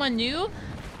might be someone new.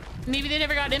 Maybe they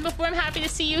never got in before. I'm happy to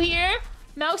see you here.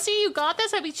 Mousy, you got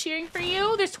this. I'll be cheering for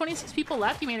you. There's 26 people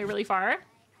left. You made it really far.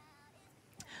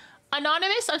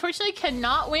 Anonymous, unfortunately,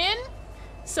 cannot win.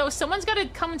 So someone's got to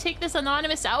come and take this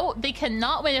Anonymous out. They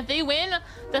cannot win. If they win,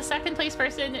 the second place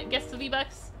person gets the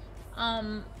V-Bucks.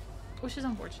 Which is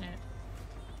unfortunate.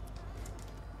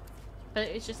 But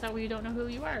it's just that we don't know who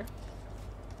you are.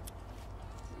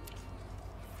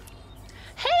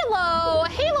 Halo!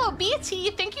 Halo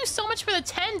BT, thank you so much for the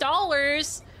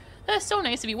 $10. That is so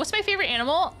nice of you. What's my favorite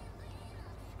animal?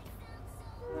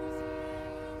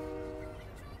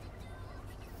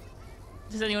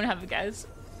 Does anyone have a guess?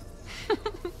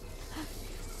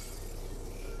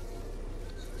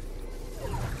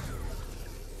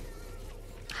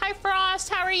 Hi Frost,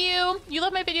 how are you? You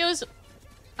love my videos.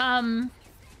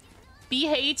 Be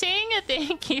hating,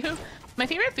 thank you. My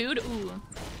favorite food? Ooh.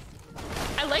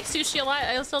 I like sushi a lot.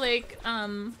 I also like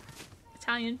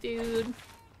Italian food.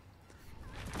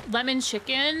 Lemon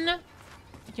chicken.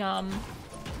 Yum.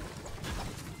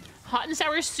 Hot and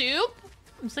sour soup.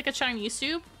 It's like a Chinese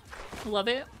soup. Love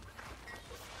it.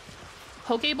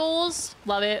 Poke bowls.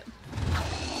 Love it.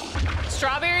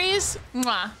 Strawberries.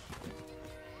 Mwah.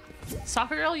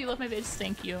 Soccer girl, you love my vids.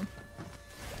 Thank you.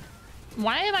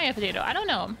 Why am I a potato? I don't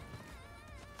know.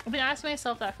 I've been asking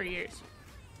myself that for years.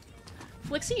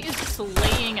 Flixie is just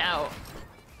laying out.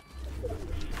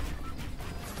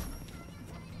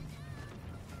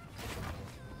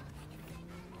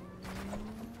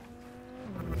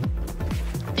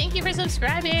 Thank you for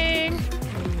subscribing.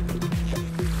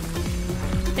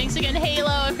 Thanks again,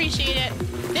 Halo. Appreciate it.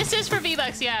 This is for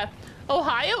V-Bucks, yeah.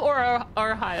 Ohio or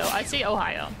Ohio? I'd say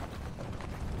Ohio.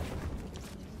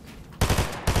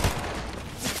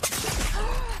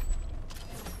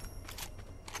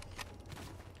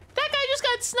 That guy just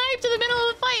got sniped in the middle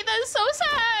of the fight. That is so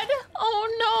sad.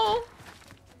 Oh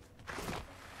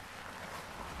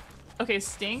no. Okay,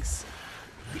 Stinks.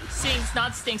 Stinks,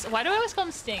 not Stinks. Why do I always call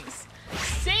him Stinks?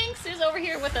 Stinks is over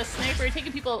here with a sniper,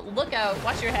 taking people. Look out,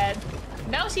 watch your head.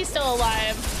 Mousy's still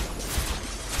alive.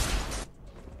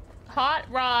 Hot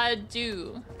Rod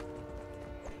Do.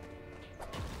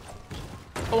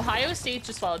 Ohio State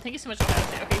just followed. Thank you so much, Ohio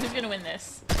State. Okay, who's gonna win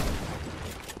this?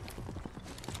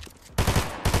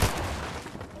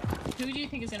 Who do you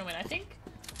think is gonna win? I think.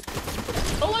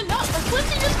 Oh, Enough!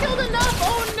 Flipsy just killed Enough!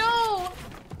 Oh no!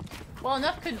 Well,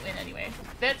 Enough couldn't win anyway.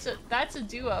 That's a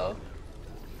duo.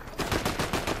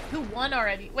 Who won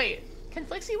already? Wait, can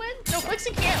Flixie win? No,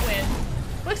 Flixie can't win.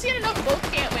 Flixie and Enough both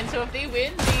can't win, so if they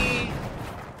win, they...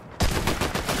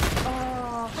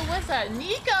 Oh, who was that?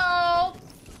 Nico!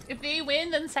 If they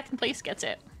win, then second place gets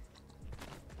it.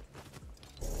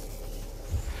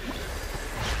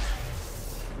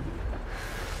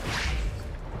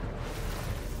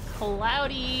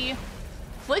 Cloudy.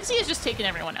 Flixie is just taking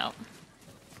everyone out.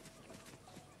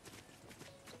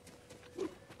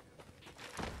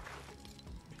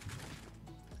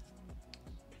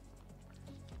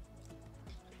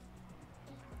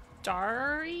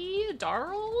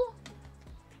 Darryl?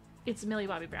 It's Millie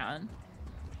Bobby Brown.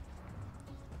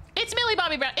 It's Millie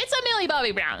Bobby Brown. It's a Millie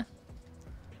Bobby Brown.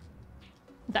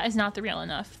 That is not the real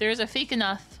Enough. There's a fake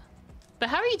Enough. But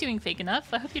how are you doing, fake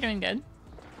Enough? I hope you're doing good.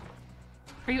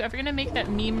 Are you ever gonna make that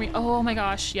meme? Oh my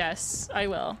gosh, yes, I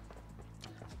will.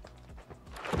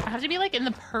 I have to be like in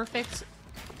the perfect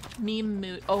meme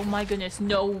mood. Oh my goodness,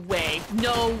 no way.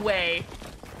 No way.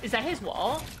 Is that his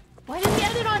wall? Why did he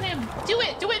edit on him? Do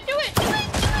it, do it, do it, do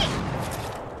it, do it!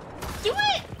 Do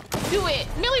it! Do it!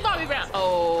 Millie Bobby Brown!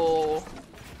 Oh.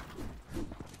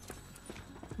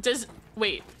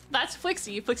 Wait, that's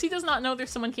Flixie. Flixie does not know there's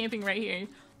someone camping right here.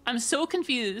 I'm so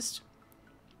confused.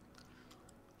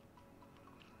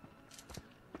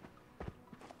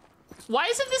 Why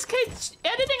isn't this kid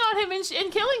editing on him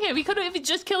and killing him? He could have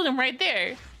just killed him right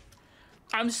there.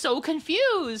 I'm so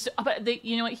confused. But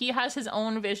you know what? He has his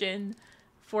own vision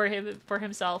for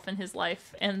himself and his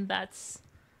life, and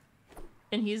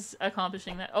he's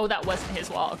accomplishing that. Oh, that wasn't his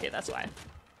wall. Okay, that's why.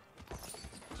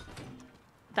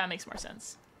 That makes more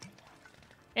sense.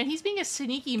 And he's being a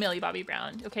sneaky Millie Bobby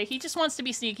Brown. Okay, he just wants to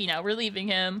be sneaky now. We're leaving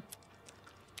him.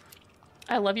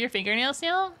 I love your fingernails,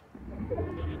 Neil.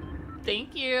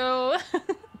 Thank you.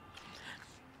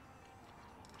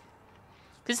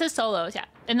 This is solos, yeah.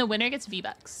 And the winner gets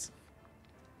V-Bucks.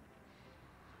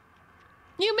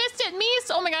 You missed it,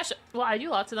 Mies! Oh my gosh. Well, I do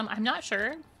lots of them. I'm not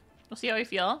sure. We'll see how I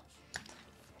feel.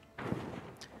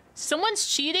 Someone's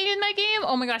cheating in my game?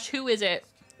 Oh my gosh, who is it?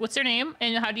 What's their name?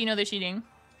 And how do you know they're cheating?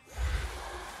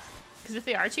 Because if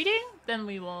they are cheating, then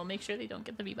we will make sure they don't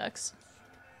get the V-Bucks.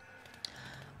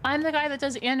 I'm the guy that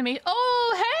does animation.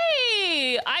 Oh,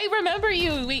 hey! I remember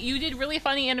you. Wait, you did really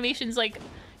funny animations, like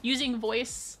using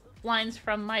voice lines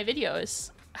from my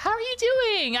videos. How are you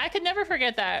doing? I could never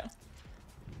forget that.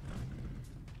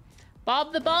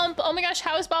 Bob the Bump. Oh my gosh,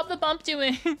 how is Bob the Bump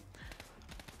doing?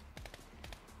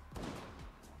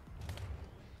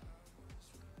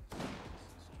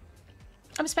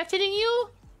 I'm spectating you?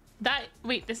 That,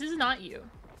 wait, this is not you.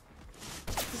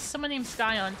 This is someone named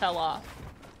Skyon fell off.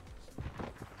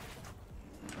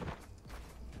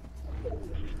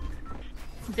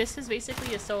 This is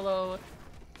basically a solo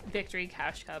victory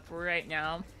cash cup right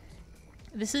now.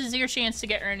 This is your chance to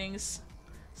get earnings.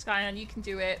 Skyon, you can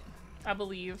do it. I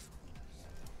believe.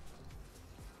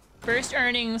 First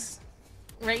earnings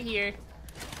right here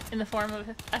in the form of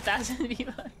 1,000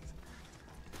 V-Bucks.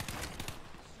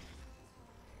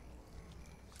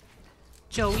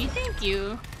 Joey, thank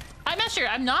you. I'm not sure.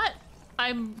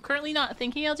 I'm currently not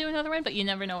thinking I'll do another one, but you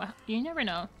never know. You never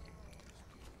know.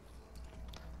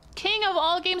 King of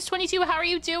all games 22, how are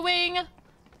you doing?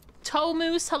 Toe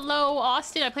Moose, hello.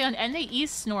 Austin, I play on NA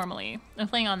East normally. I'm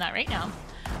playing on that right now.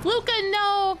 Luca,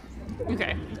 no.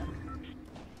 Okay.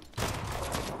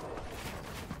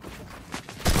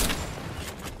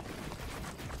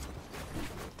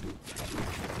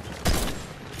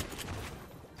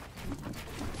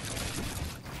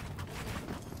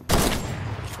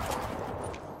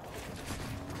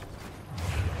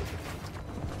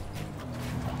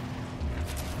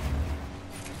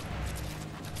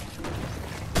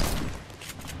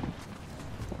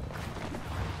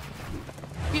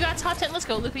 You got top 10. Let's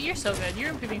go, Luca. You're so good. You're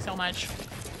improving so much.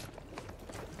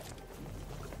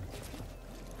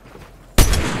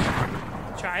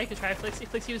 I could try Flixie.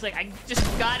 Flixie was like, I just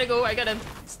gotta go. I gotta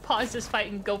pause this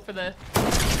fight and go for the...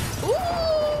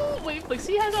 Ooh! Wait,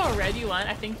 Flixie has already won.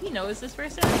 I think he knows this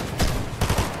person. I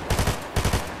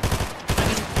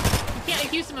mean, you can't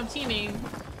accuse him of teaming.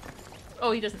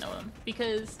 Oh, he doesn't know him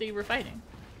because they were fighting.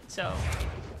 So,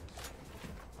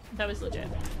 that was legit.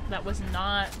 That was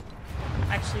not...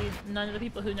 Actually, none of the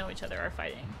people who know each other are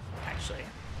fighting, actually.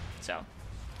 So,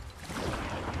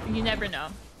 you never know.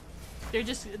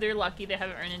 They're lucky they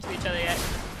haven't run into each other yet.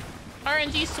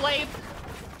 RNG swipe!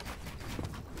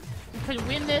 We could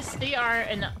win this. They are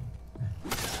an...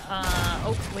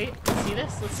 oh, wait. Let's see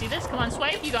this. Let's see this. Come on,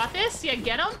 swipe. You got this. Yeah,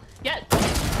 get him. Yeah.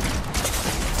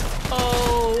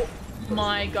 Oh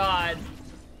my god.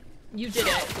 You did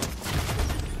it.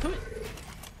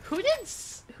 Who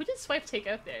did swipe take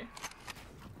out there?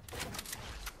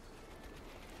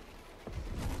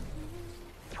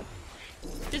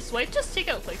 Did Swipe just take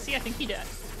out Flixie? I think he did.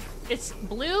 It's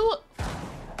Blue,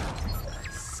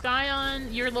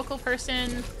 Skyon, your local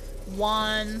person,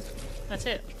 Juan. That's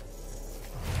it.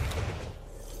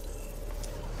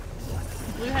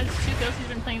 Blue has 2 kills. He's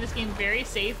been playing this game very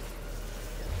safe.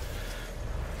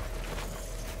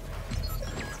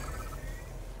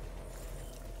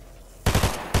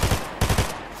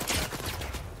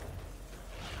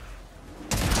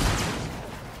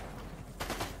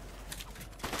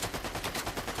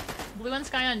 Blue and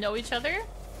Skyon know each other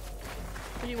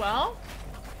pretty well.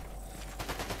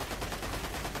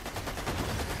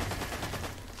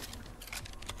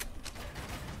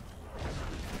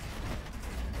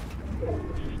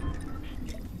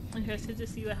 Interested to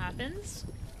see what happens.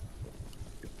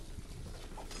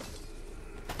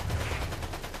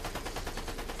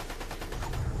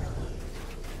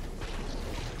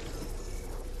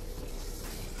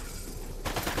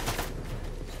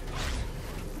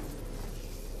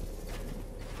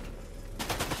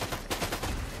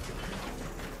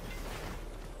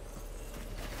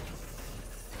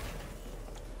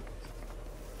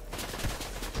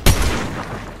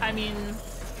 I mean,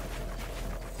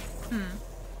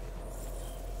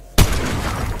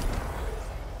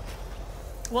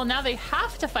 well, now they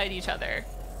have to fight each other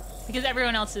because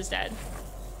everyone else is dead.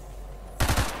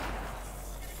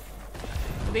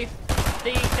 They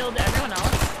killed everyone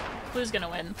else. Blue's gonna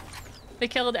win. They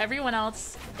killed everyone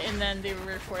else and then they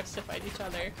were forced to fight each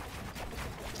other.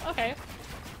 Okay,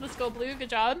 let's go, Blue. Good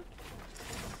job.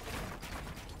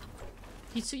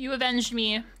 You avenged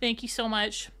me. Thank you so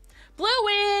much. Blue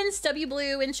wins! W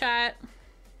Blue in chat.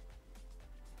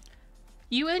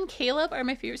 You and Caleb are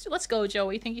my favorites. Let's go,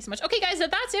 Joey. Thank you so much. Okay, guys,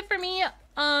 that's it for me.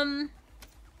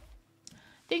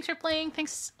 Thanks for playing.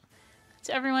 Thanks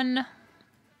to everyone.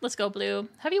 Let's go, Blue.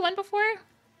 Have you won before?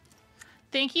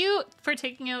 Thank you for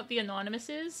taking out the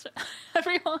anonymouses,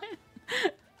 everyone.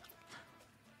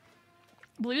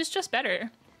 Blue's just better.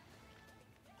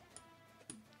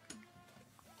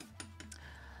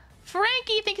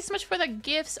 Frankie, thank you so much for the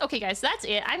gifts. Okay, guys, that's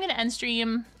it. I'm gonna end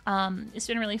stream. It's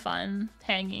been really fun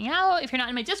hanging out. If you're not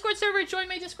in my Discord server, join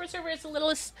my Discord server. It's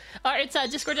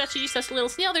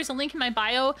discord.gg/littlesnail. There's a link in my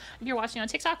bio if you're watching on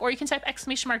TikTok, or you can type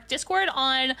 !Discord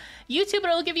on YouTube, and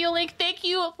it'll give you a link. Thank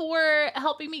you for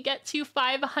helping me get to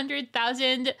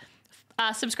 500,000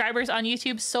 subscribers on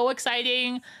YouTube. So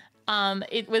exciting.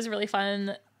 It was really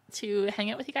fun to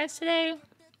hang out with you guys today.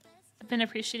 I've been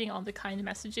appreciating all the kind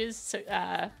messages, so,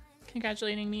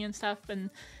 congratulating me and stuff, and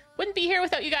wouldn't be here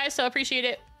without you guys, so appreciate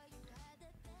it.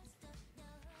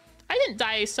 I didn't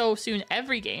die so soon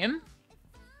every game.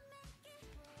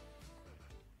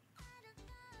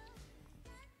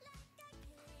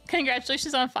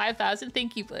 Congratulations on 5,000.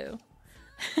 Thank you, Blue.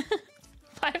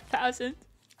 5,000.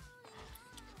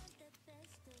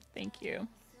 Thank you.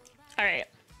 All right.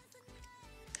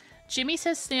 Jimmy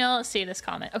says, Snail, say this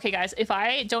comment. Okay, guys, if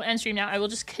I don't end stream now, I will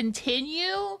just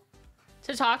continue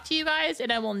to talk to you guys,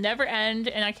 and I will never end.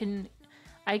 And I can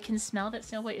smell that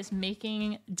Snailboy is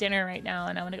making dinner right now,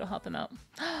 and I want to go help him out.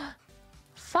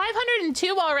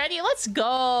 502 already. Let's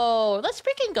go. Let's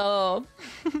freaking go.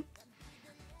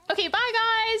 Okay, bye,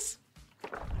 guys.